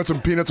water? Do you want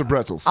some peanuts or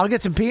pretzels? I'll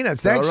get some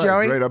peanuts. Thanks, All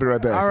right, Joey. Great, I'll be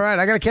right back. All right,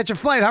 I got to catch a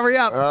flight. Hurry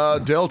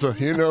up. Delta,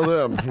 you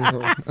know them.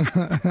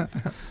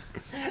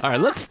 All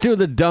right, let's do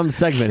the dumb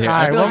segment here. All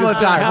right, one more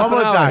time.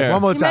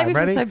 You made me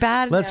Ready? feel so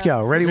bad. Let's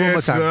go. Ready? One more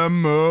It's time. the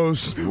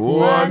most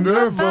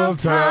wonderful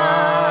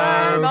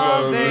time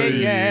of the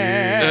year.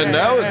 And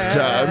now it's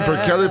time for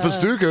Kelly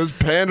Fastuca's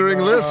pandering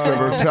list of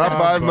her top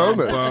 5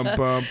 moments.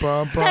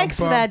 Thanks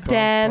for that,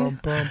 Dan.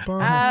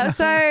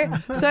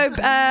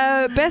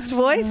 Best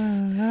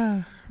voice.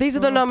 These are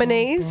the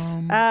nominees.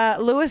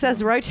 Lewis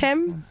as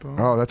Rotem.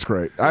 Oh, that's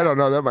great. I don't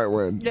know. That might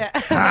win. Yeah.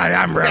 Hi,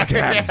 I'm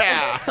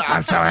Rotem.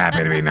 I'm so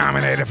happy to be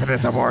nominated for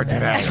this award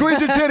today. Squeeze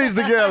your titties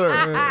together.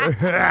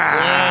 Look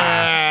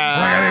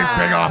at these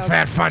big old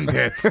fat fun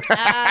tits.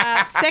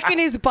 Second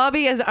is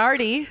Bobby as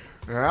Artie.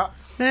 Yeah.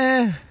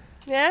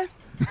 Yeah?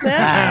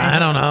 I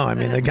don't know. I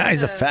mean, the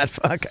guy's a fat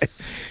fuck. I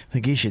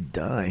think he should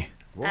die.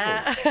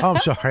 Oh, I'm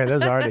sorry.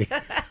 That's Artie.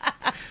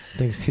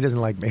 Thinks he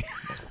doesn't like me.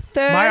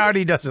 Third. My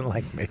Artie doesn't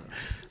like me.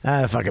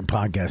 The fucking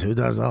podcast. Who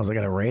does those? I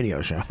got a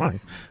radio show.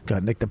 I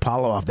got Nick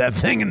DiPaolo off that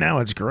thing, and now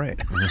it's great.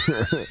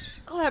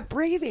 All that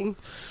breathing.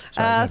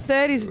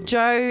 Third is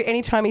Joe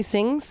anytime he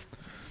sings.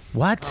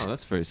 What? Oh,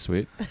 that's very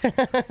sweet.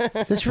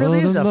 This really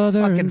is a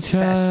fucking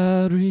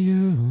fest.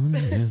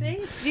 See?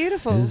 It's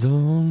beautiful. Is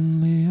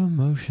only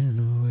emotion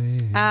away.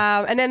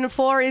 And then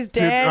 4 is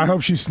Dude, Dan. I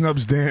hope she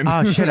snubs Dan.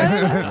 Oh, shit.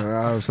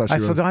 I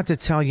forgot to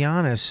tell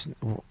Giannis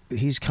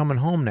he's coming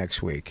home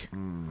next week.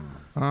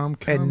 I'm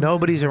and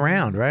nobody's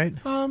around, right?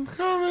 I'm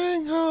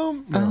coming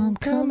home. No. I'm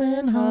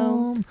coming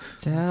home.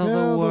 Tell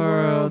the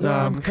world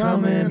I'm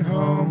coming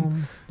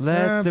home.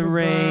 Let the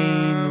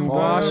rain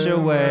wash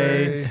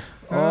away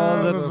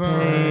all the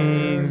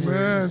pains.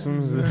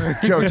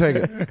 Joe, take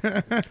it. Oh,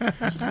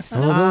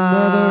 the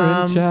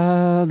mother and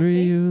child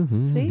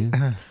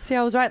reunion. See,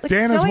 I was right. Look,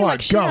 Dan is snowing what?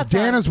 like shit Go. outside.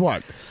 Dan is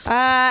what?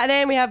 And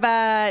then we have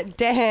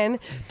Dan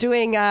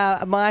doing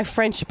my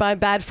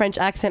bad French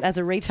accent as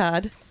a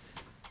retard.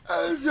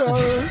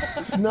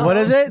 What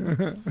is it?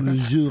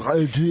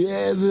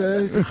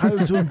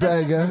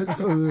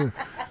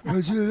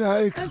 Would you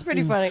like? That's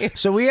pretty funny.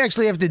 So we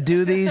actually have to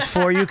do these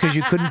for you because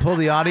you couldn't pull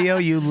the audio,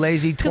 you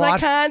lazy Because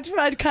twat.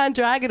 I can't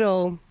drag it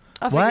all.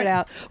 I'll What? figure it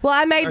out. Well,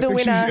 I made I the think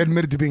winner. she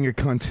admitted to being a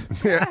cunt.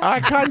 Yeah,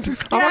 I can't.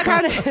 I'm a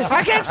cunt.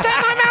 I can't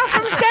stop my mouth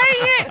from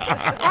saying it.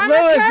 I'm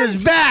Lewis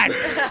is back.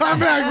 I'm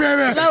back,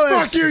 baby.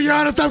 Fuck you,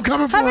 Giannis. I'm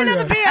coming for Have you.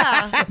 another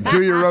beer.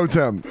 Do your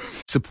Rotem.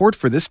 Support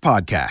for this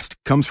podcast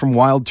comes from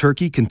Wild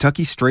Turkey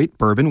Kentucky Straight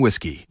Bourbon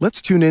Whiskey.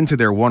 Let's tune in to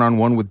their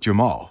one-on-one with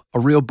Jamal, a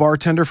real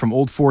bartender from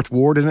Old Fourth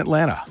Ward in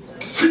Atlanta.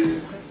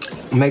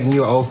 I'm making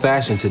you an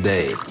old-fashioned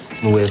today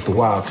with the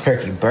Wild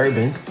Turkey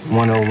Bourbon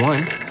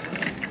 101.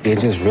 It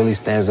just really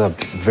stands up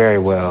very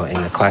well in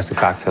a classic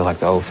cocktail like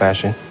the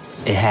old-fashioned.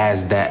 It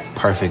has that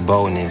perfect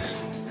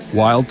boldness.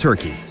 Wild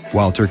Turkey.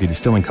 Wild Turkey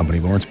Distilling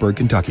Company, Lawrenceburg,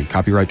 Kentucky.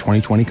 Copyright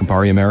 2020,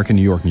 Campari American,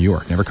 New York, New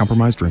York. Never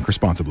compromise, drink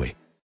responsibly.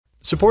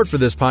 Support for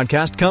this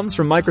podcast comes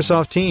from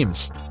Microsoft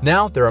Teams.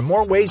 Now, there are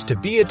more ways to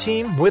be a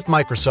team with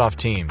Microsoft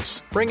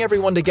Teams. Bring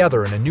everyone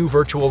together in a new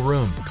virtual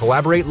room,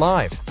 collaborate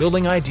live,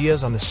 building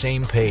ideas on the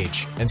same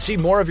page, and see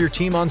more of your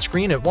team on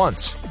screen at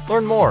once.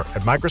 Learn more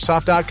at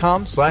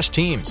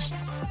Microsoft.com/Teams.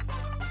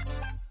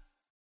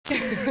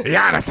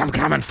 Giannis, I'm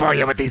coming for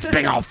you with these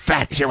big old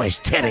fat Jewish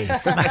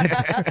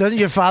titties. Doesn't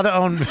your father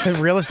own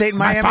real estate in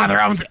Miami? My father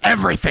owns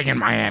everything in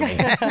Miami.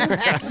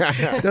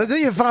 Doesn't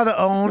your father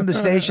own the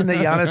station that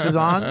Giannis is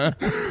on?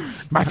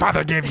 My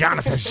father gave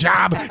Giannis his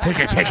job. He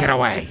could take it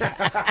away.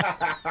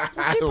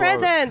 Let's do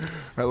presents.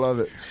 I love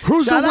it.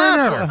 Who's Shut the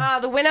winner?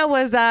 up. The winner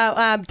was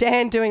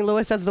Dan doing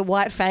Lewis as the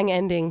White Fang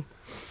ending.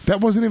 That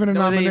wasn't even a That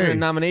wasn't nominee. even a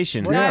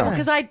nomination. No,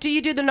 because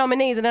you do the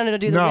nominees and then I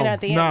do the winner at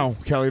the end. No,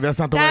 Kelly, that's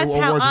not the That's way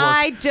how awards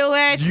I work. do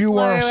it. You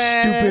are a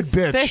Lewis.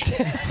 stupid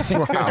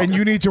bitch. And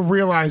you need to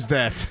realize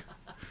that.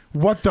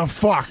 What the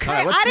fuck? All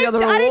right, what's I the didn't,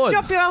 other I didn't awards?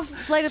 drop you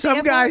off later.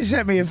 Some guy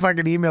sent me a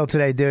fucking email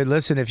today, dude.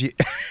 Listen, if you,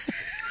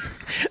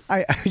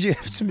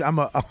 I'm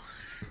a.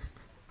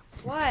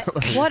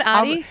 What,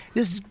 Adi?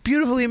 This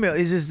beautiful email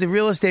is this the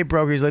real estate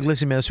broker. He's like,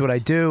 listen, man, this is what I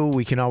do.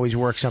 We can always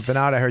work something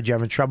out. I heard you're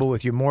having trouble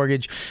with your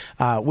mortgage,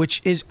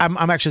 which is I'm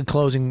actually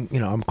closing. You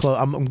know,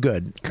 I'm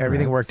good.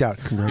 Everything worked out.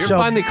 You're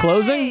finally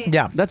closing?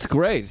 Yeah, that's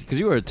great because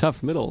you were a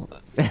tough middle.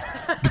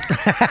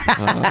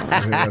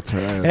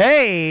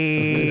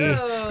 Hey,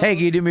 can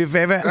you do me a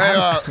favor? Hey,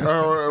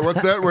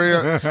 what's that?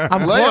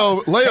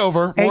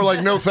 Layover. More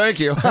like no, thank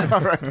you.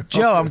 All right.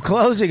 Joe, I'm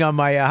closing on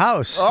my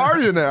house. Are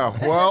you now?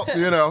 Well,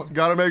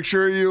 got to make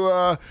sure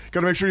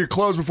you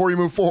close before you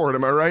move forward.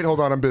 Am I right? Hold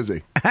on, I'm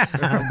busy.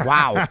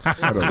 Wow.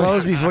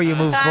 Close before you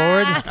move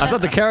forward. I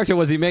thought the character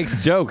was he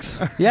makes jokes.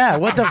 Yeah,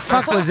 what the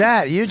fuck was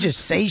that? You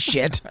just say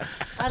shit.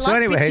 I So like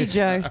anyways,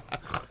 Bitchy Joe.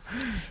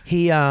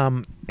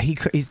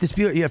 He's this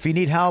beautiful. If you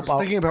need help, I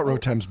was thinking about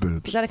Rotem's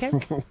boobs. Is that okay?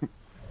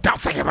 Don't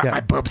think about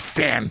my boobs,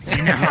 Stan.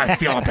 You know how I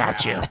feel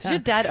about you. Does your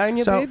dad own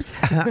your boobs?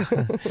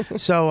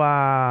 So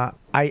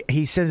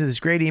he sends this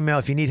great email.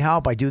 If you need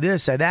help, I do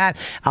this, I that.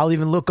 I'll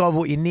even look over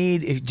what you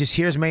need. If just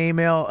here's my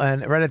email,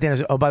 and right at the end, I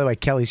say, oh, by the way,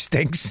 Kelly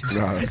stinks.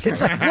 No, It's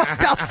like, what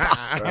the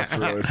fuck? That's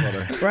really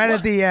funny. Right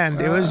at the end,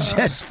 it was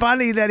just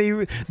funny that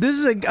this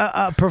is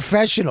a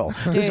professional.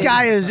 This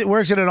guy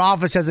works in an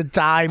office, has a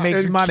tie,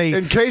 makes money.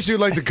 In case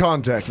you'd like to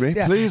contact me,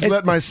 please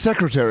let my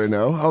secretary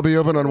know. I'll be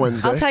open on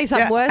Wednesday. I'll tell you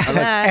something worse than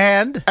that.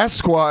 And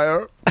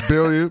Esquire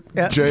Bill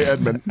J.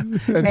 Edmond.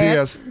 And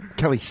P.S.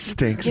 Kelly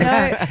stinks.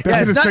 That's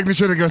the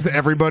signature that goes to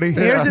everybody.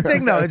 Here's the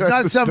thing, though. It's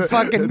not some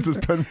fucking. It's his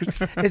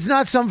penmanship. It's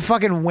not some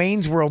fucking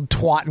Wayne's World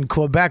twat in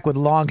Quebec with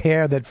long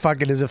hair that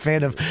fucking is a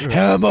fan of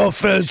hammer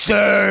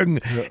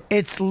fisting.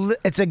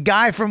 It's a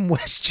guy from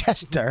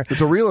Westchester.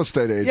 It's a real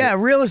estate agent. Yeah,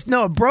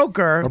 a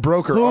broker. A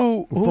broker.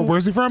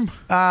 Where's he from?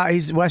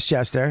 He's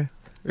Westchester.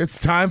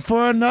 It's time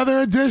for another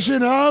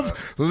edition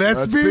of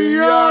Let's Be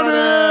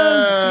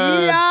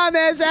Giannis.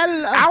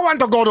 I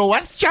want to go to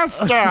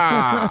Westchester.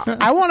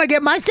 I want to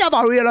get myself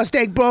a real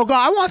estate broker.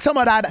 I want some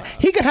of that.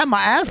 He could have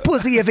my ass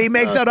pussy if he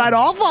makes the right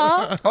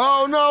offer.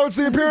 Oh, no, it's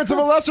the appearance of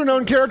a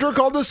lesser-known character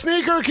called the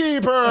Sneaker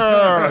Keeper.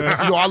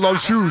 Yo, I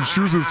love shoes.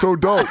 Shoes is so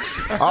dope.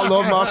 I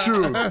love my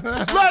shoes.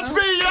 Let's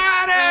be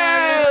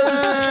Yannis.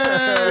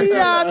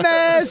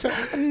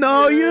 Giannis.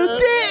 No, you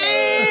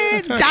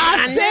didn't.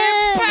 That's it.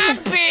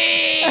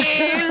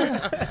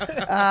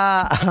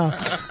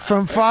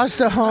 From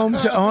foster home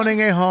to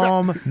owning a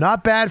home.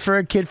 Not bad for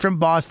a kid from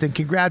Boston.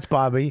 Congrats,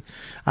 Bobby.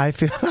 I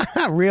feel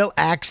real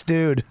axe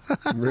dude.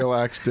 Real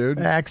axe dude.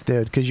 Axe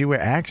dude, because you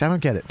wear axe. I don't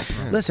get it.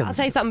 Listen, I'll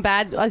tell you something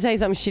bad. I'll tell you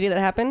something shitty that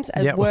happened.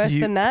 Yeah, Worse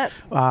than that.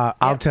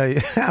 I'll tell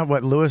you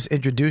what Lewis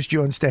introduced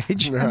you on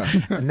stage.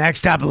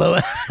 Next up,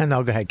 Lewis.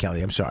 No, go ahead,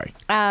 Kelly. I'm sorry.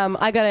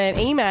 I got an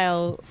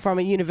email from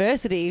a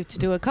university to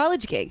do a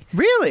college gig.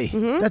 Really?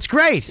 That's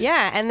great.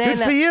 Yeah, and then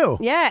Good for you.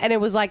 Yeah, and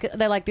it was like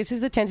they're like, this is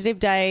the tentative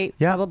date.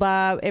 Yeah. Blah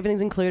blah blah.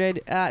 Everything's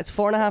included. It's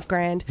 $4.5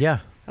 grand. Yeah.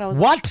 And I was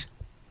What? Like,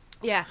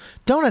 yeah.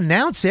 Don't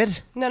announce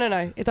it. No.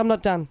 I'm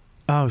not done.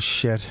 Oh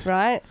shit.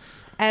 Right.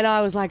 And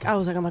I was like,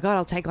 oh my god,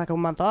 I'll take like a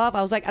month off.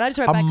 I was like, and I just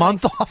wrote A back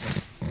month like,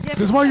 off.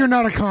 This is why you're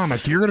not a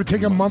comic. You're going to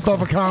take a month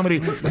off of comedy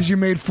because you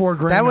made $4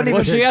 grand. That wouldn't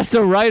Well, she has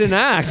to write an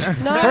act.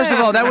 No. First of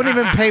all, that wouldn't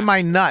even pay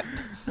my nut.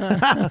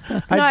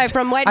 No,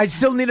 from wait. I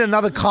still need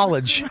another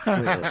college.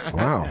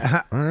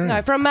 Wow.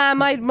 No, from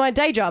my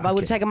day job. I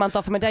would take a month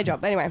off from my day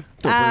job. Anyway,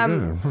 blah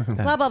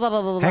blah blah blah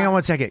blah. Hang on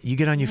one second. You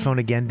get on your phone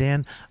again,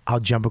 Dan. I'll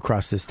jump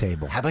across this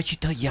table. How about you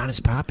tell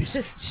Yannis Pappas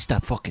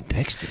stop fucking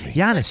texting me?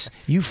 Giannis,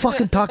 you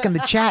fucking talk in the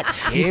chat.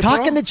 Hey, You talk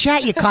bro. in the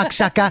chat, you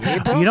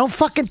cocksucker. You don't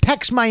fucking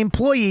text my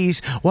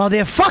employees while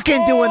they're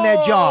fucking doing their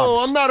Oh,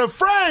 jobs. I'm not a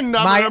friend.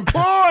 I'm My- an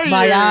employee.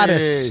 my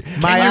artist.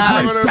 My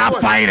artist. Stop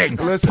fighting.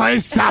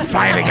 Please stop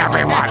fighting,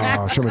 everyone.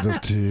 Oh, show me those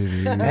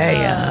titties.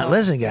 Hey,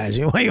 listen, guys.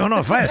 You want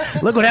to fight?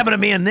 Look what happened to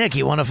me and Nick.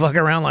 You want to fuck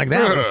around like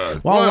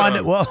that?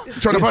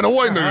 Trying to find a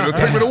white nigga to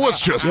take me to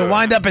Westchester. You'll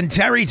wind up in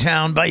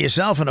Terrytown by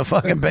yourself in a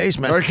fucking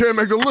basement. I can't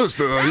make the list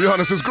of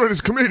Giannis'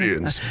 greatest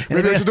comedians.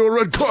 Maybe I should do a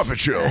red carpet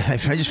show. I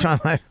just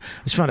found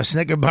a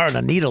Snicker bar and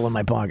a needle in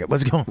my pocket.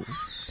 What's going on?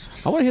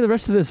 I want to hear the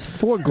rest of this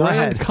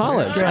 $4,000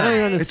 college. I don't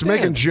even understand. It's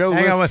making Joe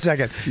Hang on one List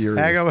second. furious.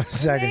 Hang on one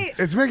second.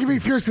 It's making me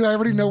furious because I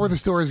already know where the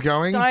story's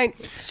going. Don't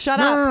shut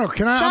No, up.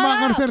 no, no. I'm not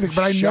going to say anything,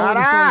 but I know where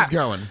the story's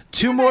going.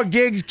 2 more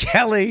gigs,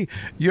 Kelly.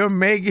 You're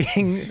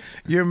making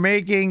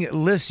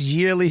List's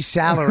yearly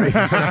salary.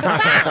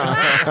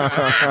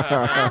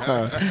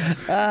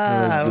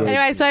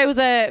 Anyway, so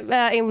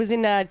it was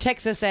in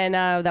Texas, and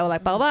they were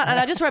like blah blah, blah, and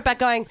I just wrote back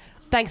going,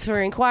 "Thanks for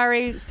your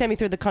inquiry. Send me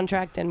through the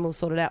contract, and we'll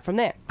sort it out from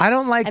there." I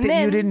don't like And that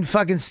then- you didn't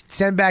fucking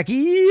send back.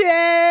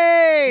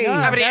 Yay!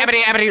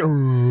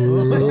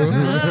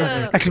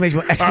 Exclamation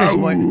point!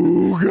 Exclamation point!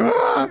 You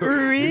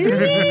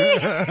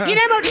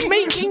know about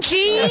meat and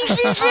cheese?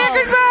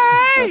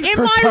 Goodbye.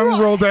 Her tongue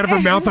rolled out of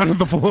her mouth onto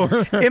the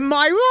floor. In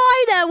my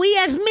rider, we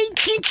have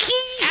meat and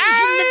cheese.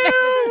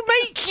 Oh,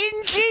 meat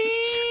and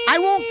cheese. I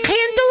want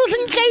candles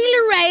and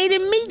Gatorade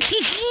and meat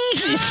and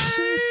cheese.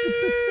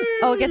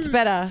 Oh, it gets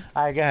better.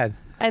 All right, go ahead.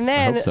 And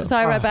then, hope so. so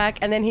I wrote back,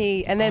 and then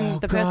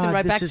the person God,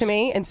 wrote this back is- to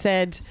me and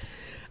said,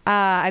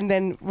 and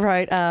then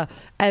wrote,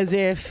 as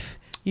if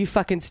you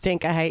fucking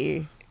stink, I hate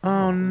you.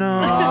 Oh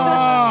no!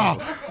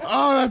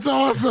 Oh, that's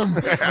awesome.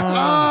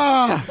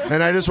 Oh.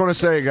 And I just want to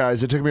say,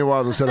 guys, it took me a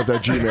while to set up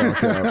that Gmail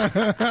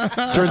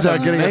account. Turns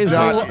out getting a Amazing.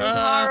 dot. It's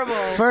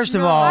horrible. First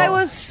of all, I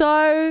was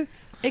so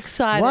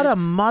excited. what a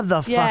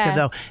motherfucker, Yeah.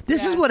 though.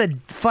 This is what a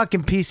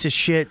fucking piece of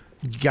shit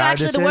guy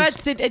Actually, this the is.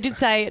 words it did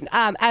say,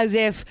 as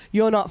if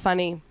you're not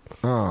funny.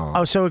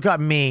 Oh, so it got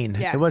mean.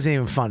 Yeah. It wasn't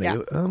even funny. Yeah.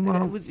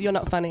 Well, It was, you're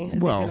not funny. As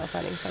if well. you're not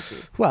funny. Fuck you.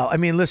 well, I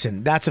mean,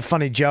 listen, that's a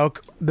funny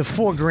joke. The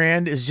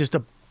 $4,000 is just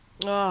a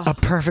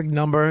perfect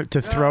number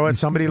to throw at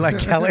somebody like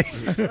Kelly.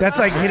 That's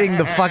like hitting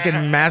the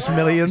fucking mass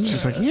millions.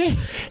 She's like, yeah,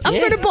 I'm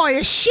going to buy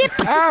a ship.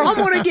 I'm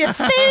going to get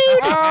food.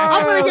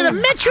 I'm going to get a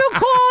Metro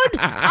card.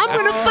 I'm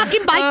going to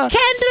fucking buy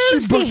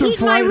candles to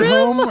heat my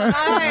room. Mom,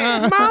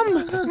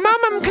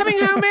 I'm coming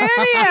home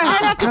earlier. You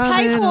don't have to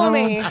pay for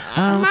me.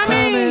 I'm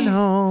coming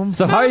home.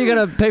 So how are you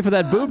going to pay for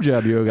that boob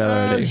job you got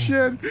already?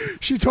 Shit.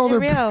 She told her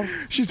Real.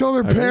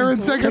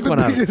 parents I got Take one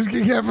the out. biggest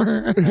gig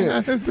ever.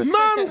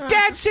 Mom,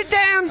 Dad, sit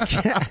down.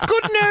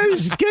 Good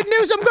news. Good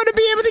news, I'm going to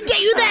be able to get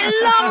you that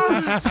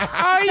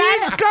Are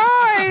you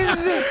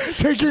guys?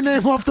 Take your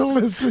name off the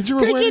list that you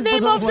were Take your waiting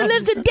name for off the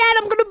list, and Dad,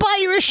 I'm going to buy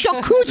you a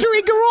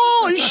charcuterie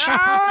garage.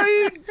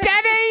 Oh,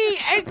 Daddy.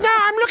 No,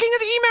 I'm looking at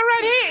the email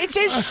right here. It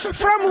says,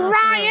 from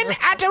Ryan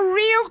at a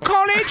real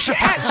college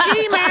at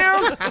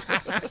Gmail.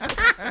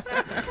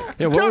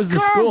 Yeah, what was the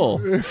school?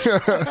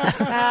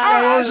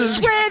 I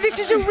swear this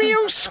is a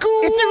real school.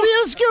 It's a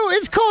real school.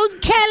 It's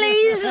called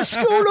Kelly's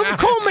School of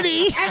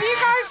Comedy. Have you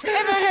guys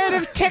ever heard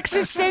of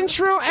Texas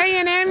Central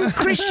A&M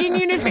Christian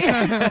University?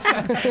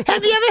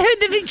 Have you ever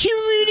heard of a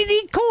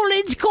community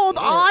college called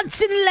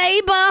Arts and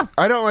Labor?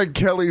 I don't like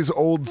Kelly's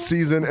old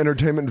season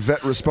entertainment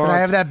vet response. Can I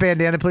have that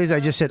bandana, please? I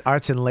just said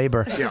Arts and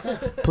Labor. Yeah.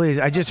 Please,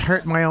 I just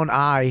hurt my own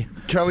eye.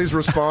 Kelly's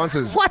response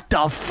is, What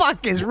the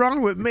fuck is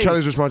wrong with me?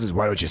 Kelly's response is,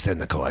 why don't you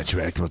send the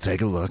contract? We'll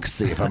take a look,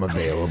 see if I'm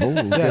available.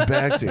 We'll get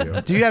back to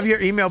you. Do you have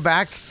your email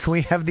back? Can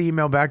we have the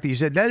email back that you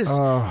said? That is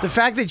the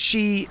fact that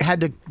she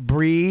had to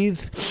breathe.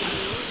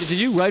 Did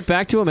you write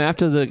back to him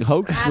after the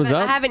hoax was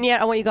I up? haven't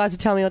yet. I want you guys to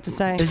tell me what to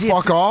say. Is he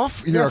Fuck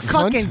off. You're You're a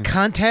fucking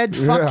cunt head.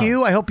 Fuck Yeah.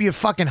 you. I hope your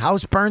fucking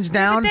house burns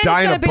down. then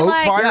Die in it's a gonna be boat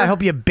like- fire? Yeah, I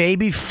hope your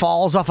baby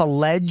falls off a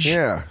ledge.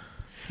 Yeah.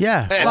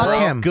 Yeah, fuck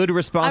him. Good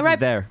responses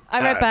there.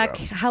 I wrote back,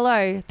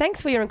 hello, thanks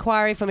for your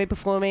inquiry for me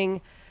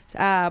performing.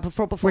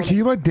 Before Wait, performing. can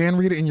you let Dan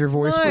read it in your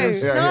voice, No,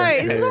 please? no,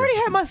 this has already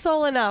hurt my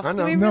soul enough. I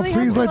know. Do we No, really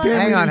please have let to, Dan like,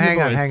 read it in your Hang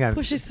on, voice. hang on.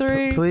 push this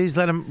through? Please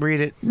let him read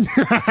it.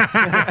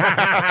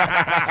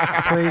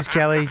 Please,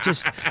 Kelly.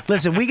 Just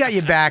listen. We got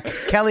you back,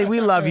 Kelly.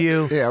 We love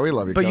you. Yeah, we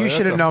love you, But Kelly. you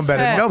should have That's known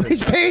better. fair.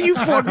 Nobody's paying you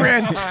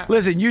 $4,000.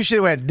 Listen, you should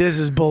have went. This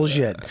is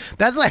bullshit.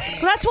 That's like.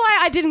 Well, that's why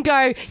I didn't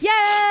go,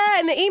 yeah,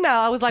 in the email.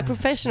 I was like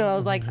professional. I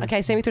was like,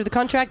 okay, send me through the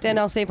contract and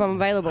I'll see if I'm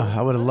available.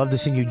 I would have loved to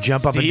see you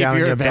jump up See and if down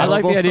and you're jump I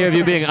like the down. idea of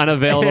you being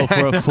unavailable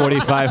for a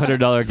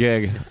 $4,500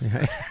 gig.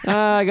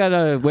 I got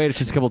to wait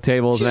just a couple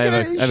tables, She's and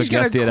I gonna, have a she's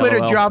gonna guestie at quit her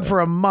LOL. job for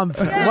a month.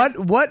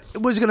 What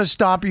was going to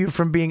stop you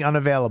from being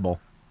unavailable?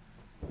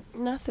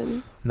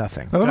 Nothing.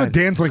 Nothing. I love how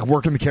Dan's like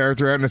working the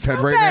character out in his head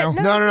right now.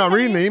 No.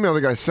 Reading the email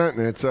the guy sent,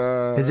 and it's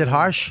Is it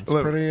harsh? It's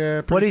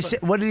pretty What did he say?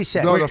 What did he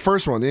say? No, the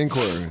first one, the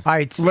inquiry. All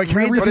right, Like, can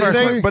I read the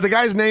first one? But the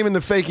guy's name in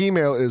the fake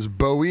email is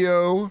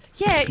Boio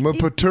Yeah.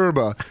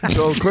 Mapaturba.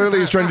 So clearly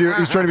he's trying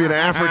to be an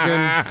African.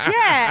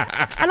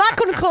 Yeah. And I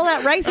couldn't call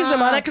out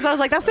racism on it because I was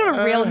like, that's not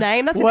a real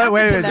name. That's an Wait a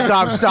minute!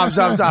 African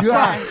name. Stop!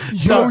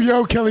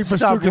 Yo, Kelly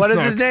Fastuca. What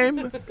is his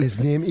name? His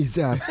name is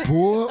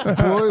Boio.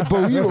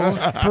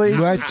 Please,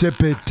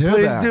 Mapaturba.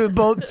 please do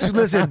both.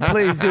 Listen,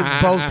 please do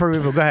both per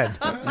people. Go ahead.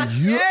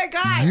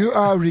 You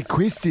are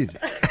requested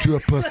to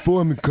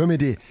perform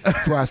comedy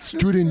for a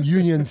student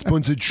union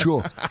sponsored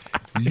show.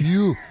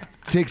 You,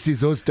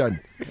 Texas Austin.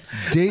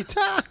 Date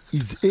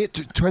is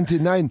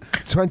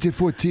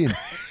 8/29/2014.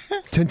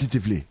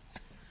 Tentatively.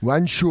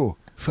 One show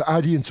for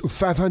audience of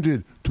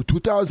 500 to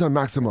 2,000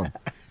 maximum.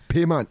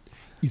 Payment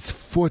is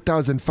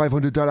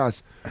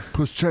 $4,500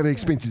 plus travel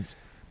expenses.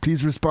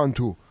 Please respond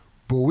to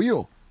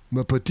Boio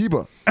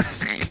Mapatiba.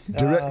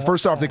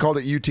 First off, they called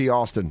it UT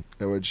Austin,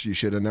 which you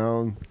should have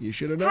known.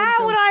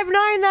 How would I have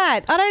known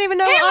that? I don't even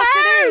know what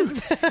Austin is.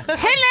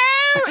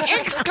 Hello!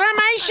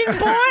 Exclamation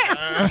point!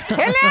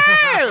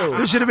 Hello!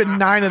 There should have been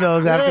 9 of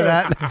those after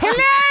that.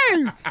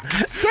 Hello!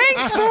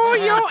 Thanks for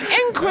your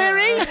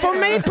inquiry for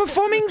me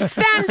performing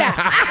stand-up.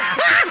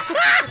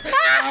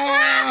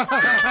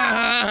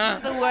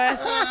 The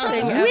worst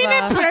thing ever.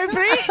 When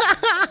appropriate,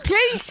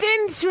 please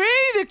send through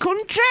the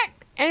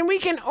contract and we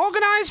can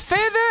organise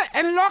further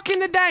and lock in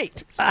the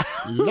date.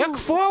 Look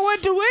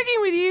forward to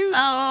working with you.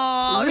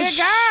 Oh, Regards.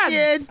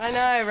 shit. I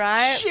know,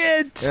 right?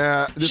 Shit.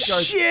 Yeah,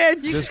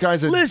 this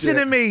guy's a Listen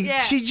dick. to me. Yeah.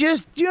 She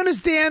just. Do you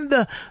understand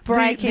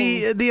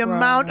the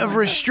amount of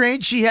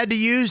restraint she had to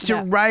use to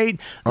write,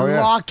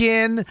 lock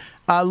in,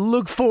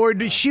 look forward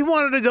to? She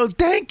wanted to go.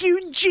 Thank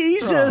you,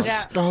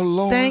 Jesus. Oh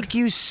Lord. Thank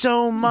you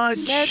so much.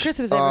 Merry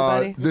Christmas,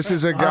 everybody. This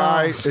is a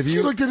guy. If She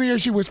you looked in the air,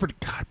 she whispered,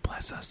 God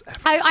bless us.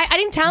 I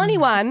didn't tell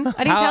anyone.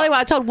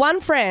 I told one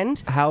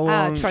friend. How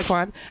long? Troy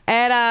Kwan.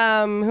 And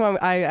who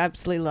I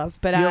absolutely love.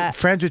 But You're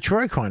friends with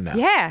Troy Kwan now.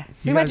 yeah.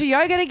 We went to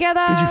yoga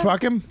together. Did you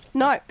fuck him?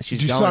 No.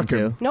 Did you suck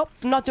him? Nope.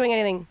 Not doing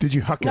anything. Did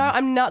you huck him? No,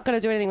 I'm not going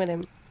to do anything with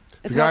him.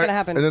 It's the not guy- going to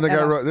happen. And then the guy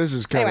ever. wrote, this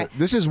is kind of, Anyway.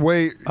 this is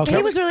way. He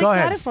was really Go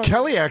ahead. excited for me.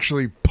 Kelly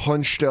actually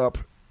punched up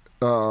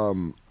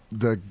the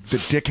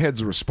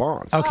dickhead's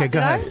response. Okay, go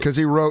ahead. Because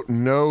he wrote,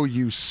 "No,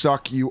 you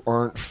suck. You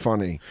aren't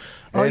funny."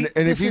 Oh, And if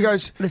this you is-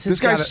 guys, this this has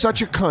guy's gotta-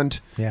 such a cunt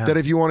Yeah. that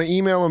if you want to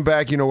email him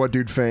back, you know what,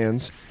 dude,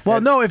 fans.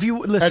 Well, no, if you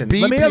listen,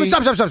 BP let me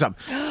stop.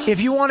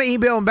 If you want to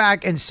email him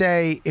back and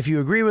say if you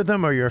agree with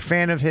him or you're a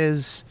fan of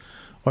his,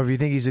 or if you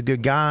think he's a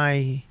good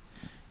guy,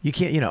 you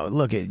can't.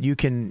 Look at you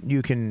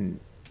can.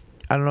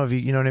 I don't know if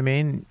you know what I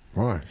mean.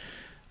 Why?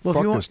 Well, if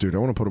Fuck you want- this dude. I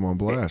want to put him on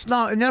blast.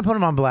 No, not put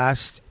him on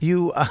blast.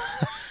 You.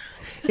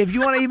 If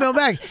you want to email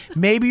back,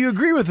 maybe you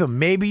agree with him,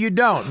 maybe you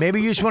don't.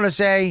 Maybe you just want to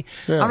say,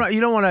 you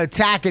don't want to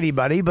attack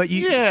anybody, but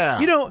you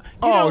don't.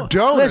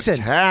 Don't listen.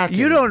 attack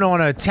You him. don't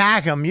want to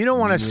attack him. You don't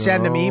want to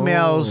send him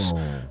emails.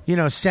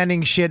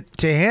 Sending shit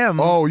to him.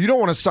 Oh, you don't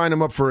want to sign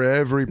him up for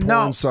every porn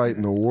No. site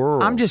in the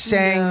world. I'm just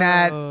saying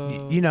that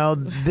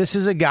this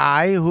is a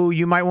guy who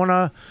you might want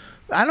to.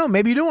 I don't know.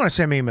 Maybe you do want to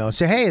send him an email.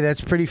 Say, hey,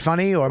 that's pretty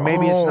funny, or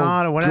maybe it's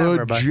not, or whatever.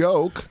 Good but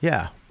joke.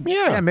 Yeah.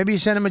 Yeah. Maybe you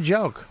send him a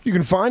joke. You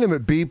can find him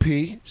at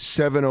BP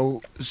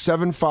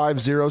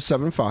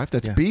 75075.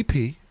 That's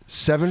BP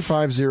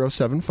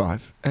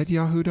 75075 at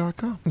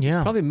yahoo.com.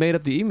 Yeah. Probably made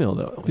up the email,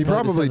 though. He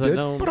probably just has did.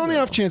 a no- But on the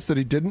off chance that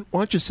he didn't, why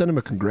don't you send him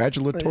a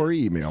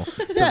congratulatory email?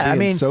 for Yeah, I being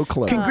mean, so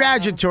clever.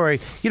 congratulatory.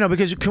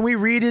 Because can we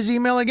read his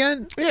email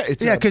again? Yeah,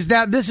 it's because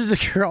now this is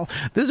a girl.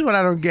 This is what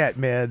I don't get,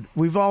 man.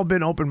 We've all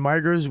been open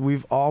micers.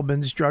 We've all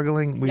been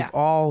struggling. We've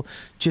all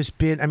just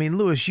been. I mean,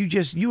 Louis,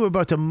 you were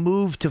about to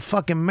move to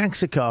fucking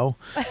Mexico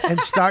and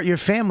start your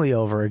family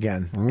over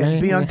again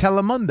and be on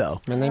Telemundo,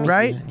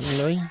 right?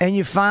 And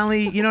you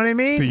finally, you know what I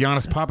mean? The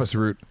Giannis Pappas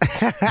route.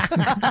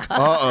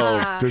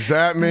 Uh-oh. Does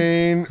that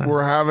mean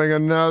we're having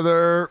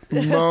another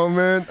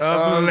moment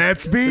of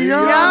Let's Be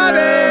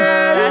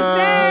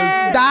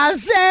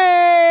That's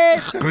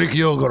it. Greek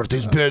yogurt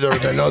is better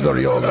than other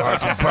yogurt.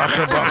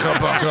 Baka, baka,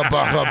 baka,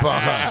 baka,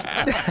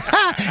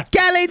 baka.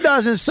 Kelly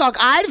doesn't suck.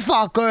 I'd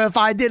fuck her if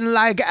I didn't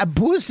like a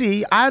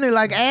pussy. I only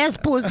like ass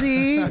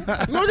pussy. Look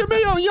at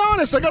me, I'm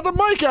Giannis. I got the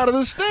mic out of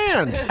the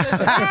stand.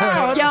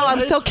 Yo, I'm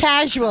so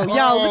casual.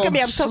 Yo, look at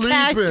me. I'm so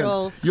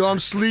casual. Yo, I'm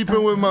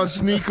sleeping with my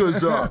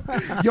sneakers up.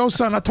 Yo,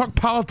 son, I talk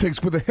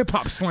politics with a hip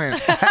hop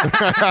slant.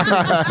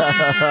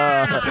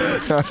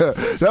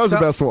 That was the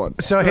best one.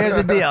 So here's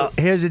the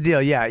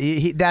deal.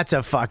 Yeah, that's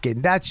a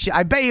fucking.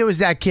 I bet you it was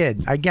that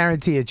kid. I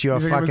guarantee it's your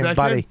You think it was fucking that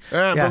buddy. kid?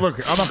 But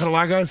look, I'm not gonna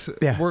lie, guys.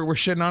 Yeah. We're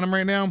shitting on him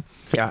right now.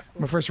 Yeah.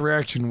 My first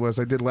reaction was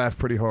I did laugh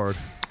pretty hard.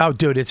 Oh,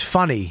 dude, it's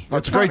funny.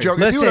 That's a great joke.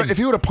 Listen, If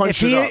he would have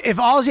punched if it up. if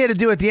all he had to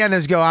do at the end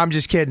is go, I'm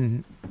just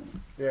kidding.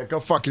 Yeah,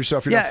 go fuck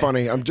yourself. You're not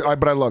funny.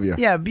 But I love you.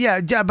 Yeah,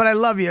 but I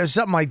love you, or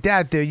something like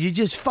that, dude. You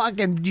just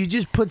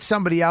put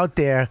somebody out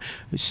there,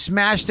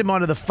 smashed them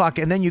onto the fuck,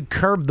 and then you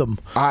curb them.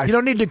 You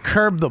don't need to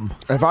curb them.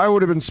 If I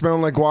would have been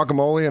smelling like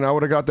guacamole and I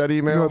would have got that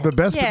email, the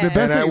best and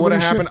that would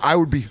have happened, I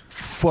would be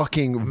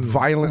fucking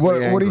violently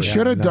angry. What he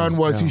should have done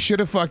was he should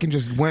have fucking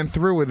just went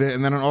through with it,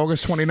 and then on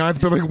August 29th,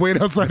 be like,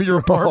 wait outside of your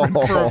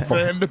apartment for a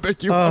fan to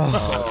pick you up.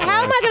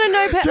 How am I going to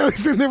know?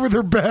 Kelly's in there with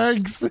her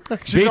bags.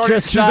 She's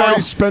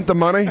already spent the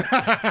money.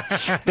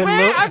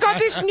 I got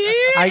this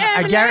new.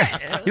 I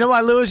guarantee. You know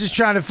why Lewis is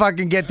trying to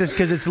fucking get this?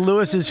 Because it's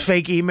Lewis's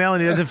fake email,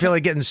 and he doesn't feel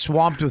like getting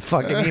swamped with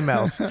fucking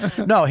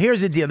emails. No,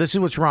 here's the deal. This is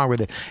what's wrong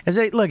with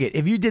it. Look,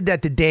 if you did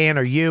that to Dan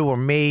or you or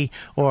me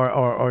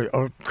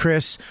or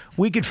Chris,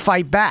 we could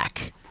fight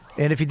back.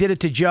 And if you did it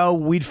to Joe,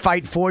 we'd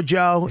fight for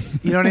Joe.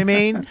 You know what I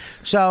mean?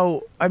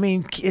 So, I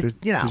mean,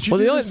 you know.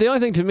 The only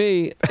thing to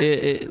me,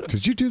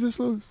 did you do this,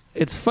 Lewis?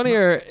 It's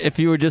funnier if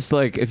you were just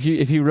like if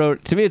you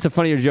wrote to me. It's a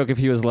funnier joke if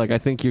he was like, I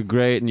think you're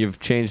great and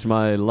you've changed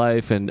my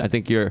life and I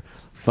think you're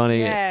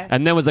funny,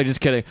 and then was like,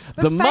 just kidding.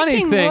 But the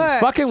money thing, work.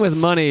 fucking with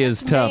money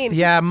is tough.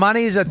 Yeah,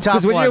 money's a tough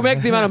one. Because when you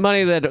make the amount of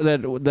money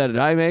that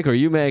I make or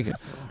you make.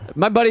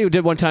 My buddy who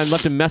did one time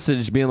left a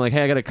message being like,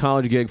 hey, I got a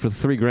college gig for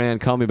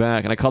 $3,000, call me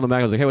back. And I called him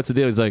back. I was like, hey, what's the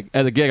deal? He's like,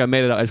 at the gig, I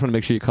made it up. I just want to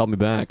make sure you called me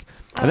back.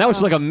 And that was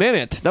just like a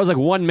minute. That was like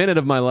 1 minute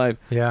of my life.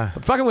 Yeah.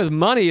 But fucking with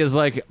money is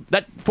like,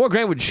 that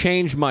 $4,000 would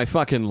change my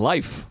fucking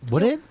life.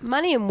 Would it?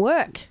 Money and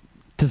work.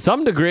 To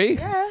some degree.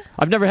 Yeah.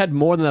 I've never had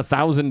more than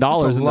 $1,000 in the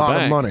bank. That's a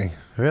lot of money.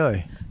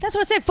 Really? That's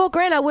what I said.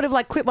 $4,000, I would have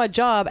like quit my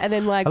job and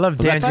then like. I love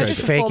Dan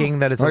just faking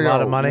that it's a lot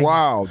of money.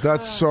 Wow,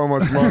 that's so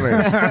much money.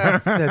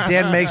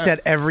 Dan makes that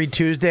every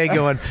Tuesday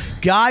going,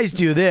 guys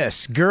do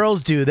this,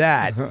 girls do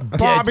that.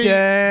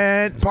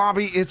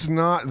 Bobby, it's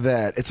not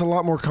that. It's a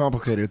lot more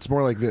complicated. It's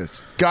more like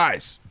this.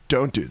 Guys,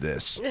 don't do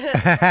this.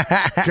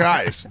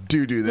 Guys,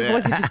 do The that.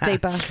 voice is just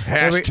deeper.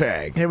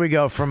 Hashtag. Here we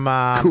go from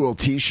cool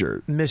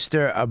T-shirt.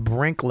 Mr.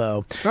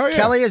 Brinklow. Oh, yeah.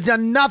 Kelly has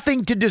done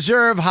nothing to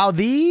deserve how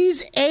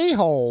these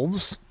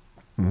a-holes.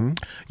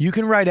 You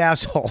can write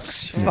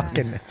assholes.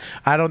 Fucking,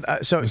 I don't.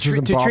 So This to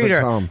isn't Bob treat and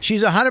her, Tom.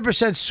 she's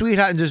 100%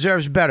 sweetheart and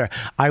deserves better.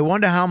 I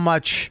wonder how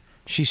much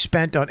she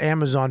spent on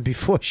Amazon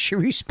before she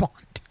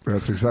responded.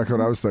 That's exactly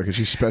what I was thinking.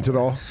 She spent it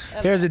all.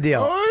 Here's the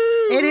deal.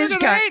 It is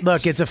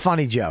look, it's a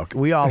funny joke.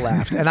 We all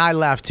laughed, and I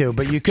laughed too.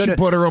 But you could She have.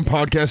 bought her own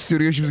podcast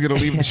studio. She was going to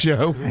leave the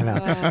show. I know.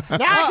 Now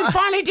I can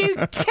finally do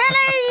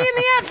Kelly in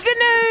the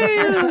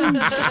afternoon.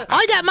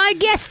 I got my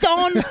guest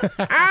on.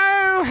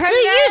 Oh, hello. Who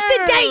used to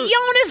date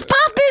Jonas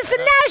Pappas,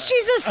 and now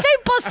she's a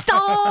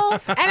superstar.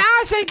 And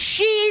I think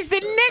she's the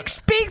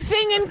next big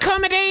thing in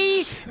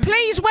comedy.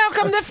 Please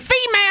welcome the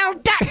female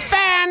Duck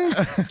fan,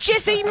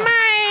 Jessie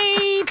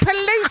May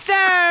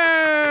Peluso.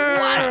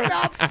 What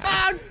the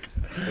fuck?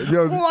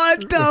 Yo,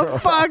 What the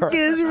fuck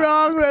is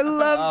wrong? I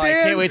love Dan.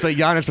 I can't wait till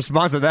Giannis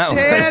responds to that one.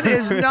 Dan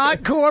is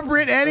not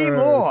corporate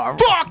anymore.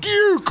 Fuck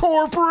you,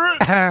 corporate.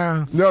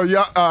 No,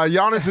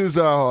 Giannis is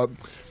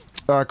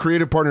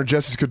creative partner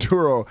Jesse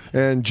Scaturo,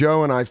 and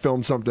Joe and I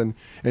filmed something,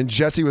 and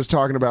Jesse was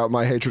talking about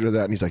my hatred of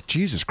that, and he's like,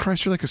 Jesus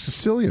Christ, you're like a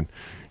Sicilian.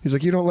 He's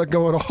like, you don't let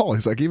go at all.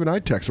 He's like, even I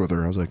text with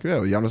her. I was like, yeah,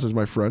 Giannis is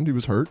my friend. He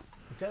was hurt.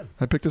 Okay.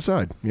 I picked a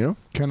side, you know?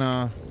 Can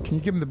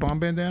you give him the bomb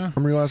bandana?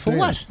 I'm real last For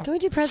what? Can we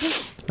do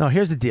presents? No,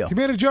 here's the deal. He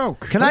made a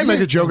joke. Can I make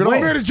a joke at all? He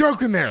made a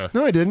joke in there.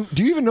 No, I didn't.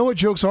 Do you even know what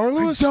jokes are,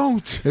 Lewis? I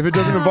don't. If it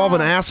doesn't involve an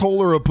asshole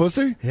or a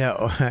pussy?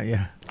 Yeah,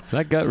 yeah.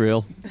 That got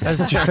real.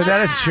 That's true.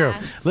 That is true.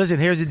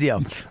 Listen, here's the deal.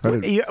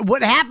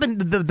 What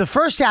happened? The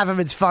first half of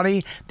it's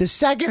funny. The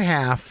second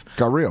half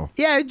got real.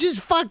 Yeah,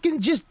 just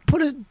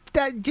put a.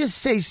 Just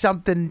say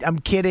something. I'm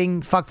kidding.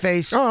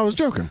 Fuckface. Oh, I was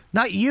joking.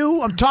 Not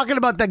you. I'm talking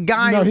about the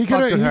guy. No, who he could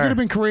fucked with her. have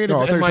been creative.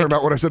 No, I think and, you're talking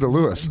about what I said to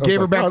Lewis. Gave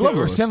her back I love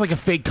or Lewis. send like a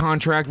fake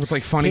contract with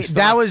like funny stuff.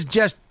 That was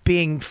just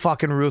being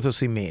fucking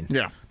ruthlessly mean.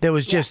 Yeah. There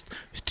was just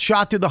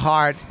shot through the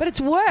heart. But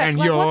it's work. And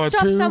like, you're what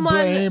stops to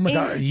someone? blame.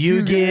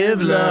 You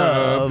give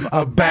love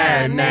a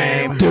bad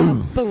name.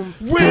 Boom. Boom.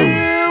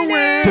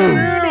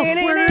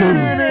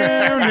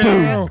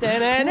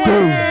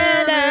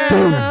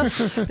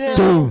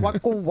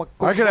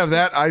 I could have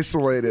that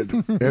isolated,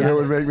 and it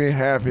would make me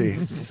happy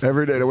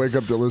every day to wake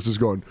up to Alyssa's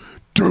going,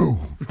 do.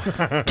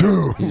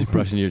 Just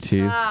brushing your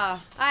teeth. I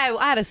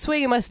had a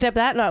swing in my step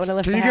that night when I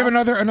left Can the you give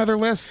house. another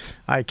list?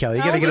 All right, Kelly,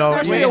 you No, gotta we get over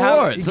can it. Wait,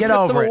 awards. Get Let's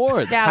over get some it.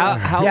 awards.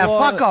 Yeah. Yeah,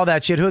 fuck all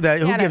that shit. Who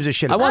gives a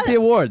shit I about want the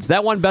awards.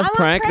 That one best I want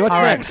prank. What's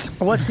All right.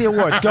 next? What's the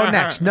awards? Go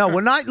next. No,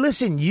 we're not.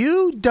 Listen,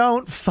 you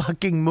don't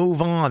fucking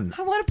move on.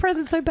 I want a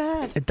present so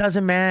bad. It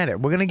doesn't matter.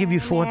 We're gonna give you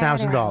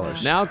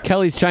 $4,000. Now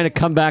Kelly's trying to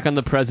come back on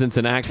the presents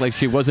and act like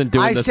she wasn't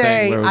doing the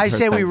thing. I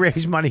say we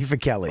raise money for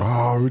Kelly.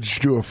 Oh, we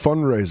just do a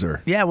fundraiser.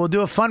 Yeah, we'll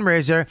do a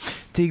fundraiser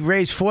to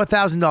raise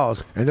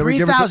 $4,000. And then we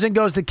give it to- $3,000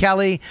 goes to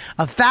Kelly.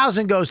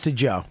 $1,000 goes to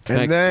Joe. And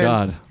Thank then,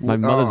 God. My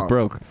mother's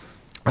broke.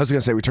 I was going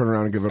to say we turn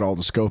around and give it all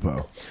to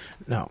Scopo.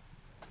 No,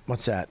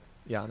 what's that?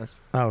 Giannis.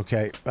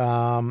 Okay,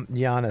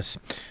 Giannis.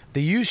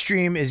 The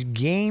Ustream is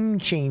game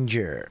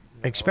changer.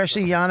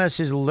 Especially Giannis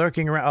is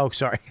lurking around. Oh,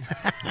 sorry.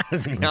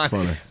 That's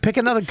funny. Pick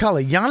another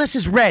color. Giannis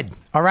is red.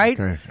 All right.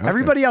 Okay.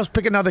 Everybody else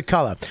pick another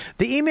color.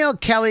 The email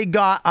Kelly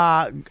got.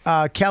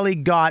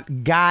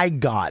 Guy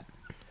got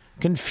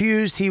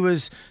confused. He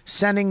was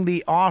sending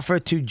the offer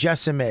to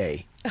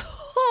Jessime.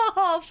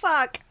 Oh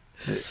fuck.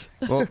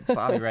 Well,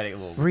 Bobby read it a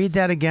little. Read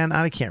that again.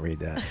 I can't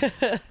read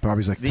that.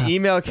 Bobby's like, The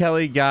email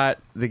Kelly got,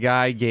 the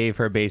guy gave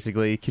her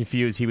basically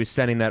confused. He was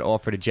sending that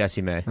offer to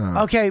Jessie May.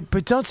 Okay,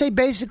 but don't say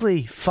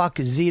basically. Fuck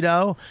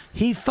Zito.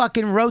 He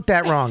fucking wrote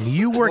that wrong.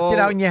 You worked it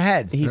out in your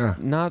head. He's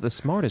not the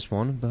smartest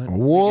one, but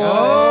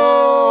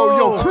whoa,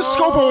 yo, Chris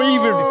Scopo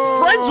even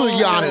friends with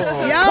Giannis,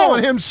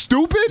 calling him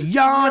stupid.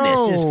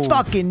 Giannis is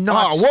fucking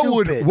not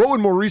stupid. What would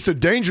Maurice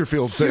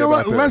Dangerfield say? You know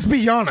about what? this? Let's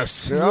be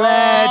honest.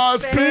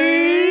 Let's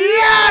be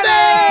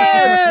honest.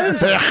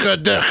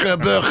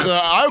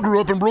 I grew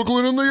up in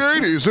Brooklyn in the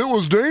 80s. It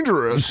was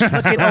dangerous.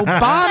 Fucking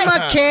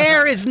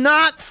Obamacare is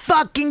not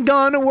fucking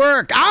gonna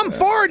work. I'm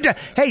forward to.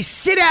 Hey,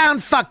 sit down,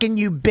 fucking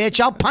you bitch.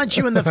 I'll punch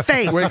you in the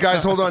face. Wait,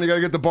 guys, hold on. You got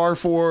to get the bar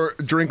for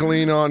drink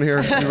lean on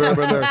here. You've ever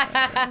been there?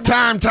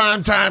 Time.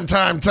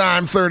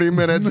 30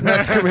 minutes.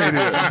 Next comedian.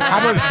 Next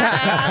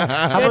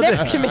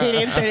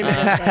comedian, 30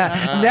 minutes.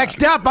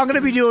 Next up, I'm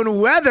gonna be doing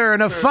weather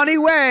in a funny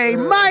way.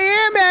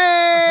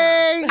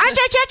 Miami.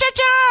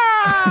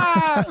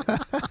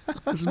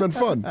 This has been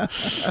fun. All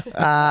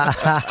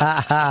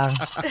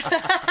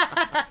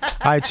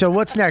right, so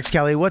what's next,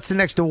 Kelly? What's the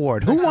next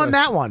award? Who won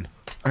that one?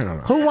 I don't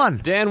know. Who won?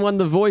 Dan won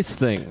the voice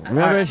thing.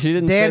 Remember, she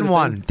didn't. Dan say the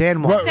won. thing?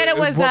 Dan won. Said it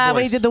was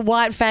when he did the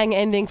White Fang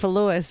ending for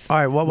Lewis. All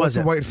right, what What's was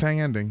the it? White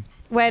Fang ending?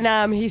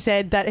 When he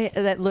said that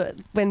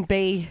when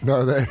B,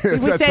 No,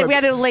 we said we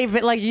had to leave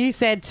it like you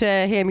said to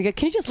him. You go,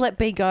 can you just let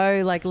B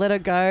go, like let her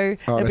go?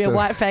 It'll be a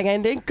White Fang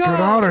ending. Go. Get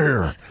out of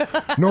here.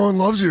 No one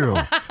loves you.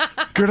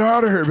 Get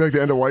out of here. Be like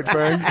the end of White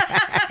Fang.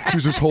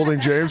 She's just holding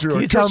James. You're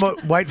Can like, you tell him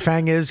what White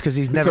Fang is? Because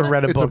he's never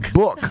read a book. It's a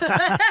book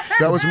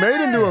that was made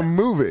into a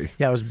movie.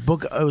 Yeah, it was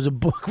book. It was a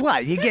book.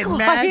 What? You get Quiet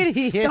mad?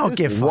 he is. Don't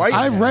get White.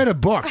 I've read a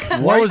book.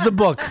 What was the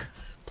book?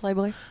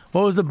 Playboy.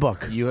 What was the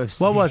book?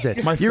 UFC. What was it?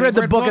 You read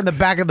the book in the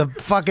back of the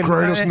fucking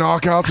Greatest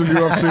knockouts in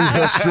UFC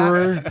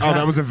history. Oh,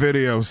 that was a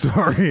video.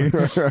 Sorry.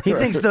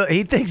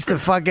 He thinks the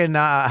fucking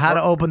how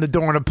to open the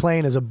door on a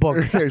plane is a book.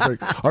 Yeah, he's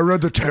like, I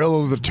read the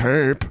tail of the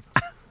tape.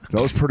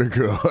 That was pretty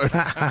good.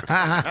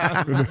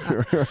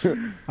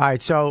 All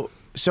right, so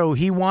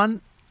he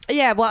won.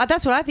 Yeah, well,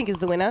 that's what I think is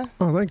the winner.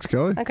 Oh, thanks,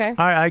 Kelly. Okay. All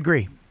right, I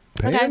agree.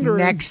 Pandering.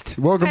 Next.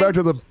 Welcome back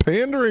to the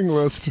pandering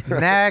list.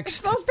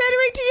 Next. I was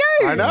pandering to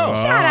you. I know.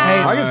 Shut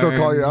up. I can still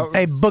call you out.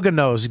 Hey, Booger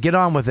Nose, get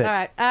on with it. All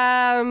right.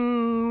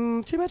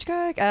 Too much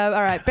coke. All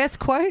right. Best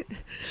quote.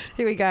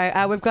 Here we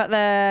go. We've got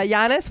the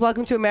Giannis.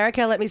 Welcome to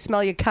America. Let me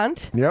smell your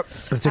cunt. Yep.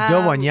 That's a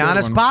good one.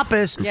 Giannis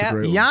Pappas. Yeah.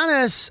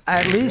 Giannis,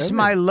 at least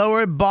my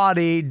lower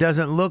body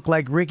doesn't look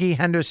like Ricky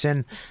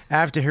Henderson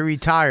after he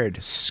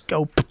retired.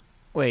 Scope.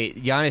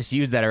 Wait, Giannis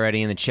used that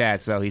already in the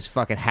chat, so he's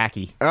fucking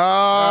hacky.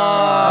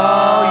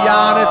 Oh,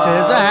 Giannis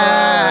is a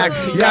hack.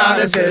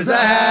 Giannis is a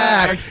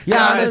hack.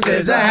 Giannis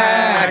is a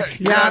hack.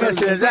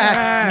 Giannis is a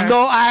hack.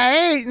 No, I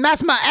ain't.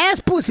 That's my ass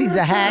pussy's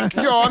a hack.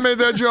 Yo, I made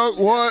that joke.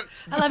 What?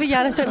 I love you,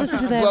 Giannis. Don't listen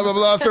to that. Blah, blah,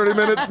 blah. 30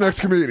 minutes.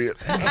 Next comedian.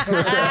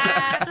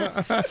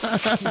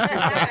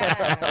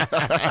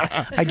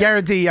 I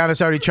guarantee Giannis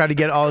already tried to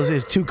get all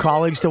his two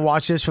colleagues to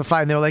watch this for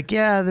fun. They were like,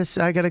 yeah,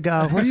 I got to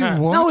go. What are you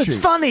watching? No, it's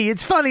funny.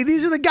 It's funny.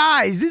 These are the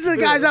guys. These are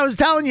the guys I was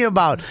telling you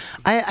about.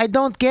 I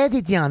don't get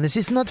it, Giannis.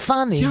 It's not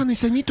funny.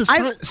 Giannis, I need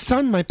to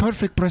sun my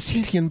perfect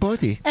Brazilian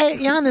body. Hey,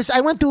 Giannis,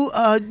 I went to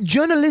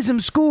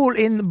journalism school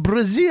in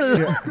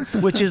Brazil,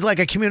 which is like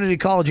a community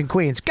college in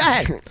Queens. Go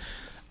ahead.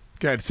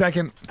 Good.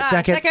 Second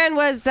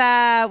was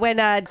when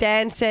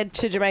Dan said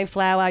to Jermaine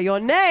Flower, your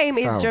name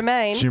is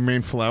Jermaine.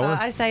 Jermaine Flower?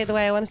 I say it the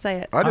way I want to say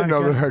it. I didn't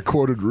know that I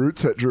quoted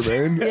Roots at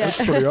Jermaine.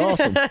 That's pretty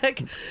awesome.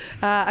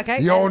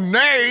 Okay. Your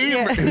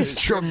name is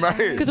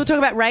Jermaine. Because we're talking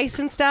about race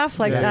and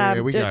stuff. Like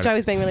we got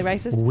Joey's being really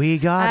racist. We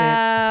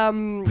got it.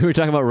 We were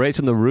talking about race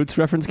when the Roots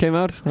reference came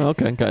out? Oh,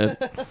 okay, got it.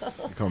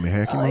 You call me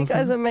hacky. Oh, you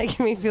guys are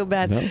making me feel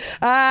bad. No.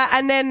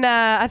 And then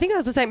I think it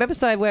was the same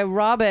episode where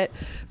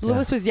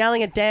Lewis was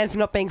yelling at Dan for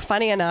not being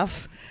funny enough.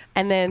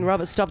 And then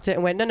Robert stopped it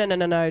and went, no,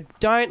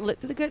 don't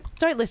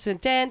listen,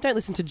 Dan, don't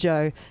listen to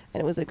Joe.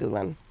 And it was a good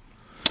one.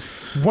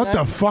 What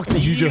the fuck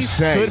did you just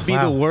say? Could be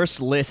the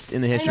worst list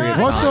in the history of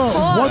What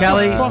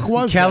the fuck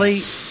was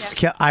Kelly,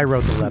 I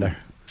wrote the letter.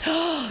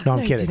 No,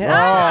 I'm kidding.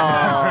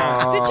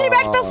 Did she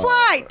make the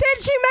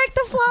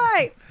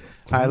flight?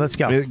 All right, let's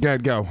go.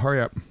 Go.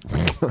 Hurry up.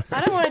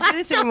 I don't want to do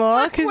this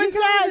anymore because you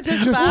guys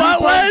are just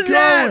What was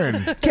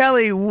going. that?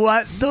 Kelly,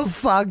 what the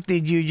fuck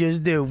did you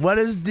just do?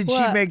 Did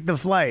she make the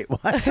flight?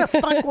 What the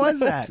fuck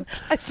was that?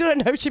 I still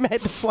don't know if she made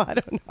the flight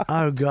or not.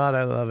 Oh, God,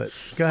 I love it.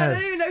 Go I ahead.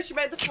 don't even know if she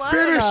made the flight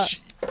Finish.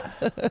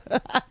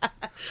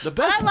 The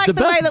best, I like the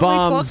the way best that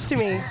bombs, Lou talks to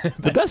me.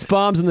 The best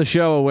bombs in the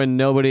show are when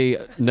nobody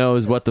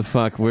knows what the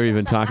fuck we're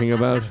even talking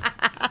about.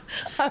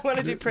 I want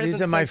to do prison.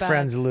 These are my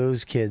friends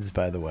Lou's kids,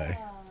 by the way.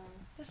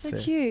 So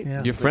cute.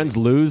 Yeah. Your friends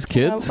lose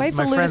kids? Wait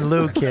for My friend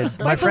Lou, kid.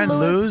 My friend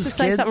Lou's to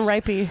say kids. something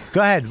rapey.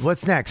 Go ahead.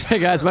 What's next? Hey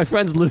guys, my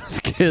friends lose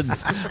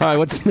kids. All right,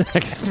 what's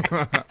next?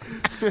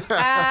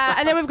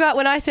 And then we've got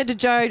when I said to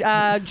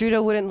Joe,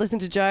 Judah wouldn't listen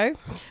to Joe.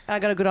 I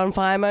got a good on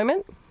fire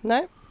moment.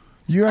 No?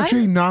 You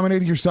actually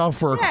nominated yourself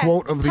for a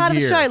quote of the Part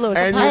year. of the show, Lewis.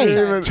 And Part of you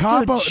the didn't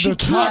show. even Dude,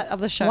 she Part of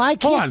the show. Why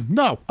Hold on,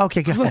 no.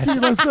 Okay, go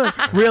ahead.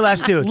 Let's Real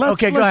ass dude.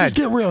 Okay, go ahead. Let's just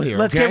get real here.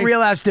 Let's okay? get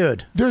real ass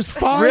dude. There's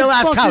 5 Real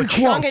ass fucking couch.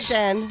 Young it, quotes.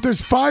 Dan.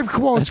 There's 5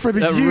 quotes for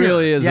the That year.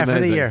 really is Yeah,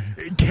 amazing. for the year.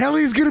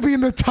 Kelly's gonna be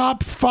in the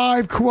top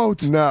 5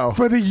 quotes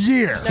for the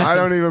year. I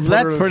don't even put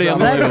her Let's in pretty the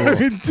top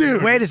unbelievable.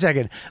 Dude. Wait a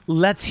second.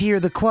 Let's hear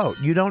the quote.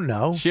 You don't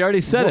know. She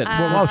already said it.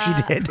 Well, she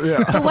did.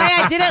 The way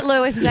I did it,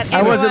 Lewis, is that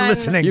I wasn't everyone-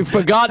 listening. You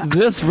forgot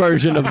this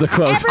version of the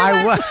quote.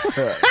 I was.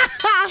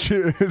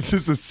 It's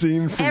just a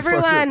scene from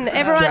Everyone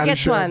Danny gets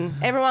Show. one.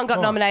 Everyone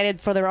got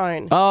nominated for their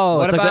own. Oh,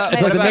 What it's like, about-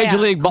 it's like the what Major about-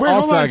 League Wait, hold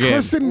All-Star on. game.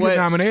 Chris didn't get Wait.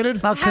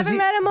 nominated. Well, 'cause Haven't he-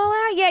 met them all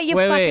out? Yeah, you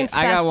fucking Wait, spastic.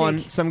 I got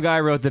one. Some guy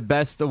wrote the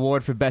best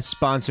award for best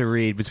sponsor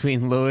read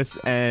between Lewis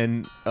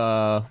and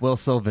Will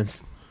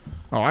Sylvans.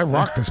 Oh, I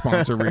rock the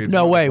sponsor read.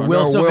 No way.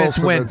 Will Sylvans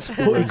wins.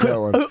 That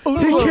one.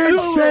 He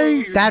can't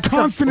say That's the-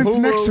 consonants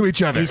next to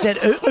each other. He said,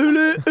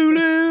 ulu,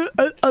 ulu,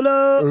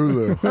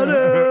 ulu,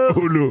 Ulu.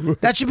 ulu.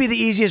 That should be the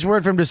easiest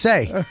word for him to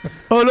say.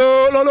 Ulu,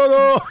 ulu,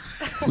 ulu.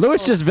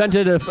 Lewis just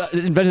invented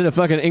a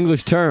fucking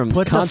English term.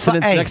 Put the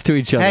Consonants hey, next to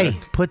each other. Hey,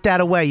 put that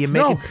away. You're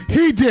No, making.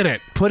 he did it.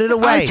 Put it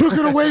away. I took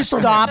it away from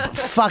Stop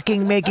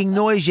fucking making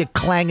noise, you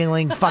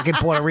clangling fucking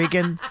Puerto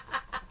Rican.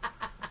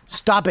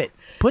 Stop it.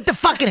 Put the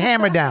fucking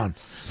hammer down.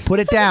 Put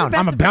it down.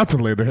 I'm about to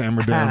lay the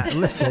hammer down.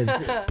 Listen,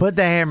 put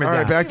the hammer All down.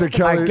 right, back to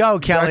Kelly. All right, go,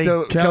 Kelly.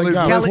 Back to Kelly,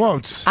 Kelly's go.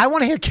 Quotes. I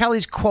want to hear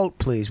Kelly's quote,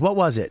 please. What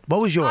was it?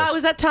 What was yours? Oh, it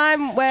was that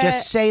time where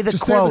Just say the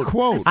Just say the quote.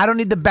 quote. I don't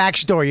need the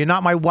backstory. You're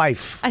not my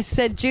wife. I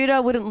said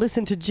Judah wouldn't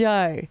listen to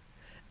Joe,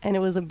 and it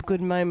was a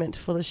good moment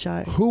for the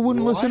show. Who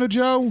wouldn't listen to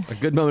Joe? A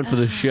good moment for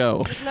the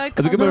show. No It's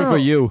a good moment for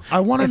you. I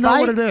want to If know I-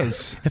 what it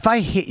is. If I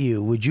hit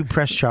you, would you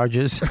press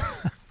charges?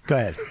 Go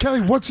ahead.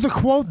 Kelly, what's the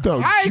quote,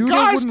 though?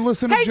 Judah wouldn't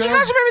listen to Joe? do you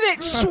guys remember that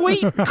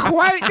sweet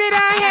quote that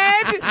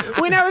I had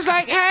when I was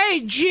like,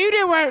 hey,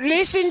 Judah won't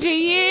listen to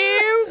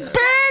you?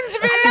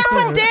 Burnsville! That's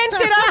what Dan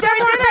said after I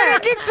Someone did it.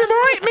 better get some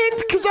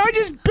ointment because I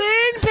just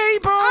burn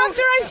people.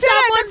 After I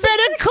said it,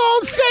 better call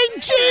St.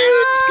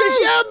 Jude's because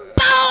you're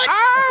bald.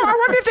 Oh, I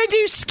wonder if they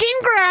do skin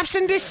grafts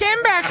in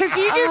December because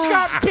you just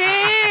got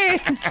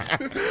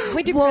burned.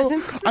 We do Well,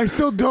 presents. I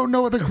still don't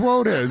know what the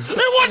quote is. It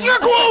was your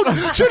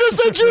quote. Should have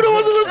said Judah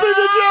wasn't listening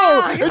to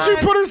Joe, and she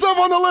put herself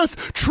on the list.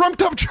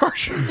 Trumped up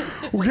charge.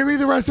 Well, give me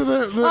the rest of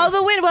the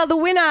Oh, the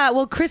winner.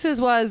 Well, Chris's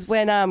was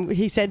when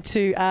he said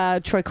to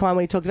Troy Kwan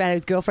when he talked about how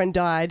his girlfriend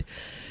died,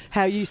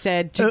 how you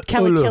said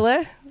Kelly Ulu.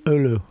 Killer.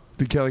 Ulu.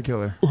 the Kelly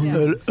Killer.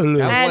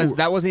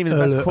 That wasn't even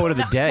the best quote of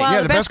the day.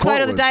 Well, the best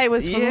quote of the day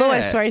was from Yeah.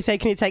 Lewis, where he said,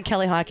 "Can you take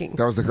Kelly hiking?"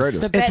 That was the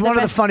greatest. It's one of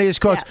the best-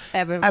 funniest quotes. yeah,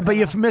 ever. But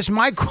you've missed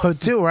my quote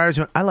too, where I was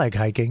going, I like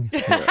hiking.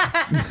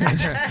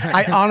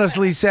 I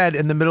honestly said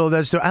in the middle of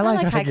that story, I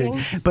like hiking.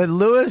 But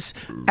Lewis,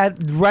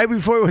 right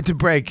before we went to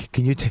break,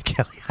 can you take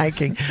Kelly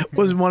hiking?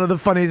 Was one of the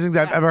funniest things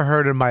I've ever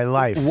heard in my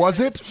life. Was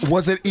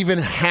it even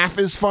half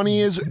as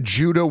funny as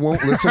Judah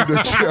won't listen to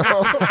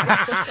Joe?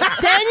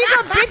 Dan, you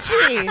got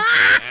bitchy.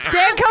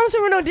 Dan comes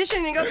from an audition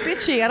and you got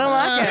bitchy. I don't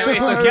like it. Wait,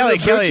 so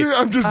Kelly.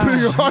 I'm just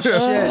being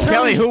honest.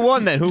 Kelly, who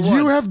won then? Who won?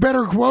 You have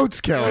better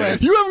quotes, Kelly.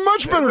 You have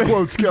much better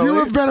quotes, Kelly. You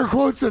have better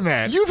quotes than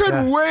that. You've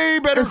had way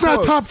better It's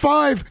quotes. not top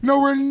five.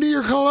 Nowhere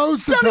near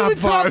close to Not top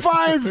even top five.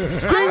 five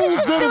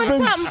things that have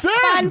been Something said.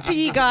 fun for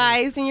you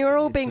guys, and you're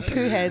all being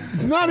poo heads.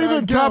 It's not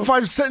even top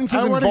five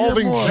sentences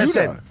involving Judah.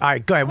 Listen, all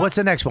right, go ahead. What's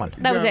the next one?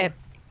 That was it.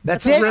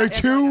 That's it? Really,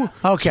 two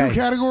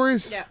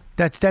categories? Yeah.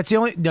 That's the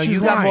only. No, She's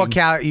you got more.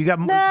 lying. You got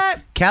No.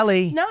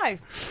 Kelly. No.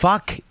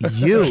 Fuck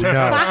you. No.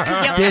 Fuck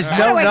you. There's By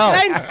no the way, no.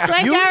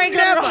 Glenn You Gary,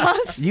 Glenn never.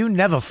 Ross. You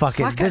never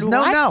fucking. Fucking There's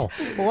no what?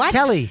 no. What?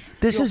 Kelly,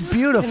 this is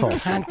beautiful.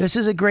 This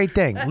is a great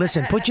thing.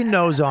 Listen, put your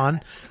nose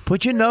on.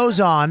 Put your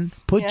nose on.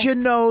 Put your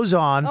nose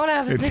on. I want to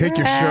have a And take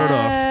your shirt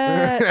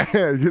off.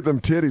 cigarette. Get them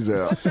titties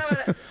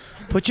out.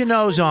 Put your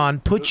nose on.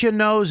 Put your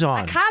nose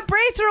on. Can't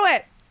breathe through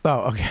it.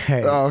 Oh,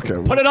 okay. Oh,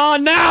 okay. Put it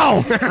on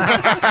now.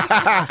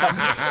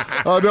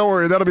 Oh, don't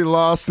worry. That'll be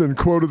lost in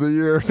quote of the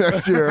year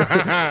next year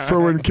for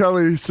when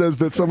Kelly says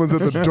that someone's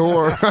at the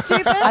door.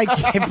 I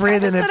can't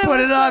breathe in it. Put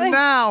it on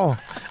now.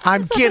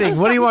 I'm kidding.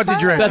 What do you want to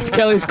drink? That's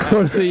Kelly's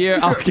quote of the year.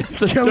 I'll get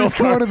the Kelly's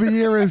door. quote of the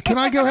year is, "Can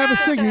I go have a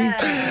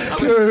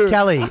ciggy?"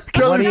 Kelly. What do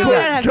Kelly's, you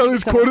got?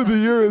 Kelly's quote of the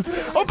year is,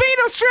 I'll be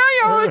in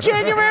Australia in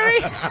January.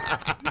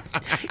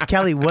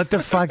 Kelly, what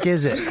the fuck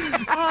is it?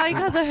 Oh, you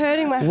guys are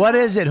hurting my. What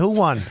is it? Who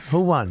won?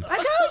 Who won? I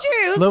told you.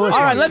 It was Lewis All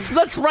won. right,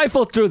 let's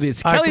rifle through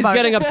these. All right, Kelly's come on.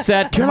 getting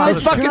upset. Can Her I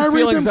fucking read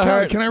feelings them? are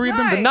hurt. Can I read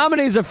them? The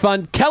nominees are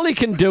fun. Kelly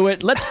can do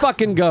it. Let's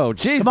fucking go.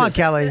 Jesus. Come on,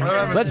 Kelly.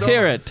 Let's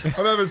hear it. I'm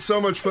having so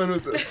much fun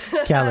with this.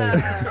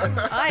 Kelly.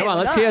 Come on,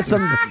 let's hear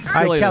some All right,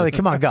 silly. Kelly,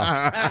 come on, go.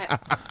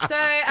 So,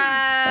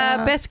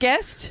 best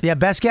guest. Yeah,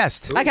 best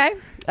guest. Okay.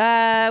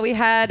 We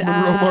had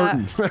Monroe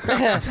Martin.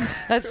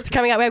 that's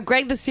coming up. We have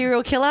Greg the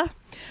serial killer.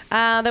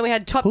 Then we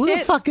had Top Who Tit.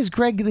 the fuck is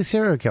Greg the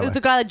serial It was killer? the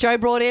guy that Joe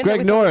brought in. Greg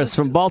that we thought Norris was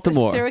from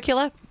Baltimore. Serial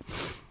killer.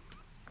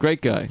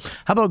 Great guy.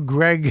 How about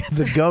Greg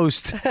the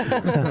ghost?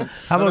 How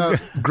about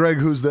Greg?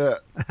 Who's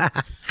that?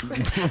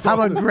 How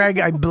about Greg?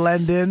 I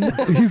blend in.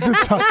 He's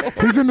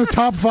in the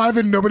top 5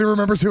 and nobody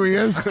remembers who he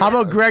is. How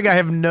about Greg? I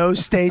have no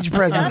stage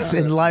presence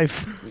in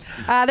life.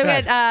 Then we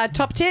had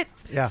Top Tit.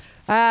 Yeah.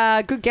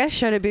 Good guess.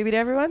 Showed her booby to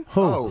everyone.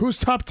 Who? Who's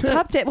Top Tit?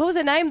 Top Tit. What was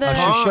her name? She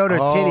showed her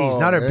titties,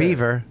 not her yeah.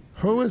 beaver.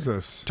 Who is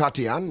this?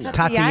 Tatiana.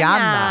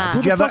 Tatiana. Who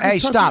Did you the ever? fuck Hey,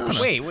 is stop.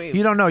 Tatiana? Wait.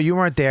 You don't know. You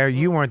weren't there.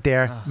 You weren't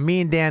there.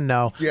 Me and Dan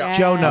know. Yeah.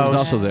 Joe I knows. was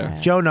also there.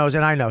 Joe knows,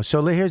 and I know.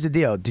 So here's the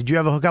deal. Did you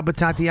ever hook up with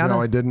Tatiana?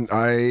 No, I didn't.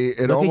 It Look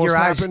at almost your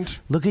eyes. happened.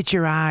 Look at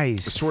your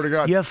eyes. I swear to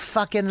God. You're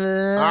fucking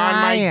On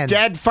lying. my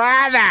dead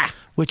father.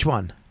 Which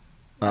one?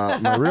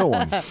 My real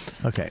one.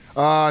 Okay.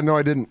 No,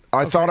 I didn't.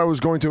 I thought I was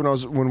going to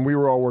when we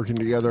were all working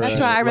together. That's at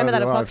right. I remember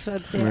that at Live.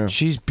 Foxwoods. Yeah.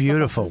 She's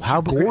beautiful.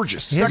 How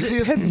Gorgeous. Here's-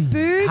 Sexiest.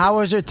 Boobs. How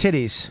was her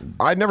titties?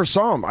 I never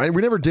saw them.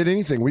 We never did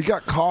anything. We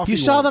got coffee. You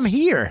saw them once.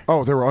 here.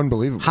 Oh, they were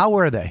unbelievable. How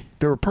were they?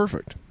 They were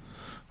perfect.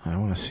 I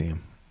want to see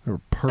them. They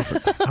were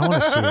perfect. I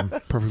want to see them.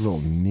 Perfect little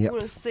I want to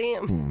nips. see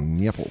him.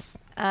 Nipples.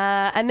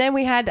 And then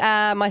we had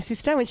my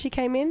sister when she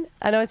came in.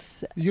 I know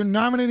it's You're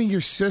nominating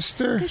your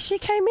sister? because she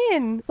came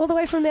in all the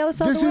way from the other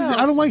side This of the is. world.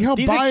 I don't like how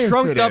These are biased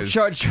trunked it up is.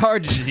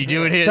 charges he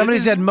doing here. Somebody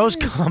This said most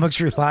comics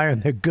rely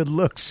on their good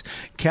looks.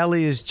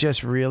 Kelly is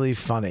just really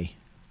funny.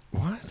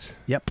 What?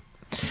 Yep.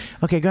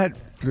 Okay, go ahead.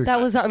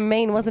 That was something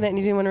mean, wasn't it? And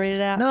you didn't want to read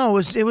it out. No, it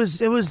was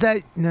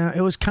that. No,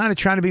 it was kind of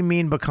trying to be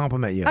mean but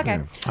compliment you. Okay.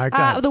 All right, go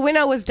ahead. The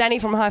winner was Danny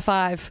from High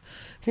Five.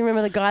 If you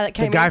remember the guy that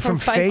came The guy in from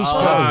Facebook. Facebook.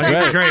 Oh,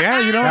 that's great. Yeah,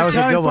 you know That what? was a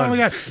Kelly good one. finally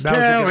got- That was a good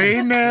Kelly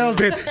one.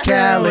 nailed it.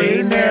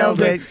 Kelly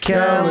nailed it.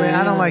 Kelly.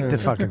 I don't like the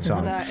fucking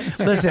song. No, it's-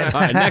 Listen. All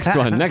right, next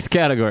one. Next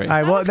category. All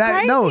right, well, was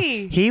no,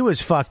 crazy. he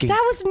was fucking.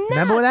 That was nuts.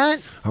 Remember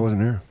that? I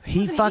wasn't here.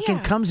 He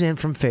fucking comes in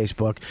from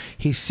Facebook.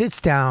 He sits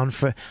down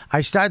for.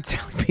 I start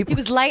telling people. He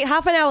was late,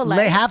 half an hour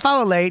late. Half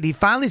hour late. He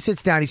finally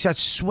sits down. He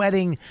starts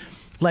sweating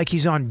like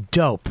he's on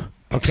dope.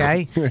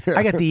 Okay,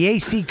 I got the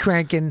AC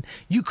cranking.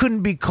 You couldn't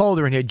be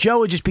colder in here. Joe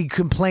would just be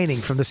complaining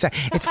from the side.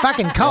 It's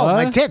fucking cold.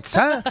 My tits,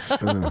 huh?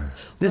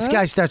 This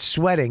guy starts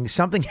sweating.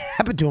 Something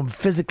happened to him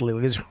physically.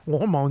 Like his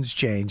hormones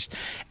changed.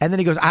 And then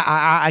he goes,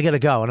 I gotta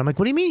go. And I'm like,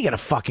 what do you mean you gotta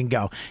fucking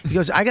go? He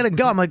goes, I gotta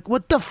go. I'm like,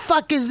 what the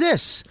fuck is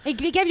this? He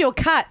gave you a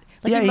cut.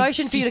 Like a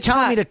motion for you to he's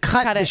telling me to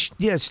cut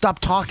it. stop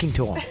talking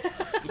to him.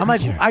 I'm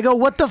like, I go,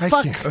 what the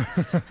fuck?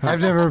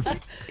 I've never.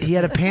 He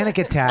had a panic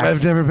attack.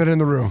 I've never been in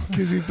the room.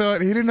 Because he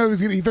didn't know he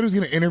was gonna. He thought he was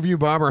gonna interview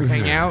Bob or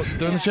hang out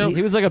during the show.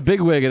 He was like a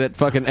bigwig at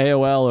fucking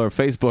AOL or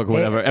Facebook or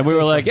whatever. And we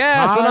were like,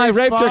 yes, when I High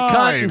raped her cunt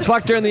five. and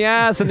fucked her in the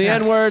ass and the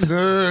N-word.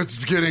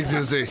 It's getting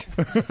dizzy.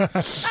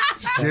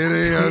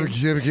 I'm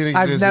getting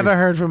I've dizzy. never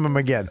heard from him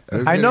again.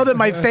 I know that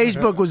my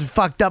Facebook was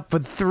fucked up for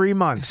 3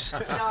 months.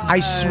 I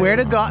swear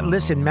to God.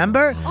 Listen,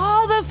 remember?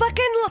 Oh, the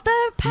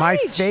page. My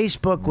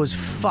Facebook was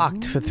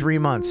fucked for 3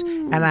 months,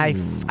 and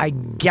I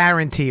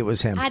guarantee it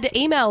was him. I had to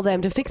email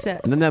them to fix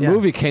it. And then that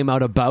movie came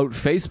out about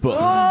Facebook.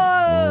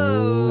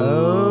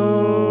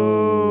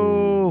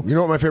 Oh. You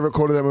know what my favorite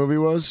quote of that movie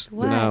was?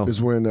 What? No.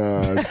 Is when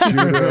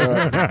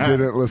Judah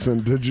didn't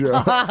listen to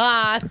Joe.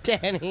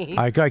 Danny.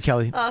 All right, go ahead,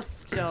 Kelly. Oh,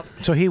 stop.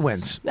 So he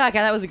wins. Okay,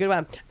 that was a good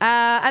one.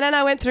 And then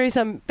I went through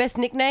some best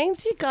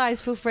nicknames. You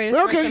guys feel free to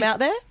throw them out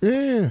there.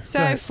 Yeah.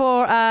 So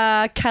for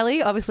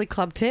Kelly, obviously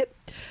Club Tit.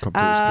 Club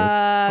Tit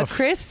was good.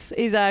 Chris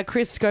is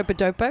Chris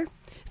Scopodopo. Is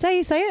that how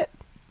you say it?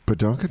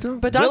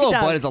 Badunkadunk? Willow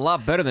Butt is a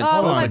lot better than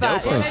Oh, Willow Scopo.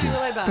 Butt. Yeah, maybe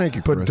Willow Butt. Thank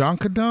you, Chris.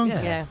 Badunkadunk?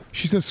 Yeah.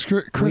 She says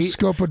Chris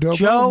Scopodopo.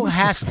 Joe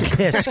has to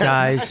piss,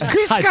 guys.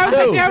 Chris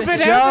Scopodopo.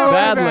 Joe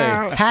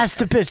Badly. has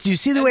to piss. Do you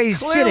see the way he's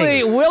Clearly,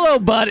 sitting? Willow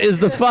Butt is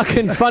the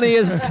fucking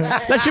funniest.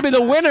 That should be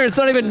the winner. It's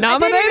not even I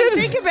didn't even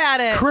nominated. think about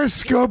it.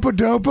 Chris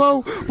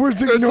Scopodopo?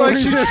 Where's It's like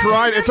she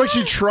tried. It's like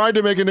she tried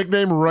to make a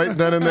nickname right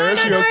then and there.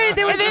 She goes,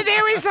 there was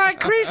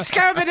Chris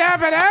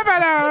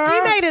Scopodopo.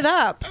 You made it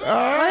up.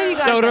 Why you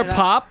guys Soda made it up?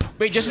 Pop.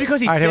 Wait, just because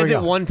he All right, here says we it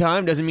go. one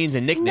time doesn't mean it's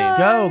a nickname.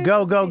 No.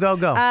 Go.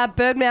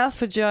 Birdmouth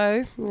for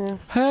Joe. Yeah.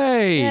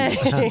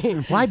 Hey.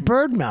 Why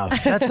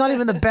Birdmouth? That's not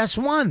even the best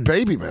one.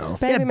 baby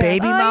mouth. Yeah,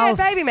 baby mouth.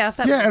 Yeah, baby mouth.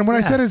 Yeah, and when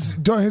I said his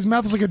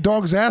mouth is like a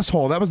dog's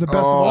asshole, that was the best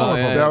of all of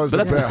them. That was the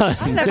But that's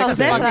best. I don't know if I was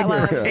there for that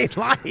one. Great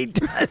line. It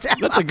does.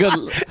 That's a good.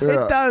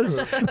 It does.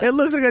 It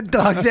looks like a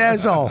dog's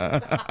asshole.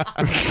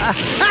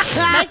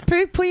 Make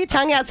poo, pull your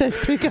tongue out so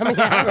there's poo coming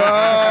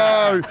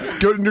out.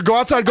 Go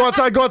outside.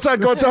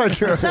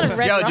 Is that a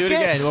red Joe, rocket? do it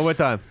again. One more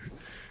time.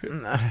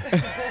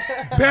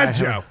 Bad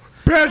Joe.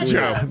 Bad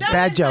Joe.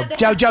 Bad Joe.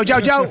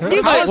 Joe. What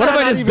if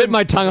I just bit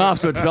my tongue off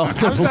so it fell on the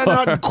How's that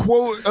floor? not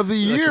quote of the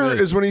year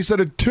is when he said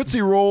a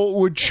Tootsie Roll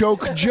would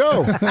choke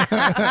Joe.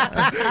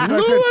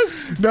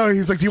 Lewis! No,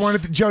 he's like, do you want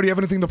anything, Joe, do you have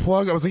anything to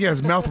plug? I was like, yeah,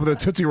 his mouth with a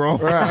Tootsie Roll.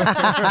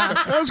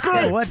 That was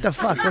great. What the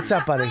fuck? What's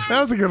up, buddy? That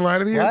was a good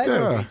line of the year,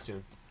 What? too. Yeah.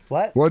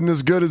 What? Wasn't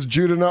as good as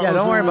Judah not Yeah,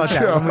 don't worry about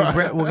listening to that.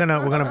 the show. We're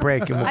gonna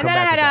break and we'll And come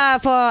then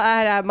back.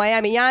 I had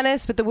Miami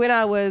Yannis, but the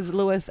winner was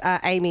Lewis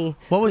Amy.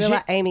 What was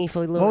Amy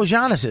for Lewis? What was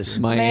Giannis's?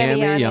 Miami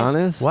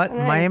Giannis. What?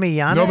 Miami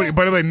Giannis? Nobody.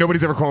 By the way,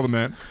 nobody's ever called him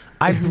that.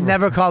 I've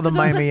never called him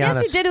Miami Yes,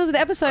 Giannis. you did. It was an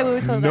episode where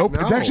we called Nope.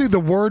 that. It's actually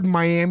the word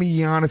Miami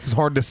Giannis is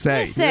hard to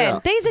say.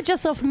 Listen, these are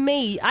just off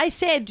me. I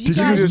said, Did you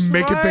guys just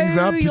making throw things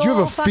up? Did you have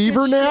your a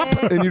fever fucking nap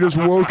shit. and you just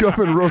woke up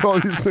and wrote all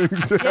these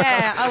things down?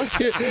 Yeah, I was.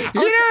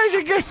 it's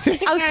a good thing.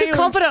 I was too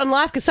confident in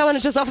life because someone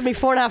had just offered me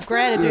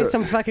 $4,500 to do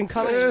some fucking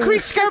comedy. All right,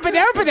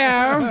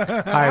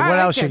 what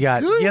else you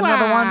got? You got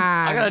another one?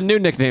 I got a new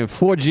nickname,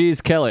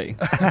 4G's Kelly.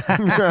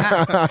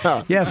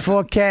 Yeah,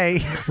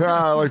 4K.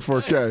 I like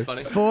 4K.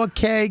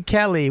 4K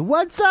Kelly.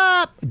 What's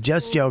up?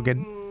 Just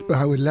joking.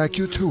 I would like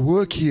you to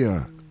work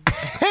here.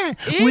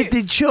 With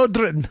the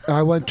children.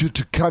 I want you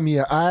to come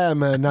here. I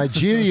am a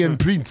Nigerian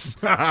prince,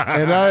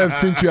 and I have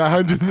sent you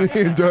 $100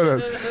 million.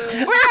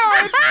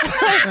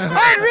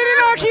 I'd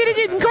really like you to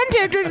get in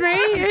contact with me.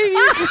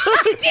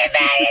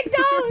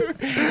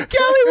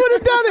 Kelly would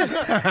have done it.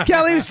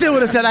 Kelly still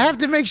would have said, I have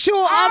to make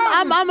sure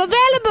I'm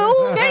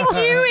available. Thank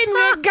you. In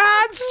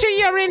regards to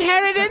your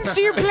inheritance,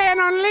 you plan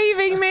on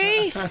leaving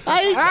me.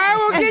 I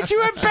will get you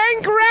a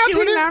bank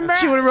routing number.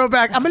 She would have wrote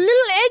back, I'm a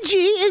little edgy.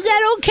 Is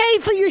that okay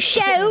for your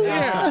show?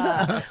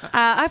 I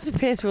have to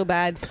piss real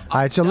bad.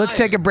 All right, so let's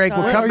take a break.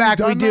 We'll Wait, come are you back.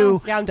 We done do.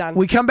 now? Yeah, I'm done.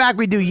 We come back.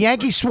 We do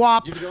Yankee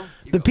Swap.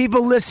 The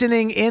people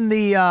listening in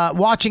the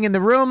watching in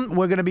the room,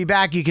 we're gonna be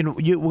back. We're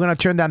gonna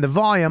turn down the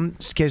volume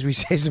in case we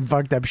say some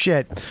fucked up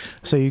shit,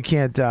 so you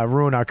can't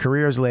ruin our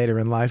careers later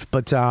in life.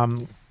 But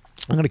I'm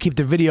gonna keep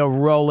the video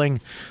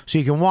rolling so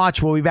you can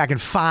watch. We'll be back in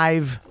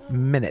 5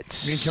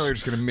 minutes. Me and Kelly are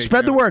just gonna make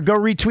Spread the out. word. Go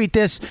retweet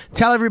this.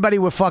 Tell everybody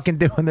we're fucking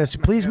doing this.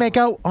 Please make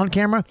out on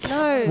camera.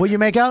 No. Will you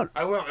make out?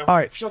 I will. All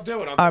right. If she'll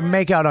do it.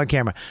 Make out on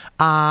camera.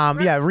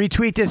 Yeah,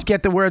 retweet this.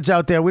 Get the words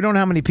out there. We don't know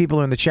how many people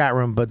are in the chat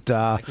room, but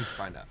I can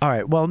find out. All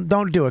right. Well,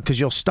 don't do it because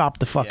you'll stop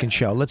the fucking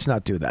show. Let's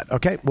not do that.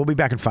 Okay. We'll be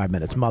back in 5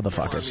 minutes,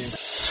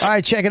 motherfuckers. All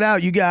right. Check it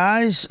out, you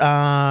guys.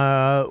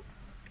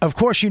 Of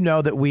course, you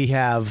know that we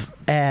have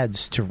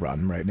ads to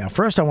run right now.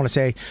 First, I want to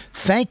say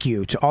thank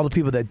you to all the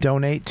people that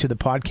donate to the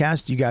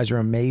podcast. You guys are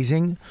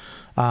amazing.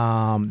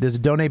 There's a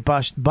donate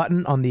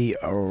button on the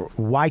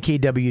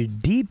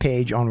YKWD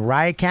page on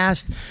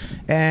Riotcast,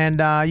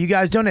 and you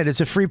guys donate. It's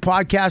a free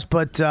podcast,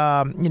 but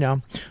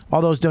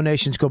all those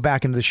donations go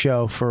back into the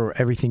show for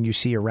everything you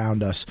see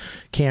around us: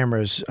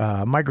 cameras,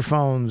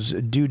 microphones,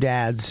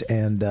 doodads,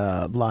 and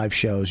live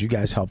shows. You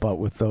guys help out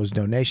with those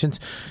donations,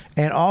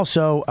 and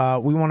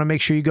also we want to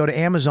make sure you go to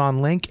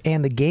Amazon link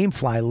and the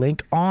GameFly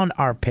link on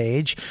our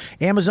page,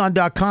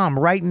 Amazon.com.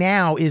 Right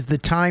now is the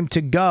time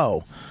to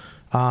go.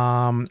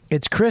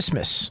 It's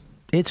Christmas.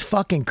 It's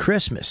fucking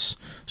Christmas.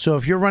 So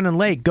if you're running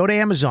late, go to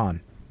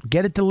Amazon.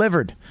 Get it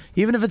delivered.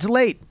 Even if it's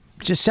late,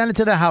 just send it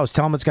to the house.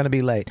 Tell them it's going to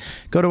be late.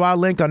 Go to our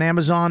link on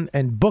Amazon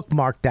and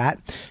bookmark that.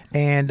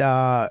 And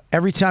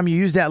every time you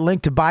use that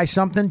link to buy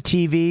something,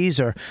 TVs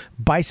or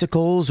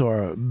bicycles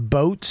or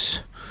boats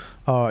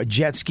or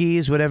jet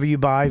skis, whatever you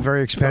buy,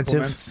 very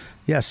expensive. Supplements.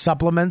 Yeah,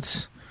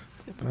 supplements.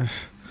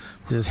 This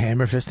is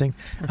hammer fisting.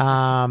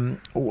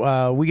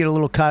 We get a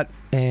little cut,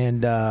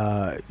 and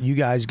you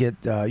guys get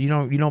you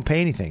don't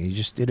pay anything. You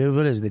just it is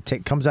what it is.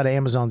 It comes out of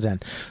Amazon's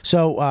end.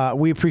 So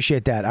we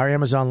appreciate that. Our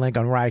Amazon link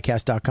on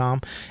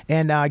riotcast.com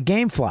and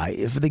GameFly.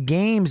 If the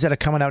games that are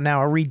coming out now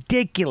are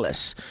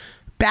ridiculous,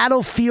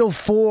 Battlefield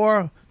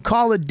 4,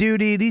 Call of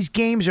Duty, these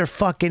games are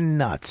fucking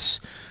nuts.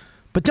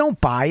 But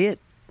don't buy it.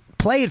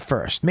 Play it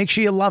first. Make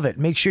sure you love it.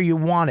 Make sure you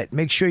want it.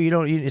 Make sure you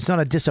don't. It's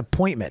not a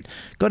disappointment.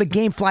 Go to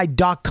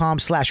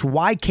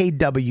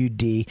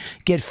gamefly.com/YKWD.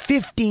 Get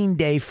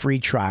 15-day free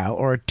trial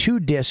or a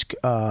 2-disc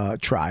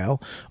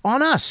trial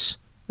on us.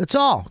 That's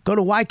all. Go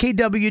to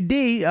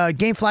YKWD,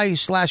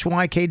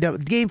 gamefly/YKW,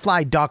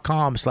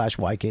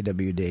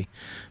 gamefly.com/YKWD.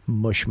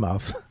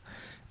 Mushmouth.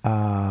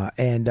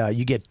 And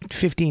you get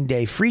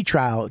 15-day free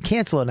trial.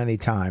 Cancel at any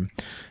time.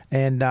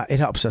 And it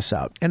helps us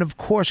out. And, of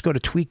course, go to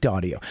Tweaked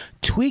Audio.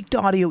 Tweaked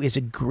Audio is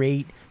a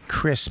great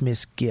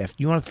Christmas gift.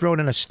 You want to throw it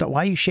in a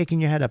why are you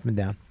shaking your head up and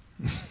down?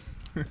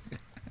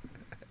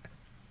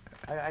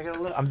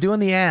 I'm doing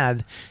the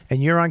ad,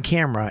 and you're on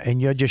camera,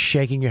 and you're just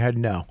shaking your head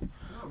no. All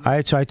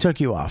right, so I took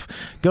you off.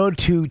 Go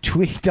to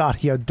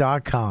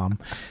tweakedaudio.com,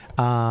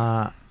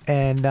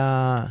 and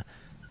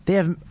they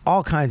have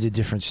all kinds of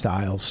different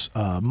styles,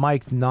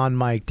 mic,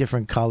 non-mic,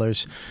 different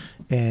colors,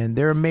 and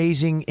they're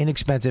amazing,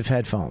 inexpensive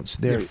headphones.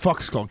 They're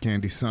fuck skull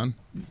candy, son.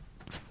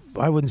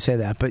 I wouldn't say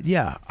that, but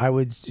yeah, I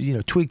would,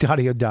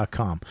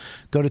 tweakedaudio.com.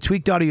 Go to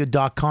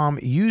tweakedaudio.com,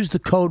 use the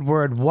code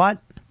word what?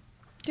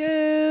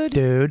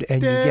 Dude,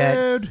 and you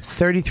get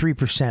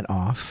 33%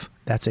 off.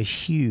 That's a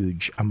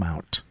huge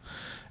amount.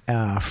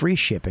 Free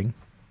shipping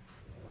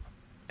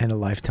and a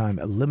lifetime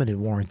limited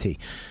warranty.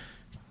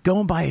 Go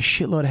and buy a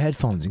shitload of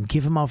headphones and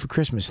give them out for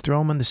Christmas. Throw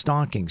them in the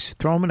stockings.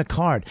 Throw them in a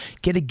card.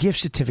 Get a gift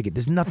certificate.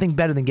 There's nothing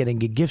better than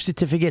getting a gift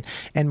certificate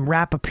and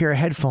wrap a pair of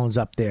headphones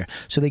up there.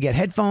 So they get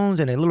headphones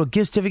and a little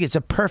gift certificate. It's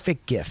a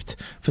perfect gift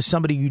for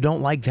somebody you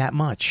don't like that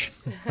much.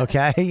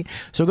 Okay?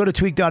 So go to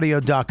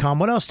tweakedaudio.com.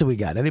 What else do we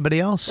got? Anybody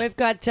else? We've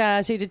got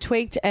so you did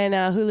Tweaked and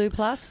Hulu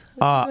Plus.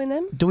 Doing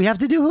them? Do we have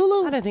to do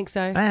Hulu? I don't think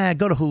so.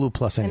 Go to Hulu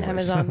Plus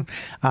anyways. And Amazon.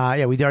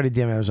 Yeah, we already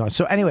did Amazon.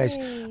 So anyways,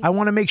 I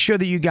want to make sure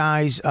that you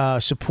guys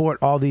support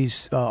all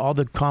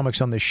the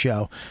comics on this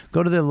show.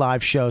 Go to their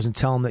live shows and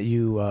tell them that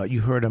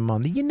you heard them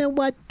on the You Know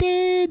What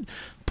Dude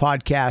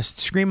podcast.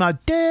 Scream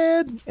out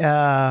dude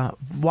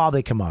while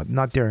they come out,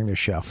 not during their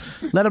show.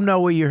 Let them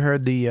know where you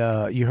heard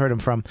them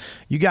from.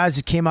 You guys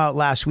that came out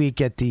last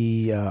week at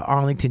the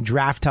Arlington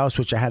Draft House,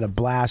 which I had a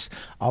blast.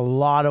 A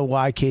lot of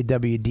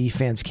YKWD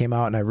fans came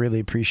out, and I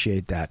really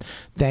appreciate that.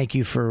 Thank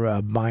you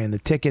for buying the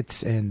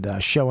tickets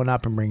and showing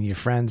up and bringing your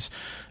friends.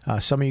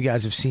 Some of you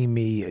guys have seen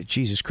me,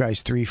 Jesus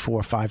Christ, 3,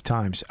 4, 5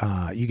 times.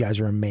 You guys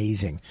are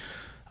amazing.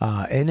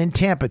 And in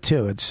Tampa,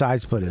 too, at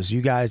Side Splitters.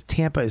 You guys,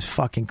 Tampa is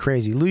fucking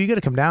crazy. Lou, you got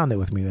to come down there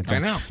with me. I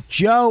know.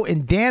 Joe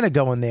and Dan are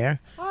going there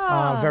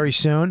very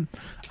soon.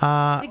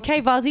 Did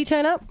Kay Vazzy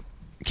turn up?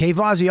 Kay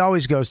Vazzy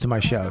always goes to my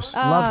shows.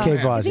 Love Kay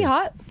Vazzy. Is he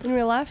hot in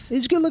real life?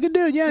 He's a good-looking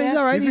dude. Yeah, he's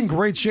all right. He's in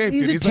great shape.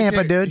 He's dude. a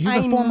Tampa dude. He's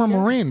a former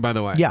Marine, by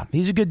the way. Yeah,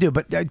 he's a good dude.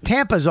 But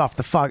Tampa's off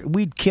the fuck.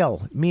 We'd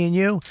kill me and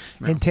you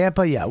in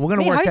Tampa. Yeah, we're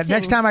gonna work that.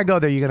 Next time I go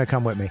there, you're gonna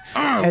come with me.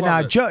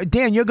 And Joe,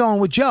 Dan, you're going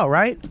with Joe,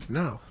 right?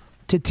 No.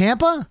 To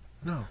Tampa?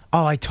 No.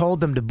 Oh, I told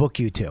them to book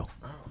you two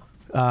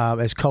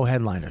as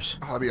co-headliners.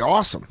 Oh, that'd be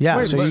awesome. Yeah,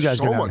 Wait, so you guys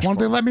so can much Why don't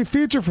they let me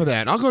feature for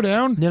that? I'll go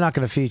down. You're not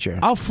going to feature.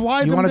 I'll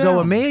fly You them want to down. go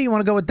with me or you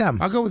want to go with them?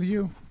 I'll go with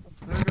you.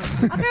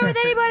 I'll go with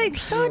anybody.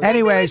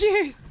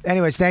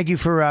 Anyways, thank you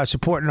for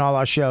supporting all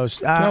our shows.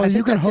 Kelly,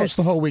 you can host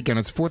the whole weekend.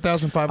 It's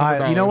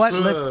 $4,500. You know what?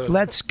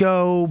 Let's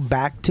go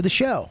back to the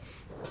show.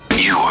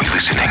 You are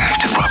listening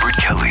to Robert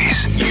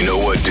Kelly's You Know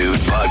What Dude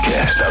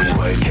podcast on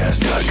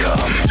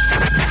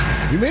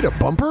riotcast.com. You made a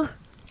bumper?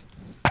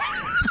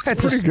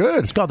 That's pretty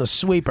good. It's called the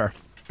sweeper.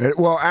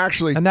 Well,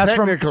 actually, And that's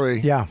technically,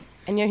 yeah.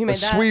 And you know who a made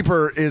that?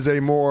 sweeper is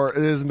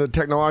isn't the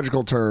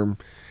technological term.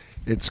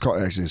 It's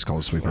called a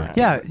sweeper.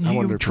 Yeah,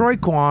 Troy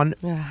Kwan.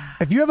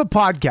 If you have a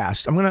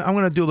podcast, I'm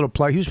gonna do a little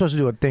plug. He was supposed to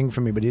do a thing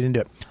for me, but he didn't do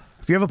it.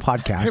 If you have a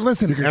podcast, Hey,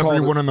 listen,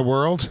 everyone in the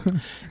world.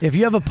 if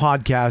you have a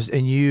podcast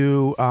and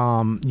you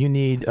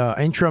need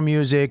intro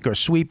music or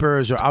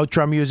sweepers or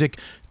outro music,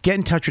 get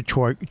in touch with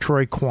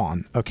Troy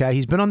Kwan. Okay,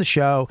 he's been on the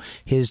show.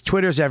 His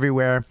Twitter's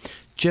everywhere.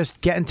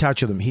 Just get in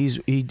touch with him.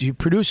 He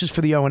produces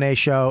for the O&A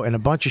show and a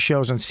bunch of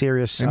shows on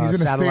Sirius And he's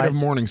in a satellite. state of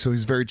mourning, so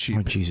he's very cheap.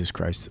 Oh, Jesus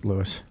Christ,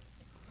 Lewis.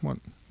 What?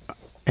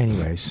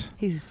 Anyways,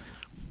 he's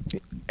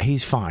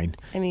fine.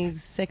 And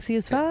he's sexy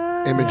as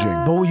fuck.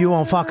 Imaging. But you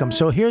won't fuck him.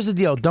 So here's the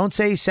deal. Don't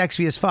say he's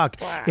sexy as fuck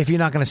if you're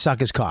not going to suck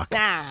his cock.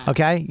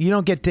 Okay? You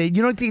don't get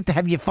to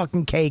have your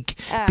fucking cake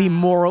be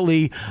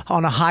morally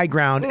on a high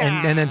ground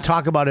and then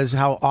talk about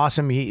how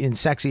awesome and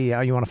sexy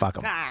you want to fuck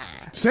him.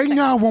 Say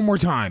nah one more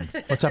time.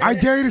 What's up? I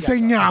dare you to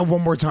say nah one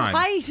more time.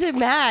 Why are you so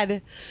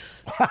mad?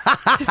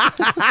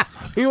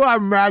 You are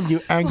mad, you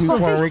angry Why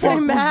Puerto are you so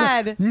Rican.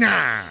 mad?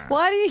 Nah.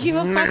 Why do you give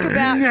a fuck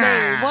about me?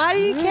 Why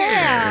do you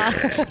care?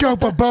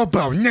 Scopo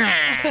Bobo. Nah.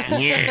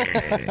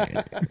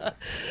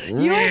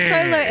 You are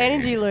so low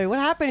energy, Lou. What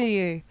happened to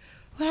you?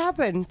 What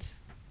happened?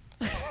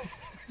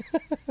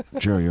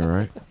 Joe, you all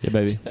right? Yeah,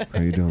 baby. How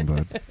you doing,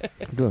 bud?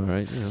 I'm doing all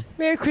right. You know,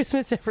 Merry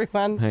Christmas,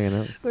 everyone. hanging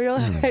out. We're all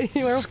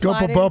Scopo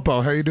fighting.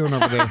 Bobo. How you doing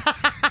over there?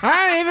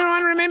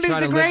 Everyone remembers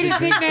the greatest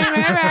nickname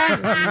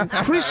ever.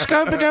 Chris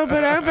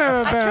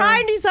Scopo-dopo-dopo. I try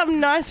and do something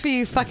nice for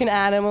you, fucking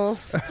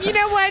animals. You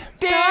know what,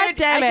 dude? God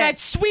damn it. I got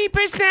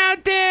sweepers now,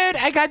 dude.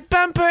 I got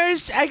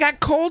bumpers. I got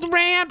cold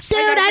ramps. Dude,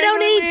 I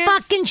don't eat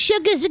fucking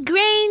sugars or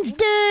grains, dude.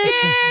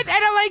 Dude, I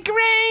don't like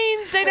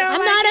grains.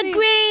 I'm not a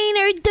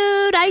grainer,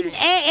 dude.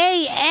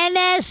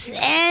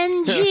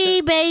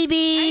 A-A-N-S-N-G, baby.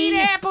 I eat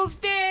apples,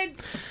 dude.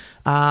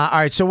 All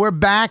right, so we're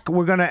back.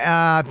 We're going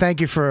to thank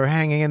you for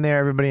hanging in there,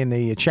 everybody in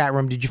the chat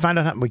room. Did you find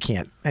out how we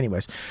can't?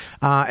 Anyways,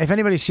 if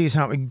anybody sees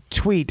how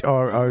tweet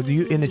or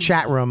you in the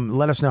chat room,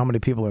 let us know how many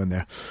people are in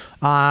there.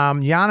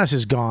 Yannis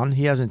is gone.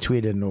 He hasn't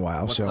tweeted in a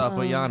while. What's so up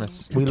with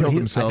Yannis? He killed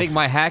himself. I think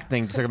my hack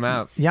thing took him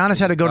out.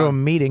 Giannis had to go to a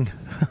meeting.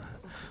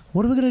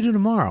 What are we going to do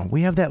tomorrow?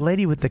 We have that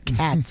lady with the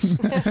cats.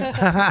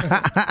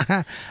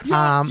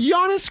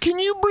 Giannis, can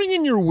you bring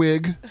in your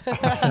wig?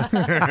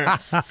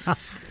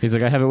 He's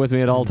like, I have it with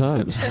me at all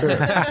times.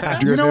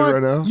 You know what?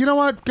 Right now? You know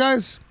what,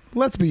 guys?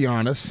 Let's be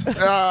honest. Let's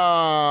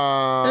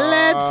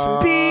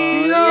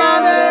be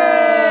honest.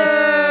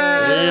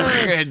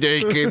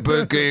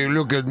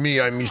 Look at me,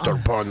 I'm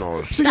Mr.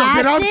 Panos. See,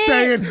 but I'm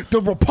saying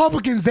the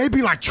Republicans, they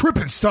be like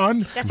tripping,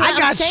 son. I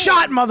got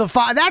shot,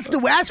 motherfucker.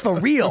 That's for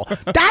real.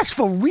 That's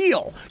for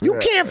real. You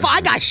can't.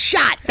 I got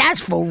shot.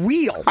 That's for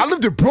real. I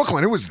lived in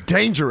Brooklyn. It was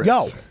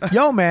dangerous.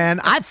 Yo, man.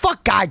 I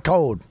fuck guy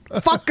code.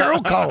 Fuck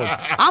girl code.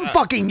 I'm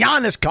fucking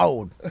Giannis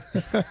code.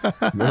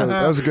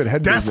 That was a good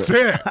head That's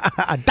movement.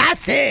 it.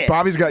 That's it.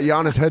 Bobby's got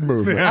Giannis head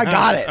movement. I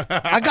got it.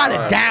 I got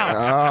it down.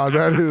 Ah,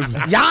 that is.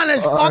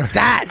 Giannis, fuck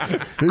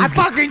that. I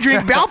fucking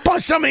drink beer. I'll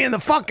punch somebody in the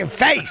fucking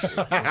face.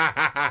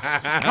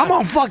 I'm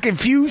on fucking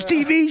Fuse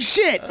TV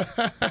shit.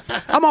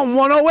 I'm on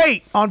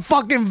 108 on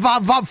fucking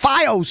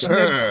Fios.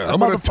 I'm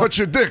gonna touch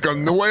your dick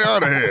on the way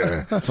out of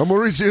here. I'm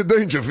Mauricio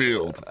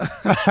Dangerfield.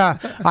 All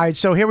right,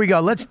 so here we go.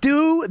 Let's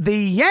do the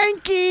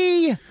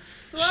Yankee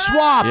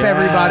swap,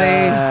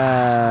 everybody.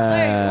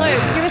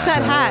 Lou, give us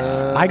that hat.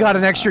 I got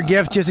an extra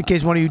gift just in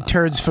case one of you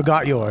turds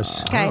forgot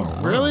yours. Okay.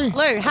 Really?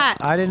 Lou, hat.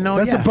 I didn't know.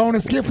 That's yeah. a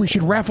bonus gift. We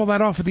should raffle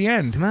that off at the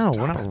end. No,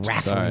 we're not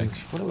raffling.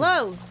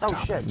 Lou.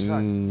 Oh, shit.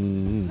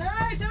 No,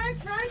 don't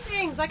throw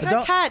things. I can't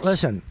Don't- catch.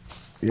 Listen.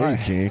 Yeah, you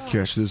can't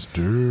catch this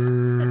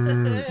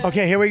dirt.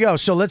 Okay, here we go.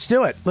 So let's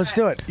do it. Let's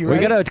do it. You We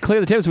ready? gotta clear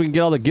the table so we can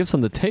get all the gifts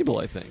on the table.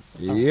 I think.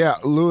 Yeah,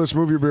 Lewis,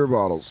 move your beer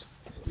bottles.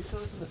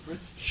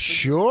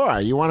 Sure.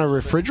 You want to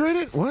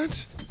refrigerate it?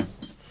 What?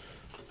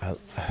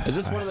 Is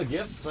this one of the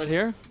gifts right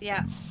here?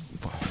 Yeah.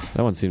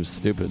 That one seems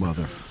stupid.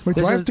 Mother. Wait,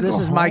 do I have to This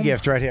go is my home?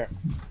 gift right here.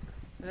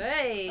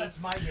 Hey. That's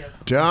my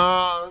gift.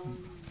 Done.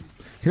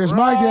 Here's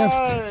my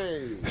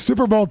gift.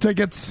 Super Bowl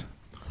tickets.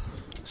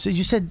 So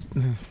you said.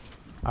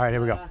 All right,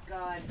 here we go. Oh,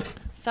 God.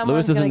 Lewis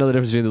Someone's doesn't gonna- know the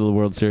difference between the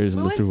World Series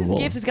and the Super Lewis's Bowl.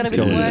 gift is going to be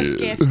the worst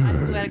gift.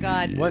 I swear to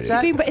God. What's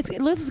that?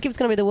 Lewis's gift is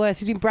going to be the worst.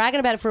 He's been bragging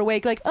about it for a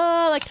week. Like,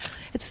 oh, like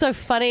it's so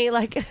funny.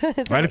 Like, it's I like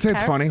didn't say a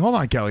it's carrot. funny. Hold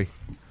on, Kelly.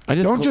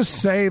 Don't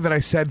just say that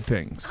I said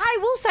things. I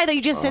will say that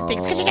you just said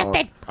things because you just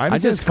did. I I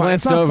didn't say just it's funny.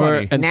 It's glanced not over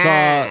funny. and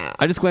saw.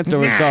 I just glanced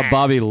over and saw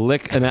Bobby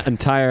lick an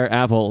entire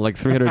apple like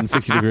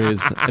 360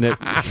 degrees, and it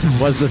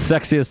was the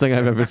sexiest thing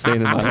I've ever seen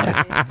in my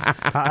life.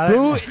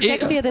 Who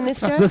Sexier than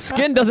this, Joe? The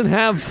skin doesn't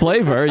have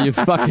flavor, you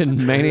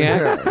fucking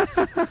maniac.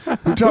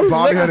 Who taught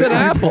Bobby how licks to an eat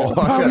apple?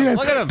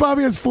 balls?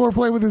 Bobby has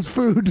foreplay with his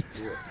food.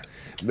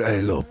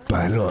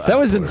 That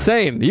was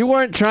insane. You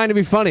weren't trying to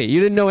be funny. You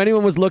didn't know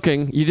anyone was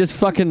looking. You just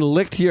fucking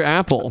licked your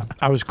apple.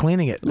 I was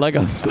cleaning it like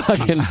a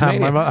fucking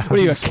maniac. What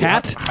are you, a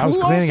cat? I was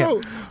cleaning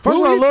it. First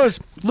of all,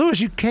 Lewis,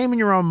 you came in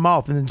your own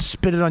mouth and then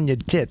spit it on your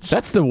tits.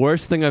 That's the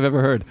worst thing I've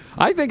ever heard.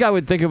 I think I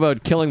would think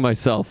about killing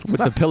myself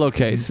with the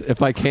pillowcase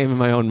if I came in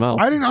my own mouth.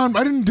 I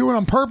didn't do it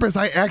on purpose.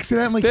 I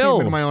accidentally Spill.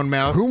 came into my own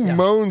mouth. Who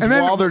moans And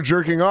then- while they're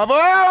jerking off?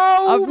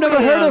 Oh, I've never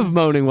heard of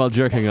moaning while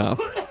jerking off.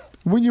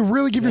 When you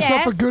really give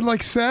yourself Yeah. a good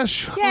like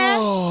sesh. Yeah.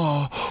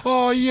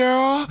 Oh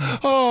yeah.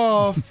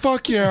 Oh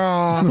fuck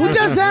yeah. Who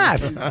does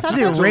that? Is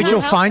it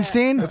Rachel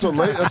Feinstein? That's what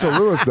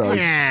Lewis does.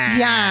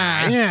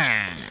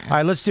 Yeah. All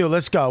right, let's do it.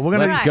 Let's go. We're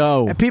gonna Let's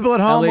go. And people at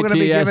home, we're gonna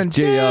be giving.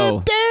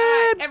 LATSGO.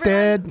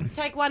 Everyone,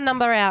 take one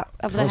number out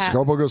of the hat.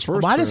 Scopo goes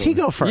first. Why does he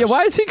go first? Yeah,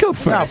 why does he go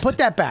first? No, put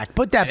that back.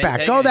 Put that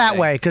back. Go that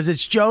way because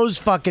it's Joe's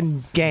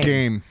fucking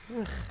game.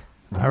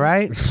 All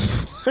right.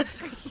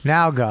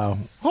 Now go.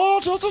 Come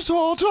on, dude.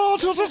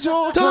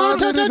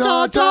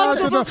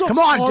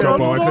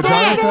 Scopo at the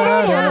giant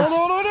fat ass.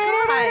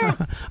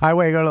 All right,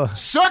 wait. Go to.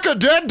 Suck a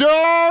dead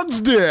dog's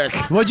dick.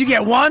 What'd you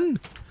get? One?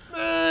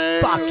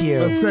 Fuck you.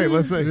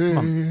 Let's say.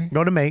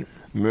 Go to me.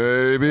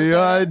 Maybe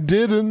I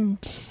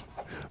didn't.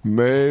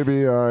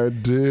 Maybe I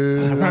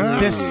did.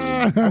 This.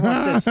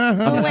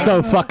 I'm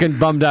so fucking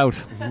bummed out.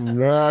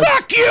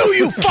 Fuck you,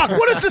 you fuck.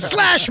 What does the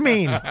slash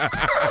mean?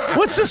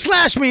 What's the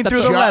slash mean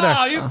through the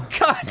letter?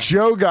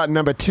 Joe got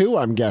number 2,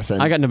 I'm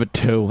guessing. I got number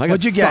 2. I got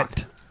What'd you fucked.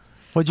 get?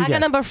 What'd you I get?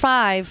 got number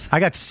 5. I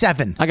got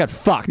 7. I got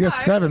fucked. You got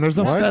 7. There's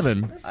no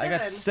 7. I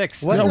got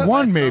 6. You got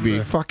 1 maybe.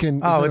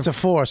 Fucking. Oh, it's a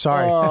 4.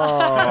 Sorry.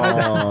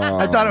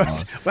 I thought it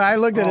was. Well, I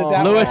looked at it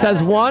that way. Lewis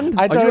has 1?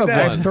 I Oh, thought you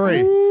that- have 1.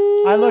 3.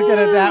 I looked at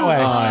it that way.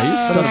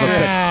 You son of a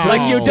bitch.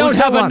 Like you don't Who's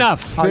got have one?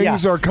 enough. Oh,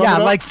 Things yeah. are coming Yeah,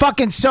 up. like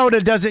fucking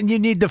soda doesn't. You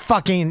need the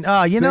fucking.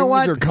 You know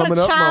what? Things are coming What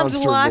a up, charmed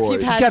Monster life Boys.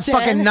 you've He's had. got Dan.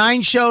 fucking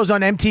 9 shows on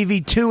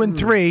MTV 2 and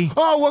 3.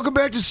 Oh, welcome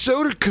back to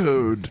Soda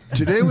Code.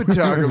 Today we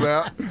talk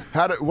about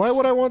why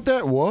would I want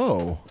that?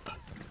 Whoa.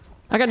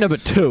 I got number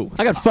 2.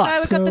 I got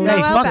fucked. So we got the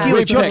Hey, no fuck out you.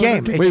 back. It's your Repick.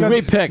 game. It's We your-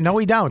 repick. No,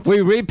 we don't. We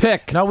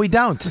repick. No, we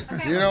don't.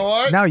 You know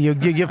what? No, you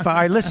all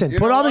right, listen.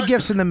 Put know all the what?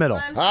 gifts in the middle.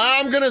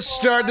 I'm going to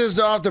start this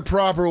off the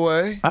proper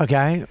way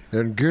Okay.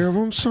 and give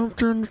them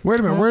something.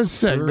 Wait a minute. Where's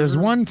 6? There's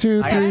 1,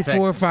 2, 3,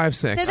 4, 5,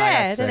 6. They're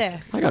there. They're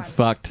there. I got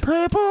fucked.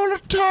 People are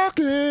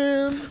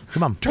talking.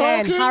 Come on.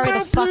 Dan, hurry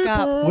the fuck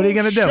up. What are you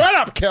gonna do? Shut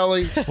up,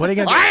 Kelly. What are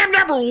you gonna do? I am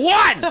number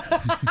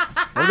 1.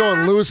 I'm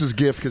going Lewis's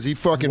gift because he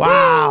fucking.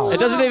 Wow. It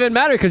doesn't even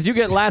matter because you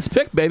get last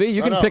pick, baby.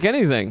 You can know. pick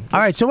anything. All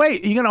right. So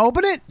wait, you gonna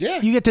open it? Yeah.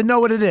 You get to know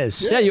what it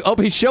is. Yeah, you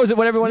open. He shows it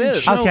what everyone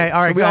is. Okay.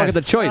 All right. So we go all ahead.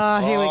 get the choice. Oh,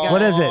 here we go.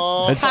 What is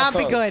it? It can't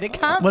be good. It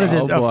can't What be. is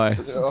it? Oh boy,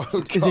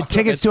 Is it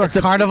tickets to a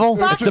carnival?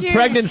 Fuck it's a you.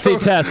 pregnancy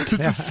test.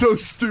 This is so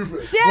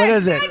stupid. What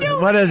is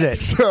it? What is it?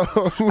 So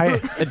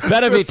It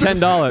better be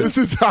 $10. this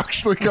is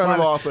actually kind of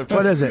awesome.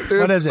 What is it?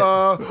 What is it?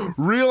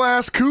 Real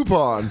ass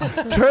coupon.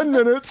 10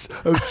 minutes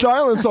of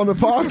silence on the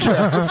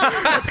podcast.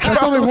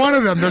 That's only one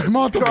of them. There's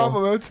multiple.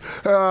 Compliments.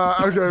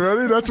 Okay,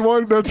 ready? That's one.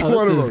 one. That's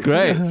one of This them. is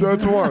great. So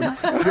that's one.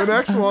 The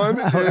next one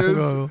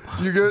is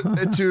you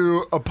get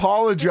to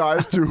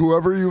apologize to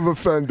whoever you've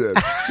offended.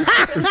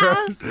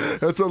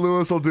 That's what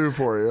Lewis will do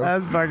for you.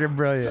 That's fucking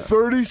brilliant.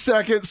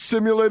 30-second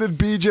simulated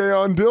BJ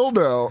on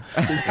dildo.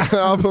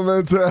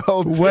 Compliments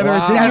held. Whether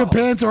it's in your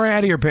pants or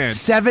out of your pants.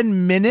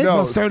 7 minutes?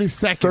 No, 30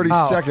 seconds. 30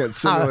 seconds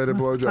simulated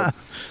blowjob.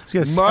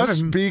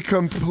 Must be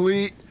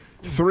complete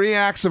 3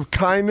 acts of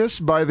kindness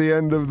by the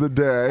end of the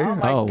day. Oh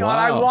my God,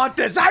 I want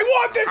this. I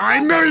want this. I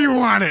know you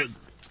want it.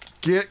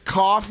 Get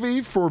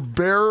coffee for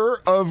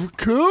bearer of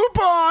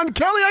coupon.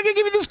 Kelly, I can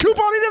give you this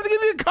coupon. I didn't have to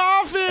give you a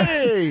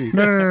coffee.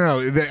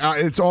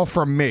 No. It's all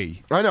from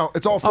me. I know.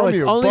 It's all from it's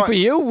you. only but- for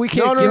you? We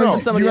can't give it to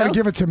somebody You got to else?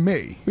 give it to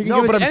me. We can No,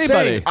 give it but to I'm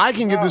anybody. saying I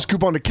can give this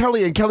coupon to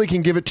Kelly, and Kelly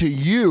can give it to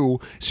you.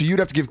 So you'd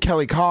have to give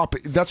Kelly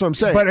copy. That's what I'm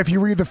saying. But if you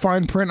read the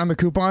fine print on the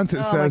coupons,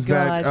 it says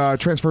that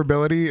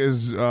transferability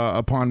is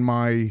upon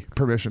my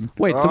permission.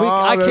 Wait, so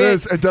I that can't.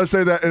 is- it does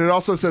say that, and it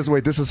also says,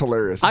 wait, this is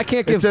hilarious. I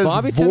can't give It says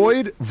Bobby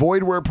to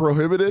void where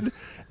prohibited,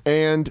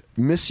 and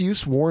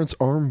misuse warrants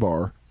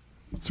armbar.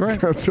 That's right.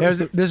 This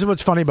is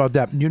what's funny about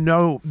that. You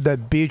know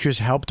that Beatrice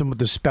helped him with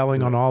the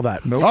spelling on all that.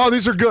 Oh,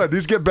 these are good.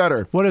 These get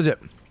better. What is it?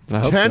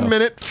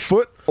 10-minute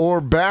foot or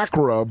back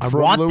rub. I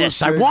from want Louis this.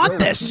 J. I want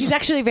Grace. this. He's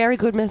actually very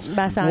good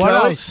massage. What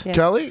Kelly, else? Yeah.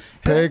 Kelly,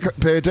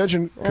 pay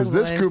attention because Oh,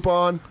 this boy.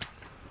 coupon,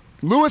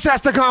 Lewis has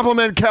to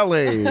compliment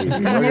Kelly.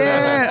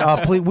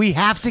 Yeah. Please, we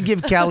have to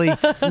give Kelly.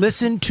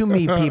 Listen to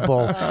me,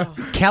 people.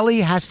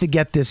 Kelly has to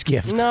get this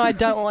gift. No, I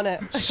don't want it.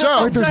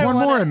 So Wait, there's Don't one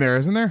want more it. in there,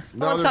 isn't there?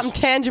 I want something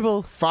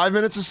tangible. 5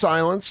 minutes of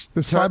silence.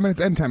 There's 5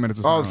 minutes and 10 minutes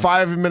of silence.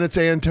 5 minutes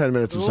and 10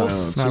 minutes of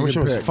silence. I So wish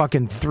you it can was pick.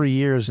 fucking 3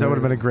 years. That would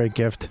have been a great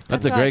gift.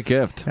 That's a That's great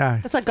gift. Yeah.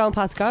 That's like going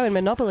past go in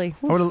Monopoly.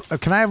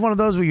 Can I have one of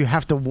those where you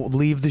have to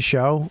leave the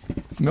show?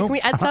 Nope. Can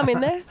we add some in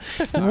there?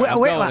 Wait,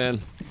 Going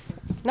in.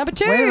 Number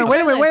 2.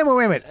 wait a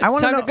minute. I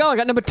want Time to to go. I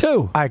got number 2.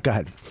 All right, go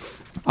ahead.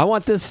 I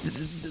want this.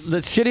 The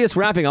shittiest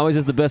wrapping always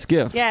is the best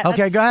gift. Yeah.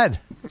 Okay, go ahead.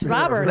 It's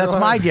Robert. That's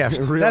my gift.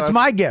 That's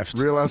my gift.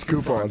 Real ass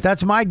coupons.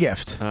 That's my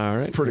gift. All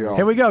right. Pretty awesome.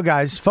 Here we go,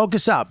 guys.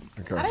 Focus up.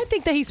 I don't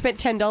think that he spent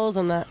 $10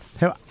 on that.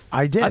 Here-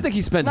 I did. I think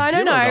he spent No,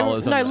 $0 no, on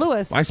that.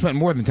 Lewis. I spent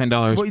more than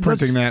 $10 Well,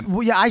 printing that.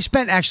 Well, yeah, I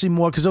spent actually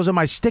more because those are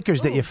my stickers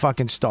that you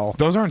fucking stole.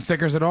 Those aren't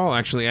stickers at all,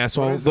 actually,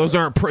 asshole. Those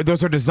are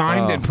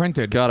designed Oh, and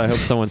printed. God, I hope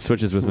someone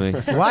switches with me.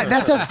 What?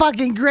 That's a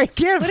fucking great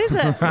gift. What is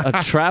it?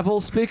 A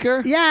travel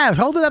speaker? Yeah,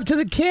 hold it up to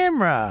the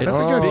camera. It's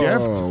That's a good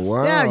gift. Oh,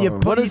 wow. Yeah, you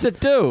What does it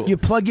do? You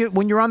plug it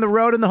when you're on the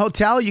road in the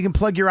hotel. You can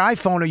plug your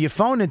iPhone or your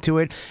phone into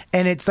it,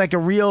 and it's like a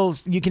real.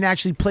 You can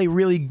actually play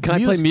really. Can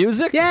I play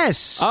music?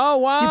 Yes. Oh,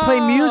 wow. You play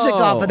music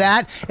off of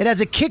that. It has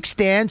a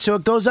kickstand, so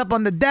it goes up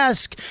on the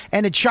desk,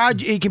 and it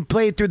charge. You can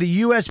play it through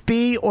the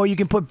USB, or you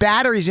can put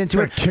batteries into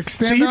Is it. there a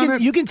kickstand so you on can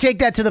it? you can take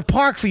that to the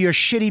park for your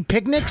shitty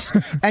picnics,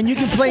 and you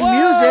can play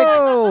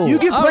Whoa. music. You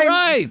can All play.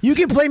 right. You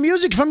can play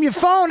music from your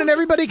phone, and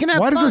everybody can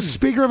have Why fun. does a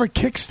speaker have a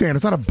kickstand?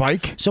 It's not a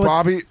bike. So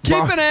it's,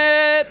 Keeping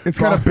it. It's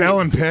got a bell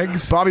and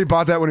pegs. Bobby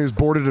bought that when he was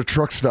boarded a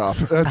truck stop.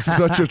 That's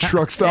such a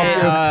truck stop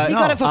gift. He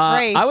got it for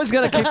free. I was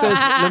going to keep this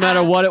no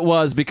matter what it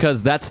was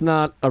because that's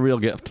not a real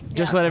gift.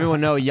 Just let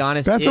everyone know,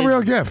 Giannis. That's a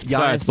real gift. Sorry, it's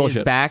Giannis is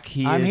bullshit. back.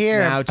 He I'm is here.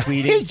 now He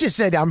tweeting. just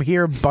said, "I'm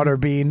here,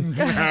 Butterbean."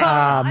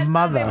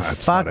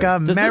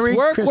 Motherfucker, Does Merry this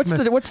work?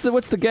 Christmas.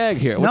 What's the gag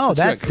here? What's No,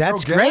 the trick?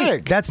 that's No great.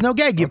 gag. That's no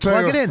gag. You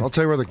plug it in. I'll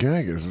tell you where the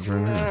gag is. It's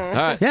right here. All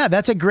right. Yeah,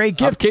 that's a great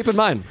gift. Keep in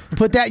mind.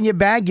 Put that in your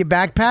bag, your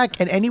backpack,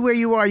 and anywhere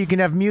you are, you can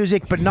have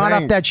music, but not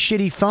Bang. off that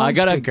shitty phone I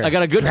got speaker.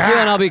 a good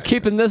feeling I'll be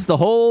keeping this the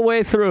whole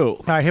way through.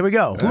 All right, here we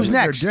go. Who's That's a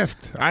next? good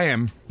gift. I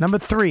am. Number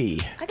 3.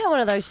 I got one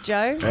of those,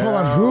 Joe. Hold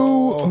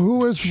on.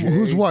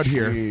 Who's what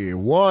here?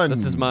 One.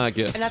 This is my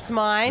gift. And that's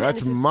mine.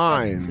 That's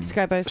mine.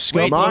 Scopo's.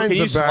 Wait, Mine's can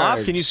you a swap?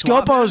 bag. Can you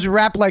swap? Scopo's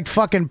wrapped like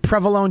fucking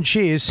provolone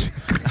cheese.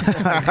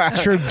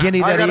 True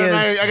guinea I that got, he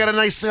is. I got a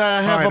nice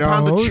half All a right,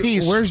 pound of who-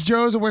 cheese. Where's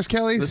Joe's and where's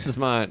Kelly's? This is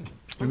mine.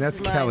 and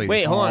that's mine. Kelly's.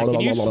 Wait, hold on. Can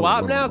you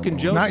swap now? Can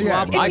Joe Not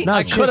yet. swap?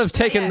 I could have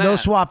taken that. No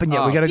swapping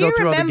yet. We got to go You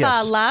through all the remember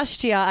gifts.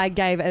 last year I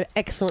gave an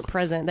excellent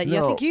present that I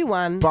No, think you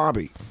won.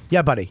 Bobby.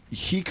 Yeah, buddy.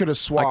 He could have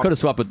swapped. I could have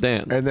swapped with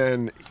Dan. And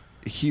then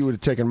he would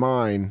have taken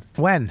mine.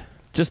 When?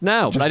 Just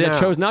now, Just but I now.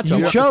 chose not to. I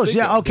You wanted to chose, speak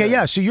yeah. it. Okay,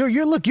 yeah. So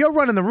you're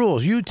running the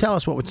rules. You tell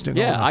us what's doing.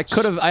 Yeah, I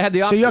could have. I had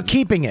the option. So you're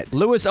keeping it.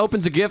 Lewis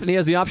opens a gift and he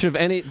has the option of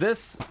any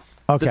this.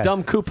 Okay. The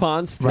dumb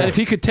coupons. Right. And if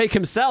he could take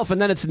himself,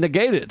 and then it's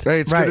negated. Hey,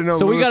 it's good to know.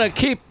 So we Lewis- got to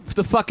keep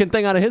the fucking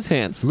thing out of his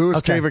hands.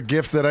 Lewis gave a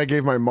gift that I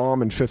gave my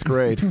mom in 5th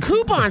grade.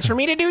 Coupons for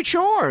me to do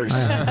chores.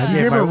 You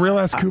gave her real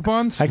ass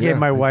coupons? I gave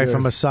my I wife did. a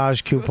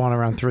massage coupon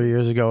around 3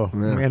 years ago in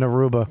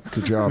Aruba.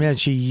 Good job. Man,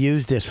 she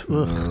used it.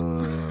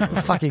 Ugh.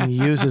 Fucking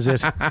uses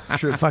it.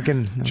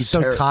 Fucking I'm Just so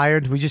tear it.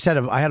 tired. We just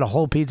I had a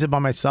whole pizza by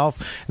myself,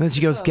 and then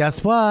she goes,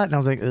 "Guess what?" And I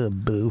was like, "Ugh,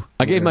 boo."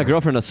 I gave my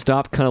girlfriend a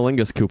Stop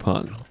Cunnilingus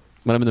coupon.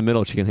 When I'm in the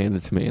middle, she can hand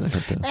it to me, and I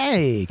have to.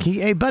 Hey,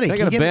 hey, buddy, Can I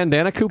can get you a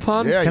bandana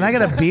coupon? Yeah, Can I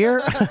get a beer?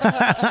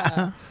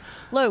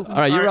 Lou. All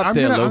right, you're up I'm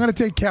there, gonna, Lou. I'm gonna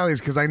take Kelly's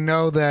because I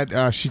know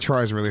that she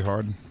tries really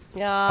hard.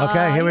 Yeah.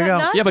 Okay, here we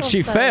go. Yeah, but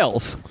she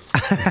fails.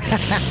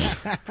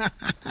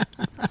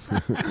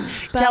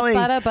 Kelly.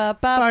 Anything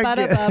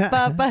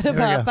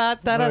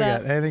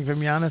from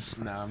Giannis?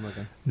 No, I'm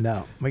looking.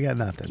 No, we got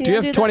nothing. Do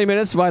you have 20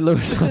 minutes while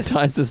Lewis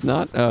unties this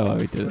knot? Oh,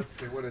 we did. Let's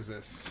see, what is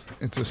this?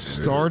 It's a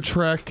Star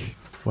Trek.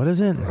 What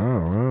is it? Oh,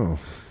 wow.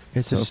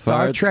 It's a So Star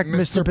far, it's Trek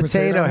Mr.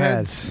 Potato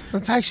Head.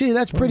 Actually,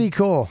 that's pretty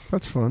cool.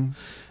 That's fun.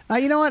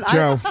 You know what?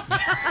 Joe.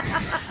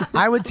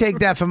 I would take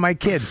that for my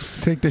kid.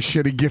 Take this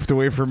shitty gift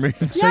away from me.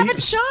 You have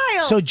a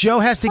child. So Joe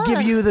has to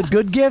give you the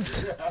good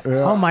gift?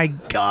 Oh, my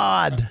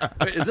God.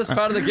 Wait, is this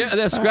part of the gift? Are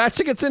there scratch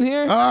tickets in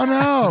here? Oh,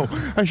 no.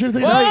 I should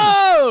have taken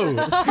Whoa!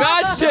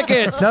 Scratch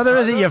tickets! No, there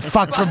isn't, you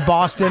fuck from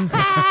Boston.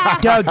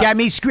 Dude, get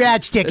me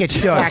scratch tickets,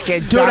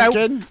 dude.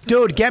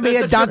 Dude, get me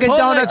a Dunkin'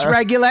 Donuts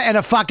regular and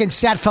a fucking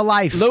set for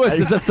life. Lewis,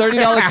 there's a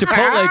 $30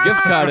 Chipotle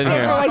gift card in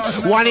here.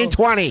 1 in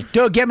 20.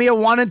 Dude, give me a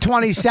 1 in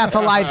 20 set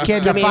for life,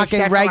 kid. The Give me a fucking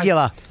set for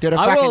regular. life. Dude,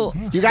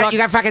 you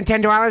got fucking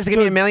 $10 to give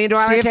me $1 million? See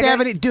if they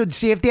have any, dude.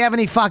 See if they have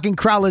any fucking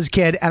crullers,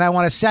 kid. And I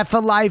want a set for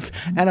life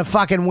and a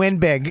fucking win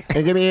big.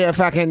 And give me a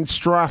fucking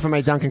straw for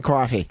my Dunkin'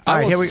 coffee.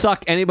 I will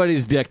suck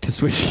anybody's dick to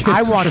switch gifts.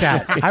 I want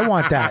that. I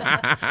want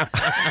that.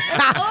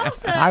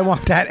 I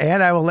want that,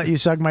 and I will let you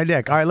suck my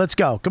dick. All right, let's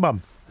go. Come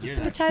on. It's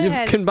a potato You've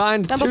head.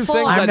 combined Number two 4.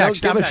 things I'm I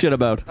next, don't give I'm a shit next.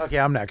 about. Okay,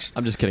 I'm next.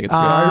 I'm just kidding. It's Okay.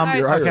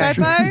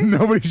 Scopo,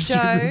 Nobody's Joe.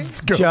 choosing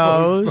Scopo.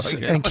 Joe's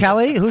and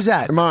Kelly. Who's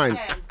that? Mine.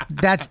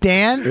 That's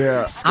Dan.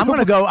 Yeah. I'm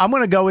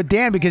gonna go with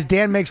Dan because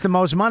Dan makes the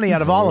most money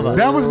out of all of us.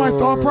 That was my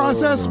thought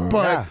process,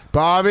 but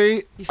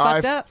Bobby, You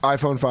fucked up.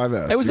 iPhone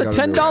 5S. It was You a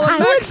gotta do $10 I would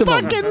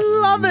maximum. fucking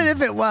love it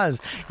if it was.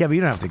 Yeah, but you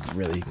don't have to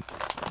really.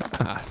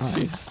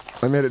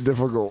 Jeez. I made it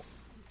difficult.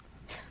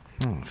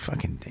 Oh,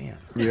 fucking Dan.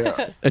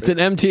 Yeah. It's an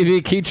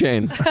MTV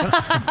keychain.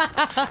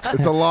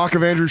 It's a lock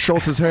of Andrew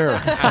Schultz's hair.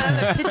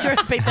 Picture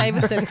of Pete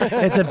Davidson.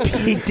 It's a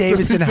Pete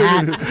Davidson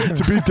hat.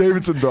 It's a Pete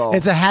Davidson doll.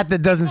 It's a hat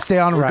that doesn't stay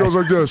on It right. goes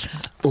like this.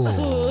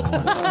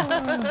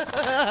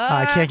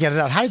 I can't get it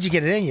out. How did you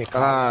get it in you?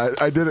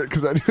 I did it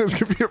because I knew it was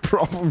going to be a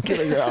problem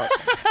getting out.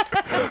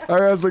 I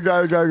asked the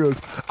guy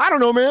goes, I don't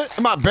know, man.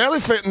 It might barely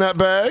fit in that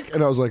bag.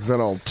 And I was like, then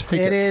I'll take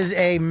it. It is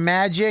a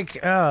magic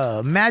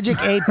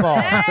 8 ball.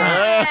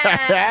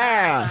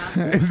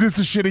 is this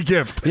a shitty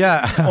gift?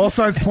 Yeah. All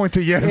signs point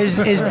to yes.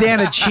 Is Dan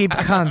a cheap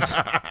cunt?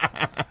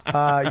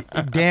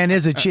 Dan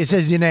is a cheap. It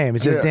says your name.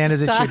 It says Dan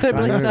is a cheap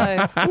Probably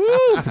cunt.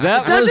 so. It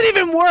doesn't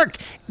even work.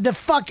 The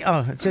fuck.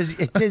 Oh, it says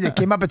it did. It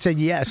came up and said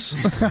yes.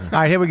 All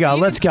right, here we go.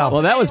 Let's go.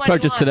 Well, that was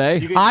purchased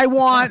today. I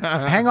want.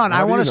 Hang on.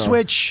 I want to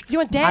switch. You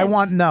want Dan? I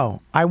want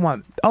no. I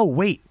want. Oh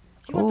wait.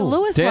 You want the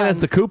Lewis Dan one. has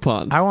the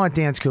coupons. I want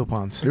Dan's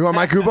coupons. You want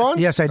my coupons?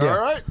 Yes, I do. All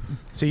right.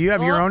 So you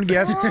have your own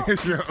gift,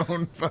 Your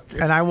own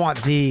fucking. and I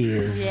want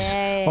these.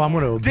 Yeah. Oh, I'm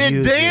going to Did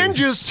abuse Dan these.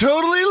 just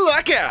totally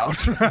luck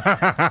out? All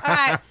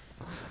right.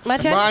 My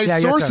turn. My Yeah,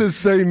 your sources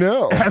say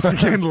no. Ask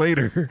again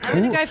later. I'm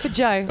going to go for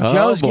Joe. Oh,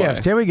 Joe's boy.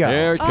 gift. Here we go.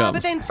 Here it Oh, comes.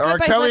 but then Are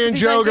Scopo's Kelly left and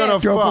with Joe his own gonna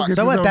gift. Go fuck? get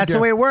So his what? own That's the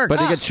gift. way it works.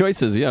 But you get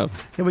choices, yeah.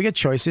 Yeah, we get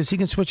choices. You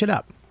can switch it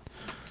up.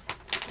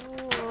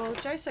 Oh,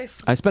 Joe's so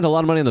I spent a lot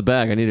of money in the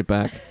bag. I need it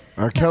back.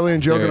 Are Kelly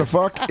and Joe going to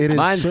Serious. fuck? It is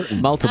Mine's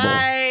certain. multiple.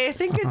 I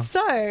think it's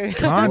so. Condoms.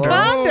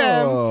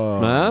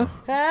 Condoms. Huh?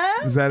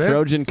 Huh? Is that it?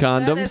 Trojan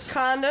There's condoms.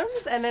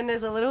 condoms, and then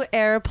there's a little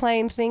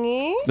airplane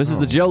thingy. This is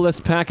the Joe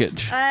List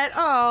package. And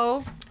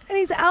and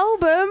his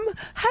album.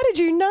 How did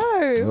you know?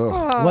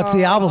 Oh. What's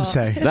the album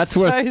say? That's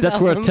Joe's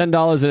worth album.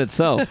 $10 in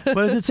itself. What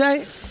does it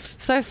say?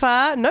 So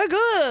far, no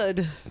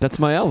good. That's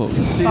my album.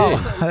 CD. Oh,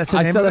 that's the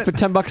I name sell of it for it?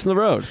 $10 in the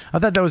road. I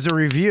thought that was a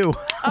review.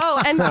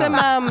 Oh, and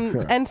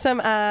some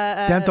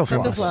Dental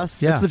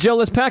floss. Yeah. It's the Joe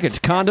List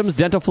package: condoms,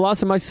 dental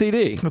floss, and my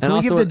CD. Can and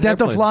we give also the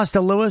dental airplane. floss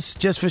to Lewis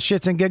just for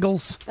shits and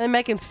giggles? And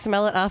make him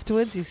smell it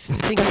afterwards. You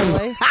stink it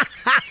away.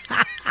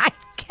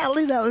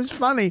 Kelly, that was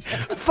funny.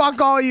 Fuck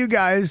all you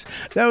guys.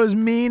 That was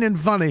mean and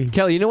funny.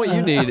 Kelly, you know what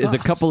you need is a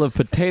couple of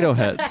potato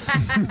heads.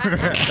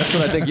 That's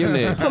what I think you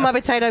need. For my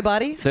potato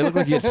body. They look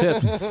like your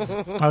tits.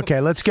 Okay,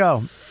 let's go.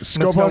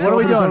 Scopo, What are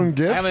we his own doing?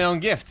 gift? I have my own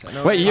gift. I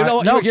know Wait, you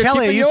know No, you're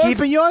Kelly, are keeping you yours?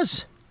 keeping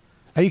yours?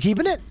 Are you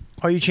keeping it?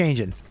 Or are you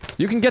changing?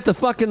 You can get the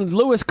fucking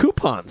Lewis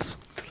coupons.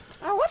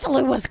 Oh, what's a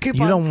Lewis coupon?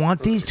 You don't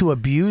want these to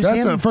abuse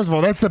him? First of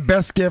all, that's the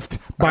best gift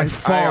by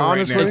far. I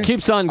honestly, It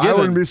keeps on I giving.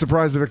 wouldn't be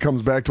surprised if it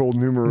comes back to old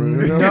numero.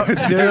 You know? No,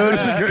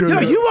 dude.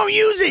 No, you won't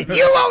use it.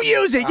 You won't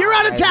use it. You're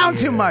out of town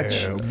too much.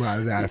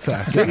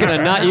 Speaking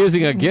of not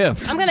using a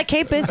gift. I'm going to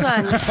keep this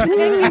one. I'm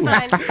going to keep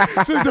mine.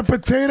 There's a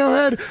potato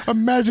head, a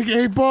magic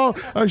 8-ball,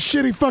 a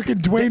shitty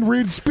fucking Dwayne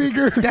Reed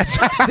speaker. That's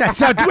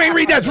how Dwayne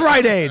Reed. That's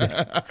Rite Aid.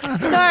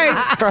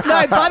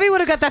 No, Bobby would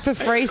have got that for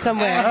free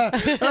somewhere.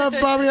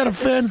 Bobby had a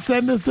fan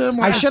send this in.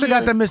 I should have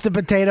got the Mr.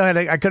 Potato Head.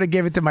 I could have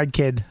gave it to my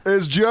kid.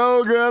 Is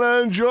Joe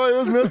gonna enjoy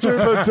his Mr.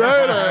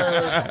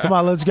 Potato? Come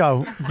on, let's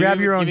go. Grab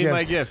your own Give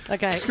me gift. my gift.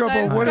 Okay.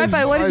 Scopo, so, what is-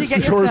 Scopo, what did My you get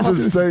yourself?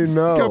 sources say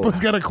no. Scopo's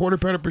got a quarter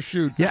pounder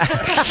prosciutto. Yeah.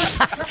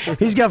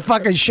 He's got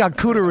fucking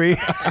charcuterie.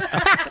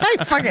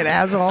 Fucking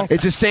asshole.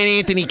 It's a St.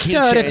 Anthony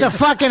keychain. Dude, it's a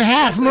fucking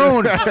half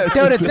moon.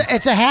 Dude,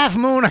 it's a half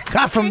moon I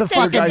got from the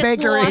fucking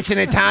bakery. It's an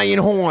Italian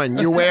horn.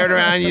 You wear it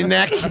around your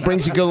neck. It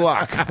brings you good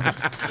luck.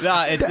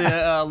 No, it's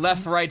a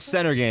left, right,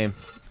 center game.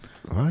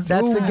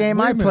 That's the game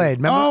I played.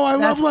 Remember? Oh, I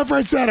love Left,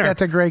 Right, Center.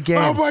 That's a great game.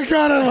 Oh my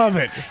God, I love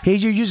it. Hey,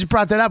 you just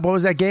brought that up. What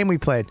was that game we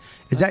played?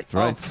 Is that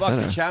Oh, fuck,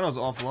 the channel's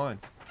offline.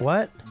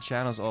 What? The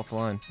channel's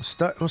offline.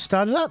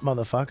 Start it up,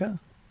 motherfucker.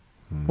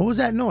 What was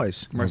that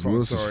noise? My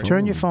phone, sorry.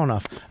 Turn your phone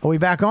off. Are we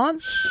back on?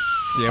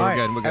 Yeah, All we're right.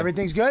 good. We're good.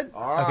 Everything's good?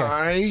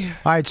 Okay.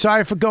 All right,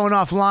 sorry for going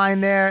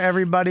offline there,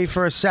 everybody,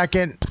 for a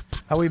second.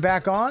 Are we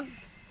back on?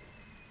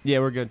 Yeah,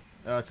 we're good.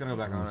 It's gonna go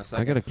back on in a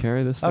second. I gotta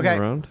carry this thing Okay.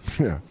 around.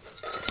 Yeah.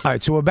 All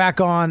right, so we're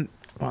back on.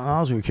 Well,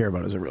 all we care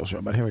about is a real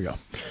show, but here we go.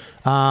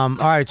 All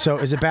right, so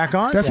is it back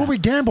on? That's Yeah. what we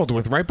gambled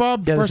with, right,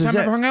 Bob? Yeah, First this is time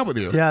I it. ever hung out with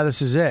you. Yeah,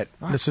 this is it.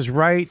 This is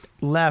right,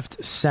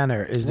 left,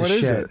 center is the What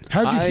shit. is it?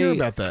 How'd you hear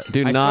about that?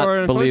 Do I saw it not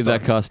in believe Toy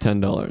that costs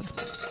 $10.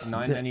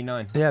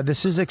 $9.99. Yeah,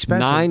 this is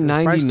expensive.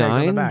 There's price tags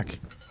on the $9.99? back.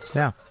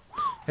 Yeah.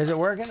 Is it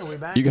working? Are we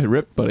back? You got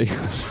ripped, buddy.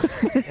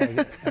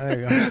 There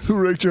you go. Who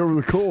raked you over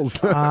the coals?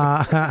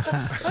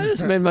 I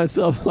just made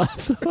myself laugh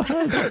so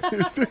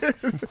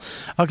hard.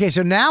 Okay,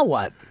 so now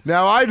what?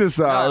 Now I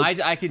decide.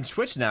 I can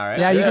switch now, right?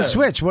 Yeah, you can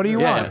switch. What do you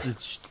Yeah, want? the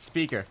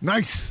speaker.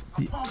 Nice.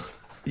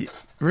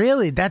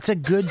 Really? That's a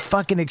good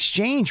fucking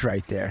exchange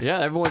right there. Yeah,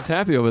 everyone's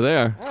happy over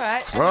there. All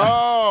right.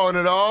 Oh, and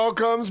it all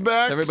comes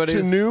back to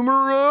Everybody's-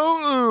 numero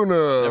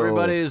uno.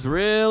 Everybody's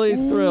really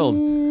thrilled.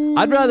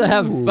 I'd rather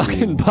have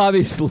fucking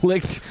Bobby's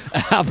licked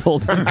apple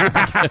than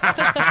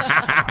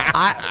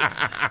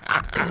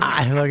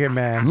Look at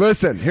man.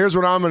 Listen, here's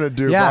what I'm going to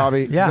do, Yeah,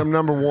 Bobby. 'cause yeah. I'm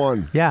number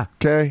one. Yeah.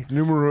 Okay?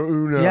 Numero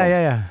uno.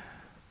 Yeah.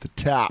 The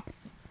tap.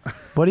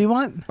 What do you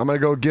want? I'm going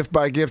to go gift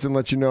by gift and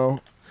let you know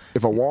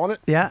if I want it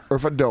or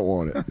if I don't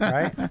want it.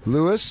 Right.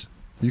 Lewis,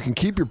 you can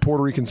keep your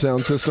Puerto Rican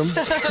sound system.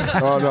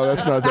 Oh, no,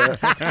 that's not that.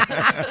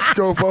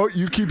 Scopo,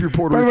 you keep your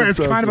Puerto By the way, Rican it's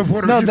sound kind of a system.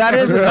 Puerto Rican that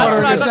is a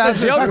sound Puerto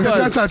system.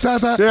 Rican sound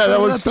system. Yeah, that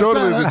was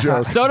totally the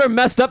joke. Soder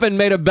messed up and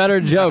made a better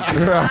joke.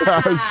 Send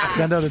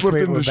out a Slipped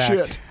tweet, into we're back.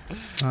 shit.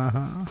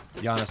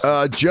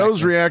 Giannis.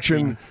 Joe's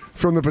reaction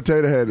from the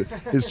potato head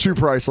is too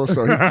priceless,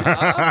 so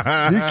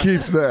he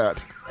keeps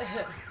that.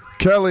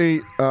 Kelly,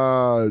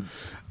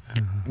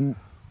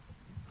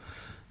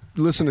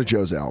 listen to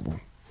Joe's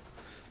album.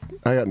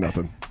 I got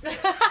nothing.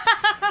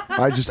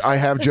 I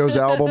have Joe's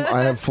album.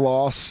 I have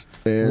Floss.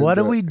 And, What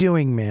are we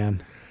doing,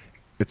 man?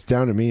 It's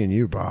down to me and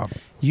you, Bob.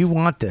 You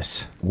want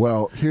this?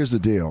 Well, here's the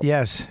deal.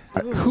 Yes.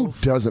 Who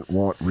doesn't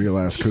want real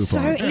ass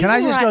coupons? Can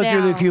I just go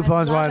through the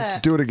coupons once?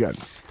 Do it again.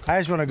 I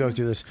just want to go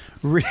through this.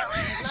 Real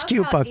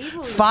coupons.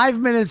 5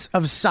 minutes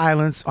of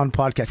silence on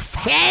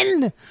podcast.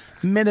 10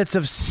 minutes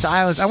of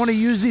silence. I want to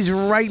use these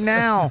right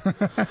now.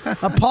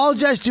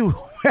 Apologize to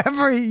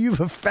whoever you've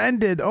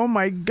offended. Oh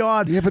my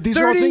God. Yeah, but these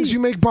are all things you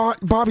make,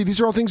 Bobby.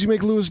 These are all things you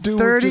make Lewis do.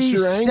 30 with just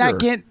your anger.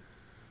 second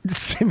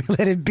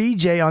simulated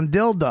BJ on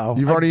dildo.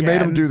 You've already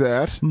made him Again. do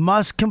that.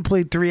 Must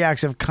complete 3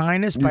 acts of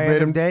kindness by You've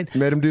end of date.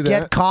 made him do that.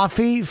 Get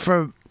coffee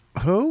for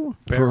who?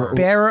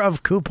 Bearer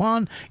of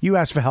coupon. You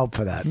asked for help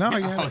for that. No,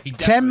 yeah.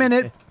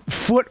 10-minute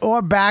foot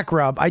or back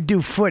rub. I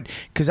do foot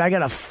because I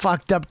got a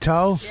fucked up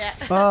toe. Yeah.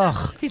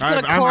 Ugh. He's got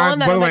a corn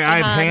by that'll the way, make I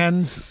you have hard.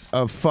 hands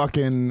of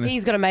fucking.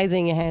 He's got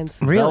amazing hands.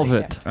 Really?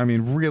 Velvet. I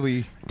mean,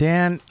 really.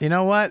 Dan, you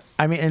know what?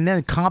 I mean, and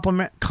then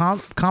compliment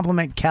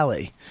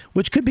Kelly,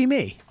 which could be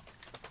me.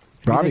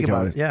 If you Bobby think about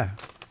Kelly. it, yeah.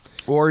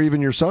 Or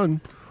even your son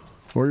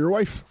or your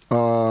wife.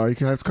 You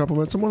can have to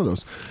compliment some one of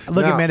those.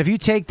 Look Now- at man, if you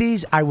take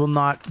these, I will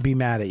not be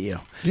mad at you.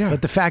 Yeah.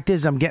 But the fact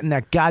is, I'm getting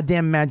that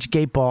goddamn magic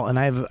 8-ball, and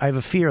I have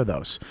a fear of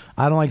those.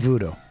 I don't like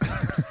voodoo.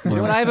 You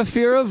know what I have a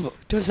fear of?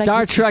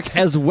 Star Trek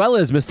as well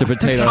as Mr.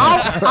 Potato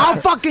Head. I'll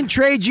fucking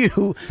trade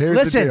you. Here's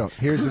Listen, the deal.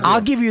 Here's the deal.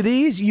 I'll give you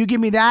these. You give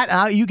me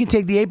that. You can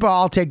take the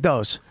 8-ball. I'll take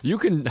those. You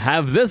can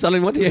have this. I don't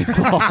even want the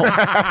 8-ball.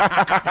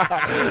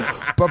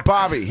 But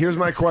Bobby, here's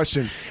my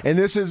question, and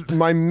this is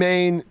my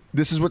main.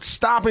 This is what's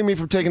stopping me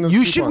from taking those.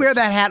 You should coupons. wear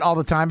that hat all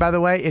the time. By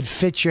the way, it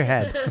fits your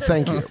head.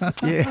 Thank you.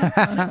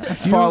 Yeah.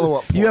 Follow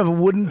up. You have a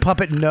wooden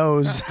puppet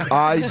nose.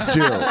 I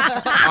do.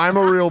 I'm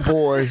a real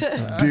boy.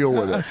 Deal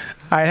with it.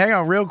 All right, hang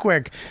on real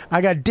quick.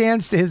 I got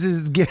Dan's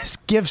his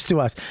gifts to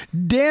us.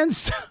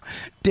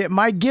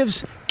 My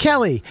gifts,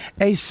 Kelly,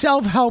 a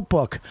self-help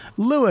book.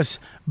 Lewis,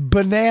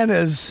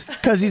 bananas,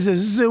 because he's a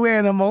zoo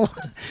animal.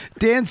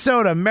 Dan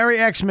Soder, Merry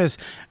Xmas.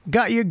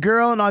 Got your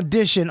girl an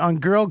audition on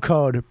Girl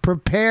Code.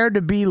 Prepare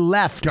to be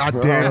left. God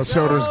damn,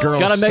 Soder's girl.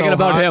 Gotta is make so it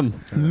about hot. him.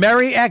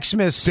 Merry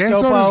Xmas, Dan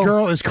Scopo. Soder's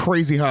girl is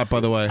crazy hot, by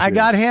the way. I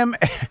got him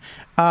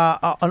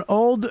an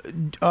old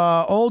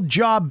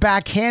job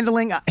back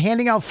handing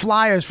out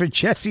flyers for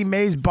Jessie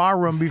Mae's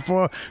barroom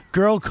before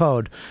Girl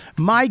Code.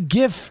 My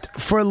gift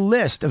for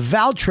list,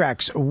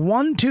 Valtrex,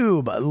 1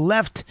 tube,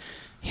 let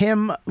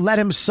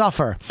him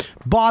suffer.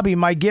 Bobby,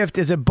 my gift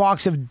is a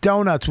box of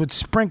donuts with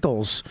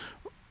sprinkles.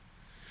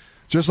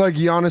 Just like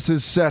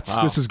Giannis's sets,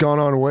 this has gone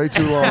on way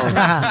too long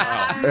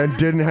and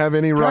didn't have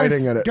any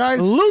writing in it. Guys,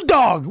 Lou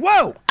Dog,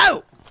 whoa,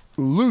 oh.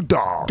 Lou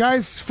Dog.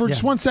 guys, for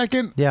just 1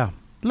 second, Yeah.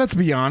 let's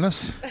be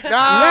honest.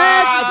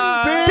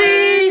 Let's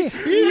be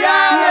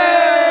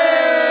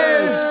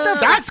Yannis! The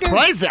That's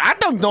crazy. I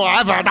don't know.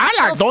 I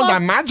like doing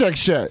that magic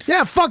shit.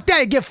 Yeah, fuck that.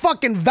 You get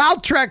fucking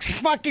Valtrex,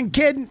 fucking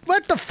kid.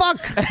 What the fuck?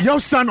 Yo,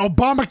 son,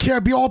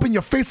 Obamacare be all up in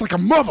your face like a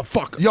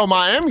motherfucker. Yo,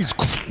 Miami's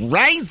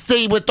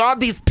crazy with all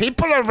these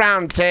people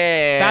around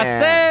here.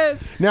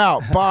 That's it.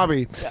 Now,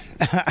 Bobby,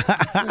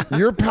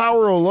 your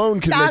power alone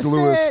can That's make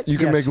Lewis. it. You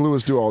can Yes. make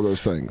Lewis do all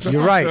those things.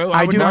 You're right.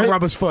 I would not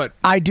rub his foot.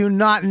 I do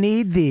not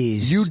need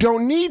these. You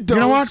don't need those. You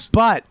know what?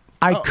 But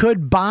I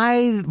could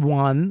buy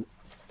one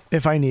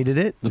if I needed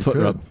it. The foot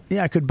rub.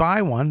 Yeah, I could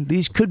buy one.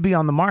 These could be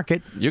on the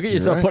market. You get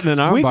yourself putting an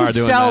arm bar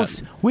doing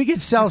that. We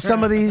could sell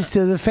some of these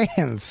to the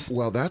fans.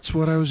 Well, that's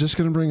what I was just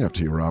going to bring up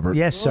to you, Robert.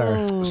 Yes,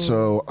 sir.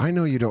 So I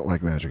know you don't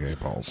like Magic 8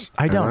 Balls.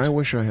 I don't. And I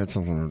wish I had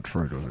something to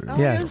trade with you.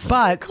 Yeah,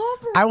 but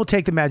I will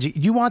take the magic.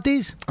 You want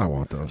these? I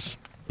want those.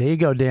 There you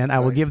go, Dan. I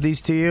will give these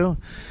to you.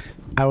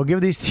 I will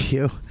give these to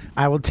you.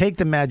 I will take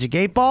the Magic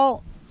 8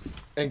 Ball.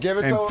 And give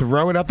it And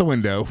throw it out the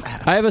window.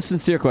 I have a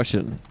sincere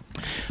question.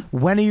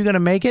 When are you going to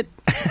make it?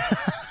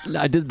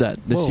 I did that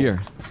this Whoa.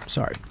 year.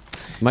 Sorry.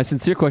 My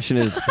sincere question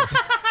is,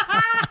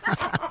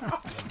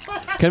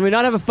 can we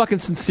not have a fucking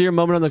sincere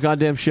moment on the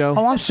goddamn show?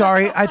 Oh, I'm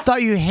sorry. I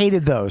thought you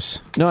hated those.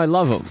 No, I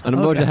love them, and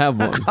I'm going to have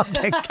one.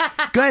 Okay.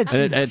 Go ahead,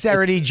 And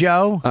Sincerity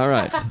Joe. All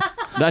right.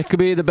 That could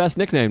be the best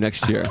nickname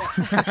next year.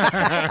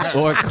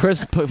 Or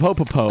Chris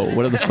Popopo,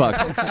 whatever the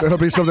fuck. That'll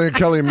be something that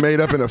Kelly made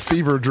up in a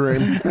fever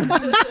dream.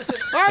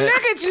 Oh,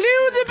 look, it's Lou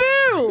the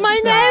Boo. My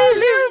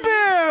nose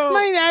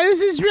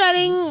is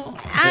running.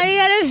 I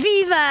got a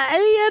fever.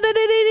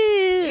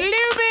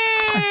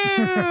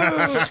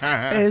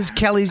 Is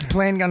Kelly's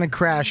plane going to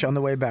crash on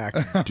the way back?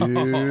 Dude.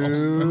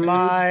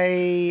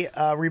 My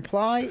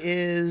reply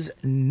is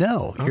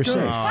no. You're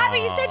safe. Bobby,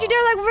 you said you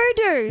don't like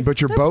voodoo.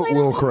 But your boat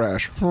will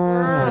crash.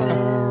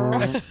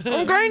 I'm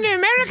going to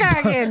America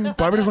again.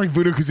 Bobby doesn't like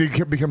voodoo because he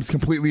becomes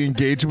completely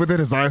engaged with it.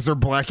 His eyes are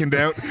blackened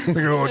out. Like,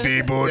 oh,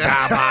 debo,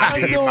 da, ba,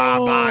 dee, ba,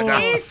 ba, da.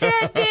 It's a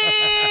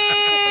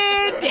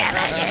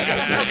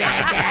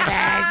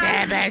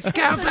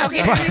Scopo,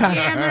 get on the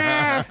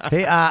camera.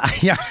 Hey,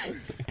 yeah.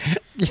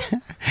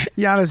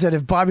 Yana said,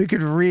 if Bobby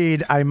could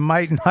read, I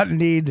might not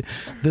need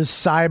the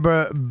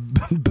cyber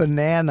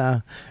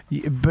bandana,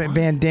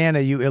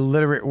 you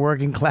illiterate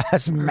working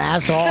class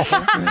masshole.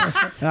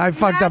 And I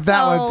fucked up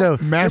that one, too.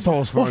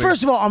 Masshole's funny. Well,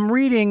 first of all, I'm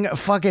reading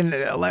fucking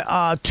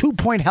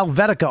 2-point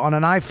Helvetica on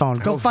an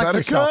iPhone. Go fuck Helvetica?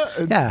 yourself.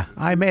 Yeah,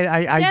 I made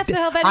Death to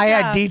Helvetica. I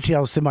add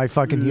details to my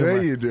fucking humor.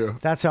 Yeah, you do.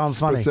 That's how I'm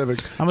funny. Specific.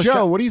 I'm a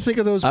Joe, what do you think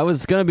of those? I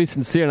was going to be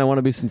sincere, and I want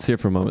to be sincere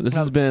for a moment. This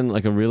has been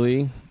like a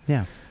really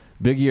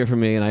big year for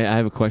me, and I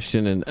have a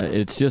question, and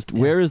it's just,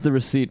 where is the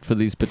receipt for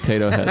these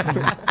potato heads?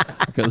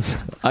 Because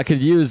I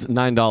could use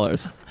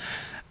 $9.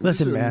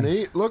 Listen, man.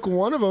 Neat. Look,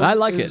 one of them. I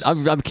like it.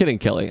 I'm kidding,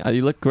 Kelly.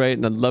 You look great,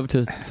 and I'd love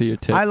to see your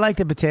tits. I like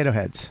the potato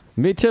heads.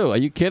 Me too. Are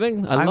you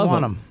kidding? I love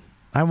want them.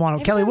 I want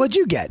them. Kelly, what'd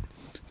you get?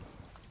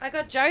 I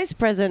got Joe's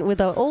present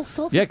with all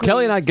sorts Yeah, of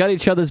Kelly and I goodies. got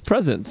each other's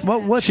presents.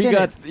 What's she in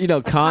got? it?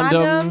 Condoms,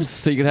 Condoms.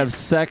 so you can have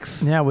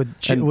sex. Yeah, with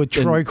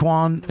Troy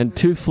Kwan. And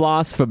tooth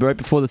floss for right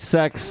before the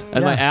sex.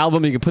 And my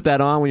album, you can put that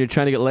on when you're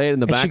trying to get laid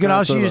in the And background. she could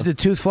also so use the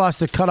tooth floss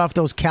to cut off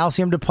those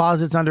calcium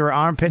deposits under her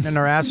armpit and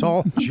her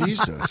asshole.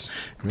 Jesus.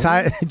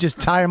 Just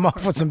tie them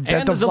off with some and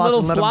dental there's a floss little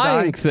and let them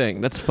flying die. thing.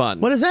 That's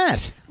fun. What is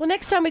that? Well,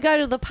 next time we go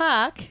to the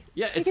park,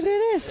 Yeah, we can do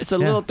this. It's a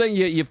little thing.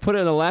 You put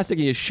an elastic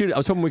and you shoot it. I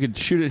was hoping we could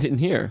shoot it in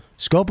here.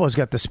 Scopo's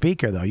got the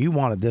speaker, though. You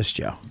wanted this,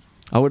 Joe.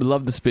 I would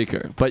love the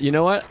speaker. But you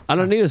know what? I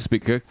don't need a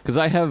speaker because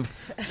I have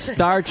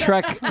Star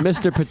Trek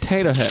Mr.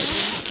 Potato Head.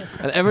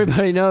 And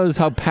everybody knows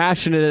how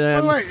passionate I am.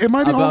 By the way, am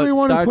I the about only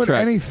one who Star put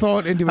Trek. any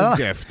thought into his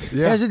gift?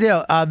 Here's the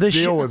deal.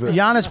 Deal with it.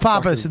 Giannis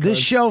Papas, this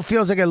show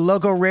feels like a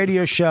local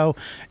radio show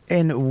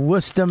in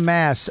Worcester,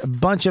 Mass. A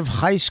bunch of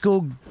high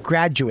school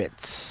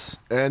graduates.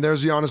 And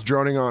there's Giannis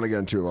droning on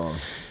again too long.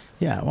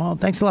 Yeah, well,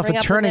 thanks a lot Bring for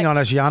up the turning on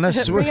us, next-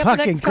 Giannis. Bring We're up the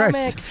fucking next Christ.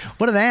 comic.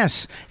 What an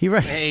ass. He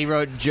wrote, He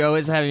wrote, Joe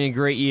is having a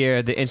great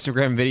year. The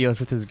Instagram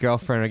videos with his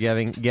girlfriend are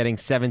getting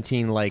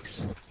 17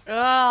 likes.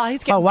 Oh,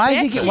 he's getting why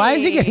is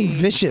he bitchy. getting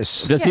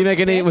vicious? Does he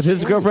make any with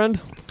his girlfriend?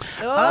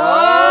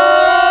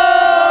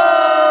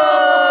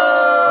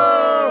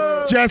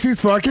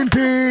 Jesse's fucking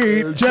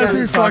Pete.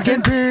 Jesse's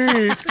fucking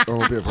Pete. I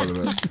won't be a part of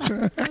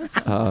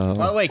that.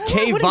 By the way,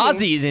 Kay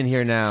Vazzi is in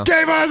here now.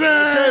 Kay Vazzi!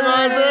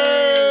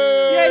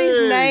 Yeah,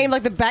 his name,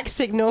 like the back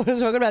signal. I was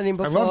talking about him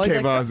before. love He's Kay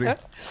like, Vazzi.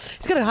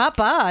 He's got a hot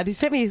bod. He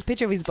sent me his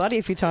picture of his body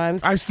a few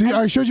times. I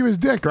showed you his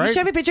dick, right? He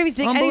showed me a picture of his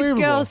dick and his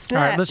Unbelievable. girl's All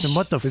snatch. right, listen,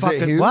 what the Is fuck?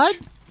 it huge? What?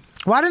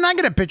 Why didn't I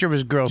get a picture of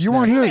his girl? You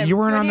weren't here. Yeah, You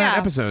weren't on yeah. that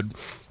episode.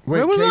 Wait,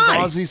 Where was Kate I?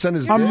 Bozzi sent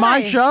his On dick?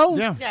 my show?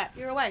 Yeah. Yeah,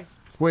 you're away.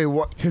 Wait,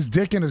 what? His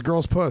dick and his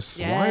girl's puss.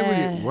 Yeah. Why would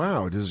he?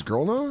 Wow, does his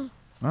girl know?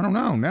 I don't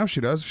know. Now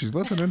she does. She's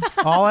listening.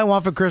 All I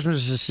want for Christmas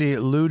is to see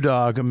Lou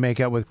Dog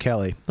make out with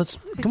Kelly. Who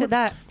said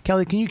that?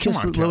 Kelly, can you kiss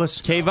on, Kelly. Lewis?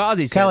 Kay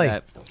Vazzi said Kelly.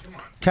 that.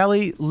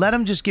 Kelly, let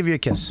him just give you a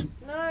kiss.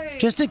 No.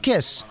 Just a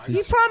kiss.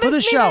 He promised for the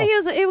me show.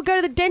 that he would go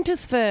to the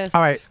dentist first.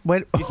 All right,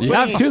 wait. You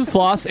have tooth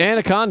floss and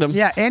a condom.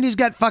 Yeah, and he's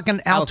got fucking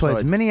Altoids,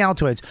 Altoids. mini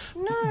Altoids.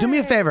 No. Do me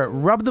a favor,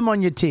 rub them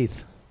on your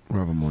teeth.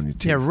 Rub them on your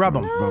teeth. Yeah, rub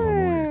them. Rub them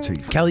on your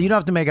teeth. Kelly, you don't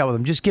have to make out with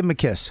him. Just give him a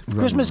kiss.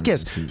 Christmas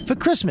kiss. For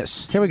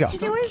Christmas. Here we go. He's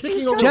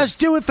Just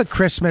do it for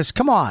Christmas.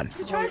 Come on.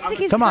 trying to stick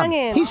his Come on. tongue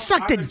in. He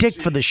sucked a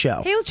dick for the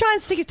show. He'll try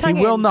and stick his tongue in.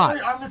 He will not.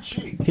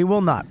 He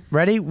will not.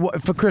 Ready?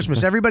 For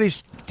Christmas.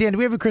 Everybody's... Dan, do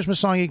we have a Christmas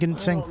song you can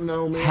sing?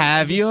 No, man.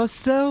 Have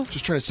yourself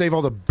Just trying to save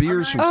all the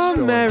beers from a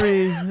spilling.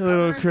 merry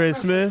little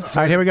Christmas.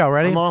 All right, here we go.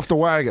 Ready? I'm off the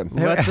wagon.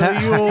 Let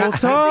the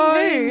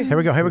Yuletide. Here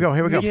we go. Here we go.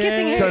 Here we go. Who's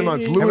kissing who? 10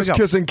 months. Lewis go.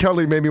 kissing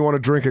Kelly made me want to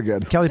drink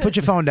again. Kelly, put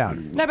your phone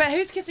down. No, but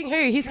who's kissing who?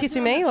 He's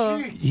kissing me or?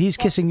 He's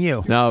kissing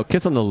you. No,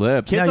 kiss on the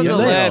lips. Kiss No, on your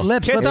the lips. lips.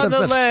 Lips, Kiss lips, on the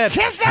lips. lips.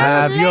 Kiss on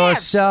Have the lips.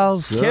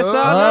 yourself Kiss on a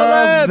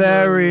the lips.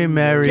 very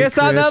merry Kiss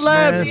on the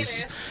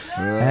Christmas. lips.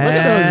 Look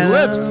at those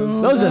lips.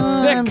 Those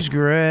are thick. Time's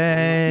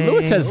great.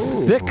 Lewis has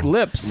thick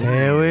lips.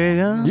 Here we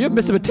go. You have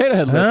Mr. Potato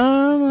Head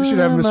lips. You should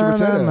have Mr.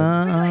 Potato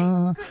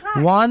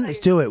Head. One,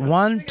 do it.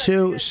 1,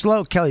 2,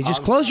 slow. Kelly,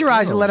 just close your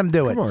eyes and let him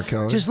do it. Come on,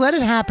 Kelly. Just let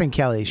it happen,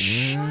 Kelly.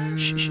 Shh.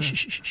 Shh, shh,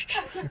 shh, shh, shh.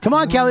 Come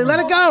on, Kelly, let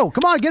it go.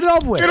 Come on, get it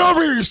over with. Get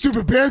over here, you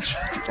stupid bitch.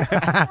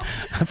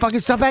 Fucking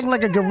stop acting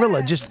like a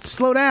gorilla. Just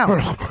slow down.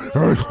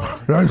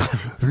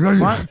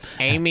 What?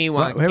 Amy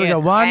wants Here we go.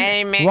 One.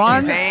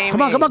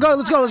 Come on, go.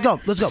 Let's go.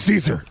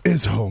 Caesar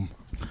is home.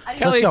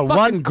 Kelly, Let's go.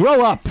 fucking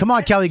grow up. Come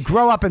on, Kelly,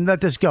 grow up and let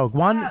this go.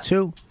 1,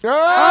 2.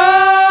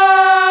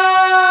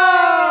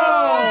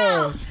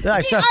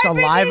 I saw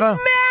saliva.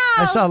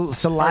 I saw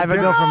saliva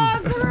go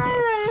from.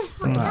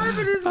 It'd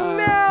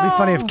be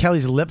funny if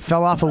Kelly's lip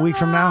fell off a week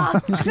from now.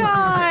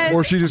 God.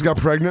 Or she just got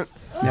pregnant.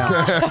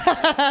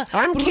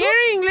 I'm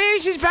carrying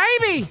Lewis's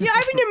baby. You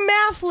open your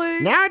mouth, Lou.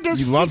 Now it does.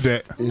 You loved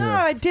it. No,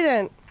 I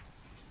didn't.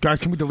 Guys,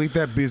 can we delete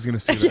that? B's going to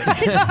see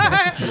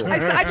that.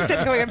 I just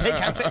said going to pick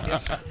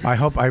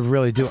up. I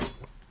really do.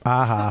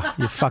 Aha!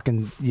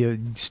 You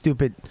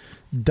stupid,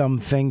 dumb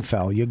thing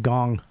fell. You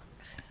gong.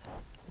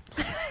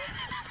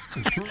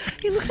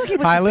 He looks like he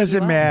All right,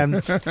 listen,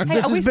 man. Hey,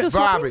 are we still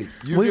Bobby,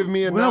 you give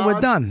me a nod. We're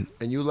done.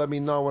 And you let me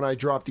know when I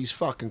drop these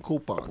fucking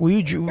coupons. Will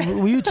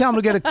you tell him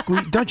to get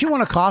a? Don't you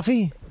want a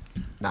coffee?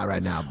 Not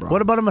right now, bro.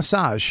 What about a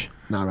massage?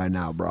 Not right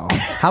now, bro.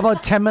 How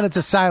about 10 minutes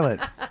of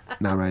silent?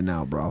 Not right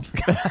now, bro.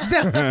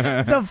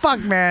 The fuck,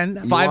 man.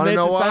 You 5 wanna minutes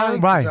know of why?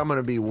 silence? Right. 'Cause I'm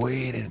gonna be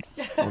waiting.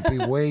 I'll be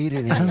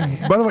waiting.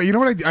 Here. By the way, you know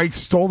what? I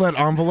stole that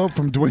envelope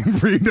from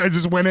Dwayne Reed. I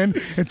just went in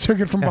and took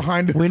it from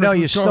behind. We know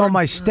you Christmas stole card.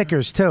 my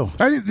stickers too.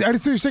 I didn't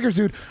steal your stickers,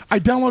 dude. I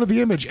downloaded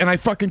the image and I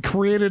fucking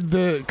created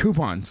the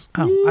coupons.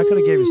 Oh, I could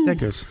have gave you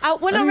stickers.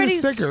 We're I not need a ready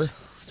sticker.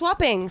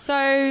 swapping, so...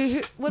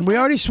 We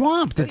already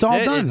swapped. It's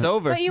all done. It's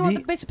over. But you want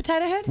the bits of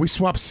potato head? We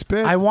swapped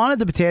spit. I wanted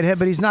the potato head,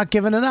 but he's not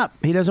giving it up.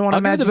 He doesn't want to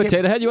I'll give you magic the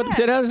potato head. You want the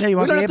potato head? Yeah, you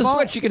want we don't the have to 8-ball?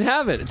 switch. You can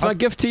have it. It's my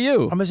gift to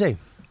you. I'm gonna say.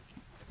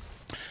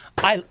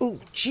 Ooh,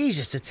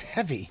 Jesus, it's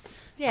heavy.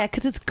 Yeah,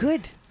 because it's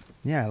good.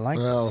 Yeah, I like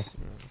this.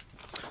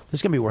 This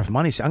is gonna be worth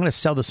money. I'm gonna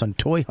sell this on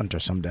Toy Hunter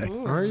someday.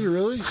 Are you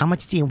really? How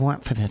much do you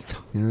want for this?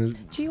 Do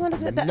you want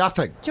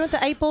Nothing. Do you want the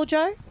 8-ball,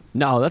 Joe?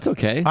 No, that's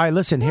okay. All right,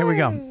 listen. Here we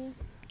go.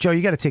 Joe,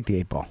 you got to take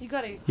the 8-ball. You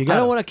got to. You I got.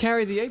 don't want to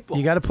carry the 8-ball.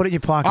 You got to put it in your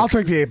pocket. I'll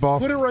take the 8-ball.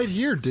 Put it right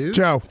here, dude.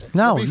 Joe.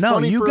 No, It'll be no,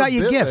 funny you for got a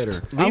your bit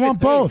gift. later. I want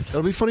both.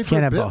 It'll be funny for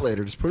Can't a have bit both.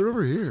 later. Just put it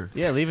over here.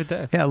 Yeah, leave it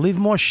there. Yeah, leave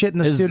more shit in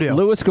the Is studio.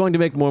 Lewis going to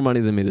make more money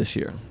than me this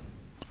year?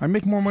 I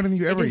make more money than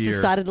you every It is year.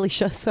 decidedly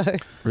so.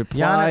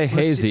 Reply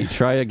hazy.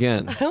 Try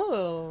again.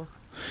 Oh.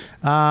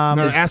 No,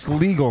 ask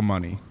legal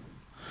money.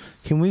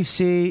 Can we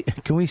see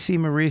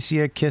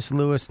Mauricia kiss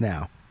Lewis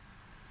now?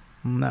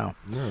 No.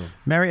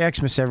 Merry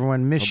Xmas,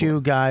 everyone. Miss you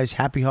guys.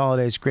 Happy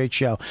holidays. Great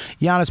show.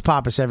 Giannis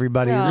Pappas,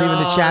 everybody. Leaving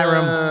the chat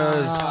room.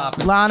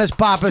 Giannis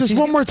Pappas. Just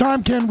one more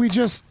time, can we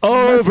just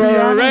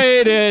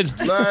Overrated.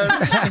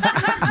 Let's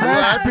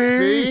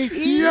be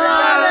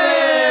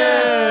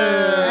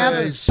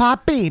Giannis.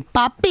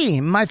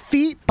 Poppy, my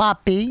feet,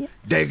 Poppy.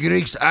 The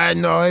Greeks, I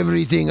know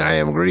everything. I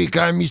am Greek.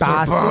 I'm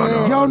Mr.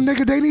 Bono. Yo,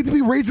 nigga, they need to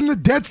be raising the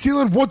debt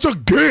ceiling once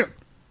again.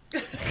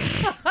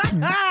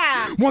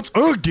 Once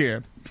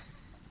again.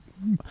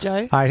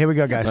 Joe? All right, here we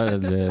go, guys.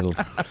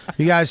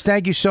 You guys,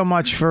 thank you so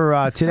much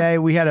for today.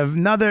 We had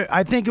another,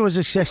 I think it was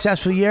a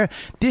successful year.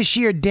 This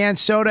year, Dan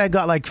Soder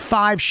got like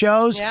 5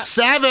 shows. Yep.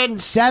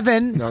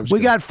 7. No,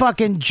 We got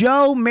fucking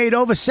Joe made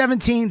over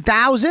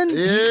 17,000.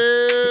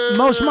 Yeah.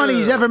 Most money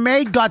he's ever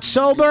made. Got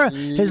sober.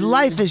 His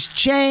life has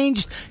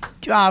changed.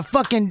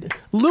 Fucking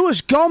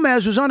Luis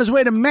Gomez was on his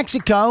way to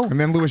Mexico. And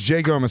then Louis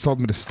J. Gomez told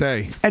me to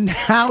stay. And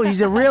now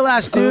he's a real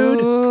ass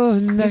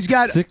dude. He's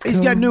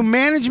got new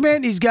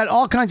management. He's got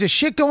all kinds of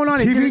shit going on.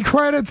 TV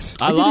credits.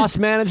 I lost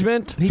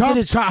management. He did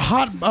his top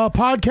hot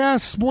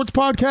podcast, sports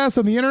podcast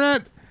on the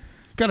internet.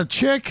 Got a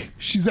chick.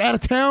 She's out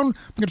of town. I'm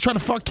gonna try to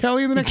fuck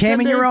Kelly in the next. came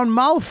 10 in your days. own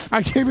mouth.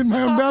 I came in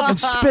my own mouth and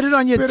spit it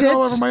on your Spit tits. it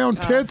all over my own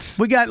tits.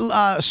 We got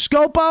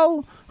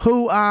Scopo,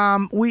 who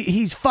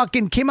he's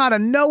fucking came out of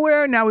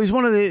nowhere. Now he's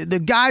one of the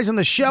guys on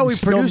the show. He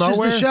Still produces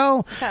nowhere? the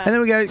show. And then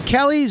we got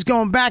Kelly's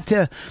going back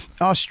to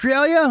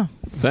Australia.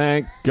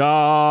 Thank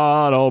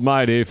God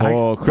Almighty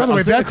for By the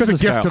way, that's the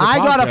gift to the I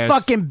got a podcast.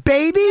 fucking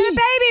baby. baby in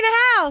the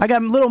house. I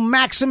got little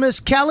Maximus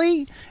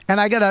Kelly,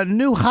 and I got a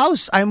new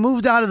house. I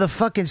moved out of the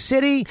fucking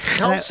city.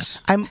 House?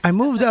 I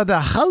moved out of the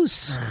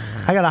house.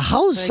 I got a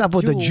house up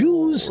with the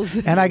Jews,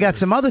 and I got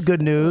some other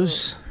good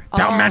news.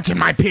 Don't mention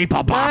my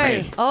people,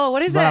 Bobby. No. Oh,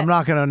 what is But that? I'm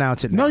not going to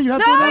announce it. No, you have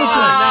No! to announce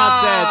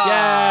Announce it.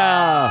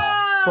 Yeah.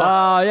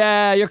 Oh,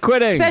 yeah. You're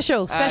quitting.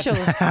 Special.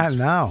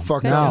 No.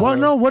 Fuck it. no. Well,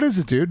 no, what is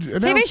it, dude? TV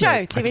Announce show.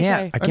 it. TV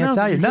I show. can't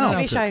tell you. No.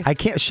 TV show. I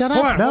can't. Shut up.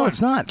 Hold on, no, hold on.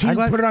 it's not. Can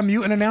you put it on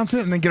mute and announce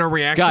it and then get a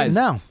reaction? Guys,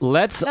 No.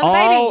 let's Another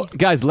all baby.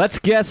 guys. Let's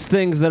guess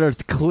things that are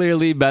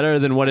clearly better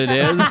than what it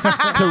is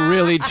to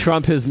really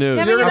trump his news.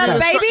 Having another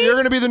baby? You're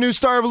going to be the new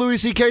star of Louis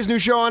C.K.'s new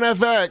show on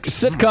FX.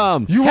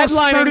 Sitcom. You lost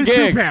Headlining 32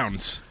 gig.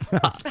 pounds.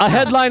 A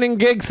headlining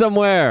gig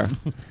somewhere.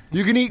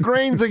 You can eat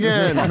grains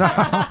again.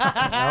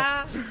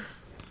 I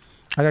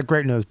got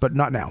great news, but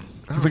not now.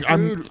 It's like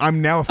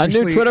I'm now A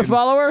officially new Twitter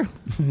follower.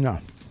 No.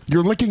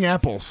 You're licking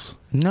apples.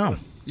 No.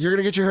 You're going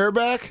to get your hair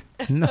back?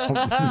 No.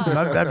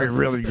 That'd be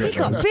really good. He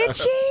got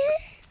bitchy.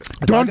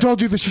 Dawn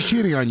told you that she's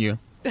cheating on you.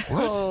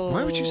 What?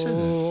 Why would you say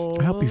that?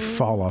 I hope you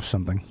fall off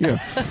something. You're a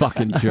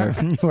fucking jerk.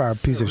 You are a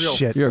piece of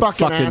shit. You're a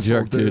fucking asshole,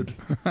 jerk, dude.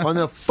 On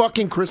the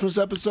fucking Christmas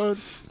episode?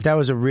 That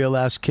was a real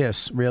ass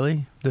kiss.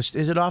 Really?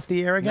 Is it off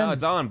the air again? No,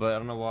 it's on, but I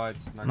don't know why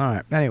it's not. All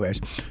right.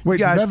 Anyways. Wait,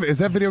 you guys, is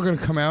that video going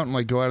to come out and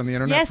like go out on the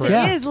internet? Yes, for it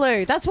is,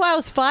 Lou. That's why I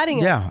was fighting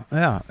it.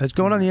 yeah. It's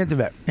going on the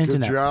internet.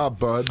 Good job,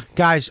 bud.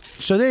 Guys,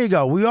 so there you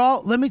go.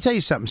 Let me tell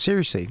you something.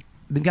 Seriously.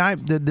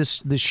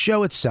 The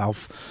show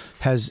itself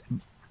has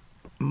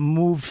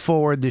moved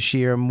forward this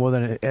year more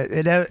than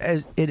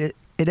it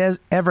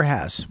ever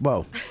has.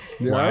 Whoa.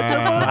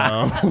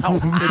 Wow. Hey,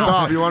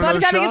 Bob, you want Bob's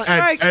another having shot?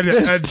 a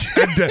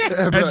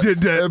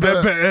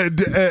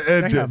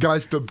stroke.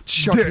 Guys, the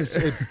shot is...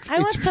 I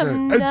want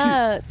some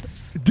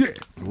nuts.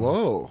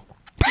 Whoa.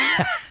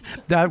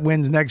 That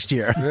wins next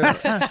year. And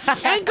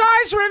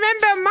guys,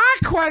 remember my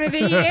quote of the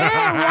year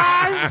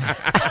was,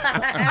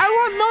 I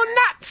want more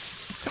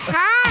nuts.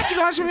 Huh? Do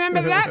you guys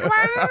remember that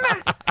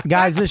one?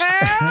 Guys,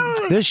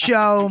 this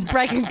show...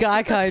 Breaking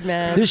guy code,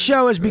 man. This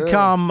show has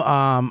become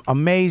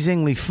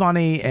amazingly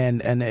funny,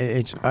 and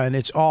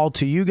it's all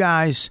to you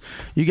guys.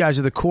 You guys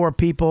are the core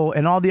people,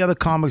 and all the other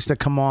comics that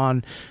come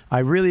on. I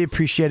really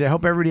appreciate it. I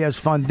hope everybody has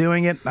fun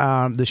doing it.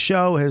 The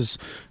show has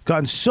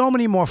gotten so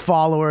many more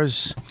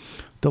followers.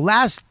 The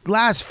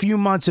last few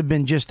months have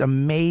been just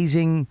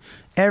amazing.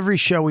 Every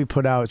show we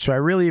put out, so I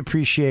really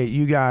appreciate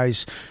you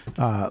guys.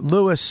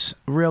 Lewis,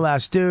 real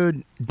ass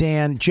dude,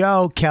 Dan,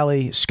 Joe,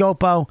 Kelly,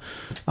 Scopo.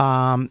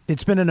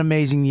 It's been an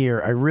amazing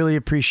year. I really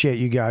appreciate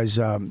you guys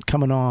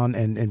coming on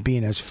and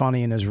being as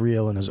funny and as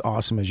real and as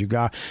awesome as you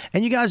got.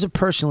 And you guys are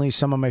personally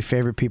some of my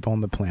favorite people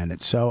on the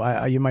planet.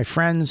 So you're my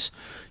friends.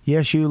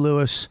 Yes, you,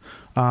 Lewis.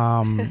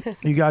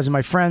 You guys are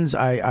my friends.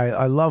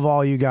 I love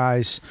all you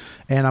guys,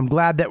 and I'm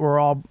glad that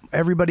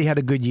everybody had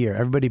a good year.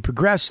 Everybody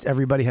progressed.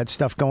 Everybody had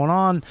stuff going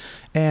on,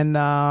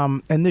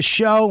 and this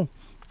show,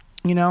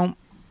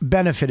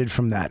 benefited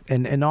from that.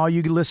 And all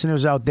you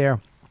listeners out there,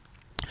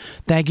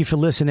 thank you for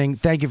listening.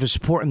 Thank you for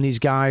supporting these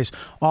guys.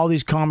 All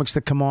these comics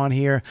that come on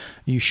here.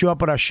 You show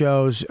up at our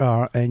shows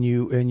and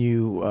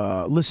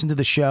you listen to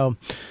the show.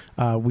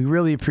 We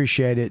really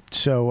appreciate it.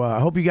 So I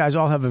hope you guys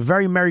all have a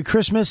very Merry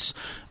Christmas,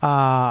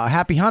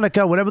 Happy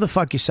Hanukkah, whatever the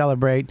fuck you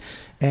celebrate.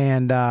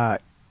 And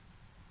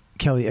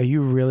Kelly, are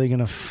you really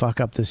gonna fuck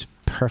up this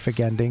perfect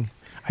ending?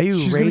 Are you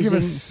She's raising? gonna give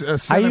us a Are you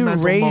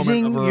sentimental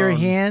raising moment of her your own.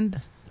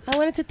 hand? I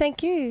wanted to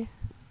thank you.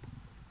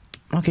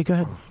 Okay, go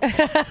ahead. Go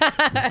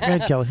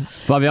ahead, Kelly.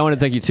 Bobby, I want to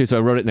thank you too. So I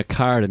wrote it in a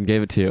card and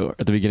gave it to you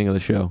at the beginning of the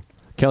show.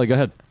 Kelly, go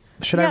ahead.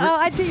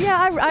 I did.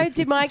 Yeah, I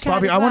did my card.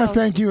 Bobby, as I want to well.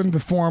 thank you in the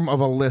form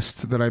of a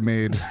list that I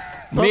made.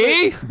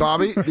 Me?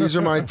 Bobby, these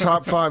are my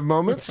top 5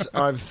 moments.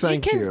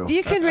 Thank you.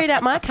 You can read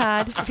out my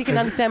card if you can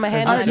understand my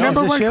handwriting.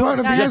 Remember my quote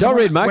of the year? Don't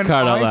read my When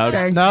card out I loud.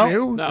 thank No.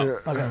 you. No.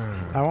 Okay.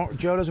 I won't.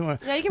 Joe doesn't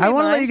want. Yeah, you can I read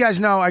want to let mine. you guys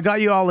know I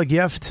got you all a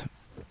gift.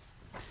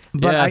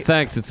 But Yeah,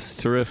 thanks. It's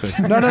terrific.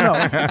 No.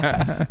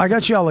 I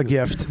got you all a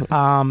gift.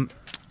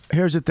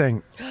 Here's the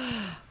thing.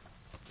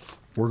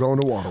 We're going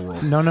to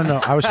Waterworld. No.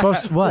 I was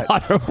supposed to, what?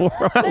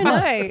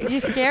 No,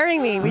 you're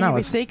scaring me with No, your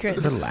it's- secrets.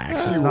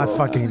 Relax. It's not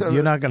fucking.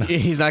 You're not gonna.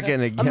 He's not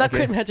getting. I'm not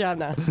quitting my job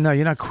now. No,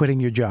 you're not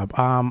quitting your job.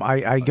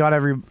 I got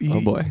Oh,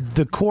 boy.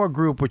 the core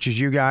group, which is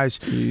you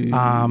guys.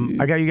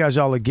 I got you guys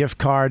all a gift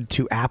card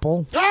to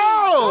Apple.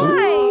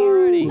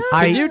 Oh!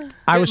 Can you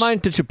get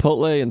mine to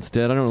Chipotle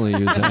instead? I don't really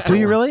use that. Do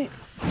you really?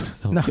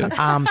 No.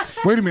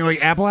 Wait a minute,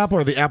 like apple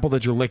or the apple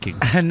that you're licking?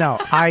 No,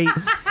 I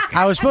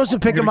was supposed to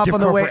pick You're him gonna up gift on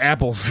the card way. for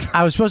apples.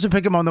 I was supposed to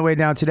pick him on the way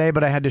down today,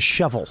 but I had to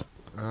shovel.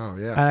 Oh,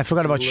 yeah. And I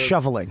forgot about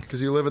shoveling.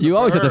 Because you live in the You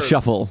always have to burbs.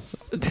 shuffle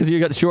because you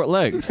got short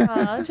legs. Oh,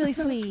 that's really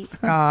sweet.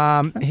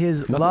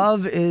 His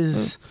love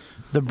is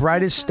the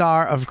brightest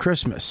star of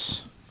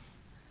Christmas.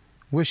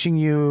 Wishing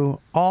you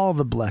all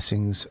the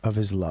blessings of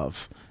his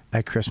love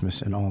at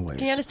Christmas and always.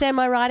 Can you understand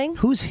my writing?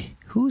 Who's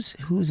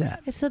that?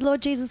 It's the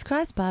Lord Jesus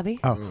Christ, Bobby.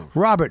 Oh,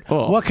 Robert,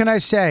 what can I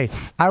say?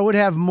 I would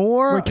have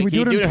more. Wait, can we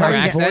do it in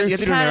Patty's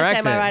voice?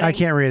 I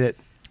can't read it.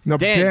 No,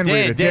 Dan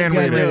read it. Dan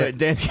read it.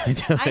 Dan's gonna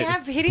do it. I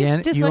have hideous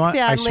Dan, dyslexia. you want,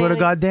 I I'm swear to leaning.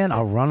 God, Dan,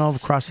 I'll run over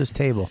across this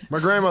table. My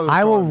grandmother.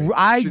 I will.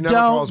 I She never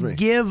calls me. don't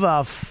give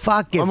a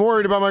fuck. If, I'm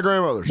worried about my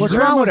grandmother. what's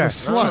Your wrong with her?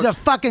 grandma's a slut. She's a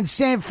fucking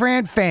San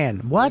Fran fan.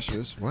 What? She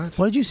is. What?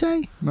 What did you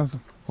say?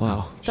 Nothing.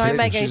 Wow. Don't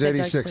make any She's dick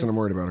 86, jokes, and I'm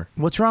worried about her.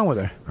 What's wrong with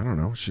her? I don't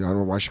know. I don't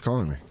know why she's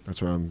calling me.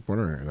 That's what I'm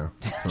wondering right now.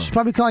 She's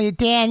probably calling you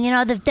Dan. You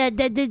know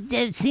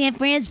the San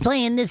Fran's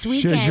playing this She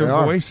weekend. has your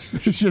voice.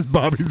 She has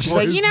Bobby's She's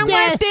voice. like, you know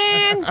what,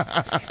 Dan?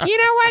 You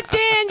know what,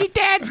 Dan? Your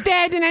dad's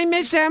dead and I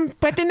miss him,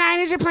 but the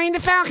Niners are playing the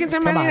Falcons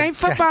on Monday Night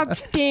Football,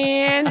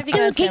 Dan.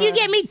 Ooh, Can you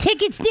get me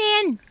tickets,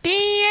 Dan?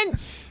 Dan?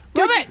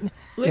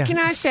 What can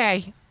I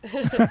say?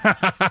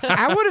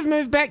 I would have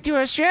moved back to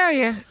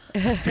Australia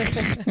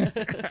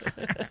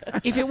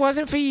if it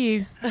wasn't for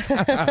you.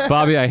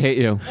 Bobby, I hate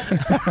you.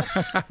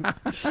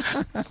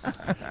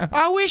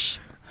 I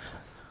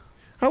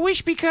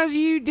wish because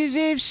you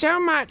deserve so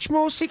much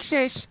more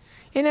success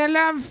in our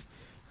love,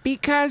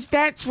 because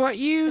that's what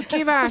you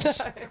give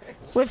us.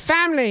 We're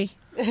family.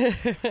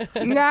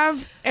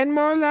 Love and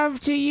more love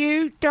to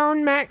you,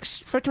 Don Max,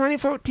 for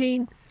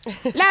 2014.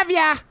 Love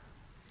ya,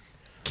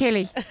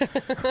 Kelly.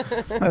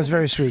 That was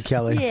very sweet,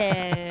 Kelly.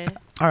 Yeah.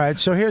 All right,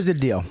 so here's the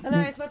deal. I know,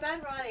 it's my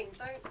bad writing.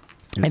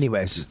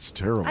 Anyways, it's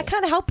terrible. I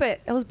can't help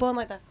it. I was born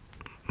like that.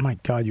 My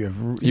God, you have.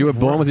 You were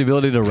born with the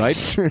ability to write.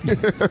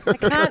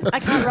 I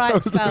can't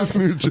write spells.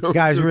 New joke.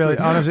 Guys, really,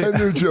 honestly. I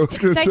knew Joe was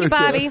going to Thank you, take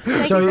Bobby. that.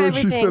 Thank So you for She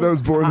everything. said I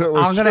was born that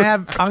way. I'm gonna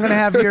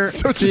have your.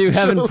 So you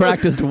haven't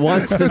practiced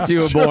once since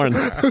you were born.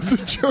 That was a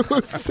Joe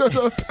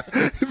setup.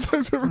 If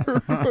I've ever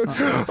heard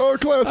one. Oh,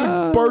 classic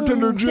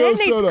bartender Joe Dan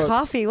needs setup.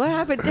 coffee. What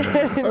happened?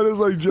 I was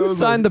like, Who Joe's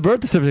signed the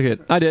birth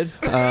certificate? I did.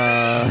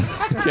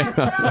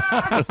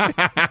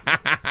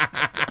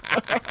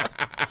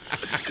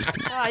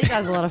 Oh, you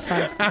guys are a lot of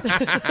fun.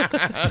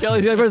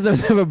 Kelly's the only person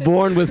that's ever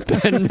born with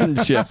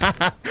penmanship.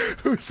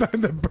 Who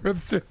signed the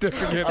birth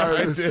certificate?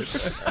 I did.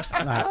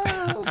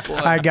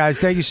 All right, guys,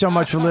 thank you so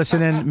much for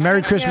listening.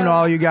 Merry Christmas to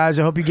all you guys.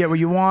 I hope you get what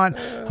you want.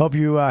 Hope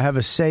you have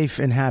a safe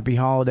and happy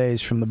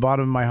holidays from the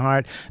bottom of my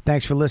heart.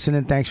 Thanks for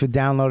listening. Thanks for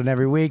downloading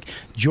every week.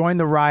 Join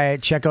the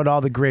riot. Check out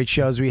all the great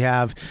shows we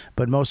have.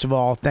 But most of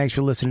all, thanks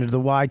for listening to the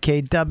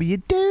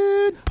YKW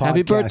Dude podcast.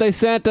 Happy birthday,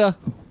 Santa.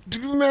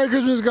 Merry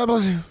Christmas. God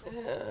bless you.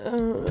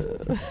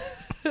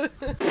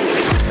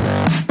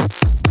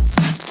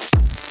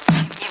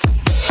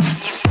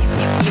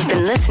 You've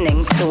been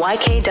listening to the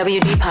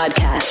YKWD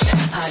podcast.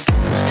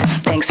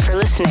 Thanks for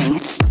listening.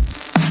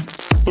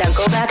 Now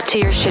go back to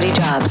your shitty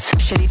jobs.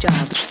 Shitty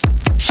jobs.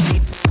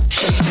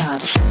 Shitty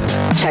jobs.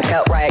 Check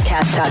out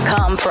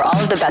riotcast.com for all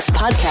of the best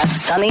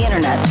podcasts on the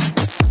internet.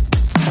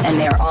 And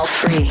they are all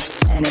free.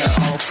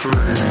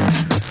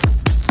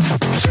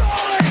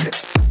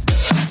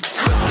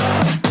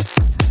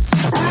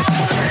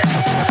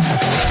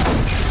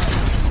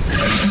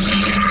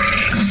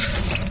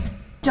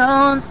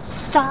 Don't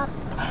stop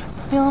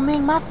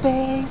filming my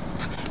face.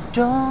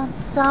 Don't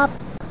stop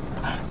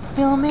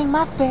filming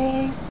my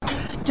face.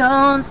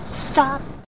 Don't stop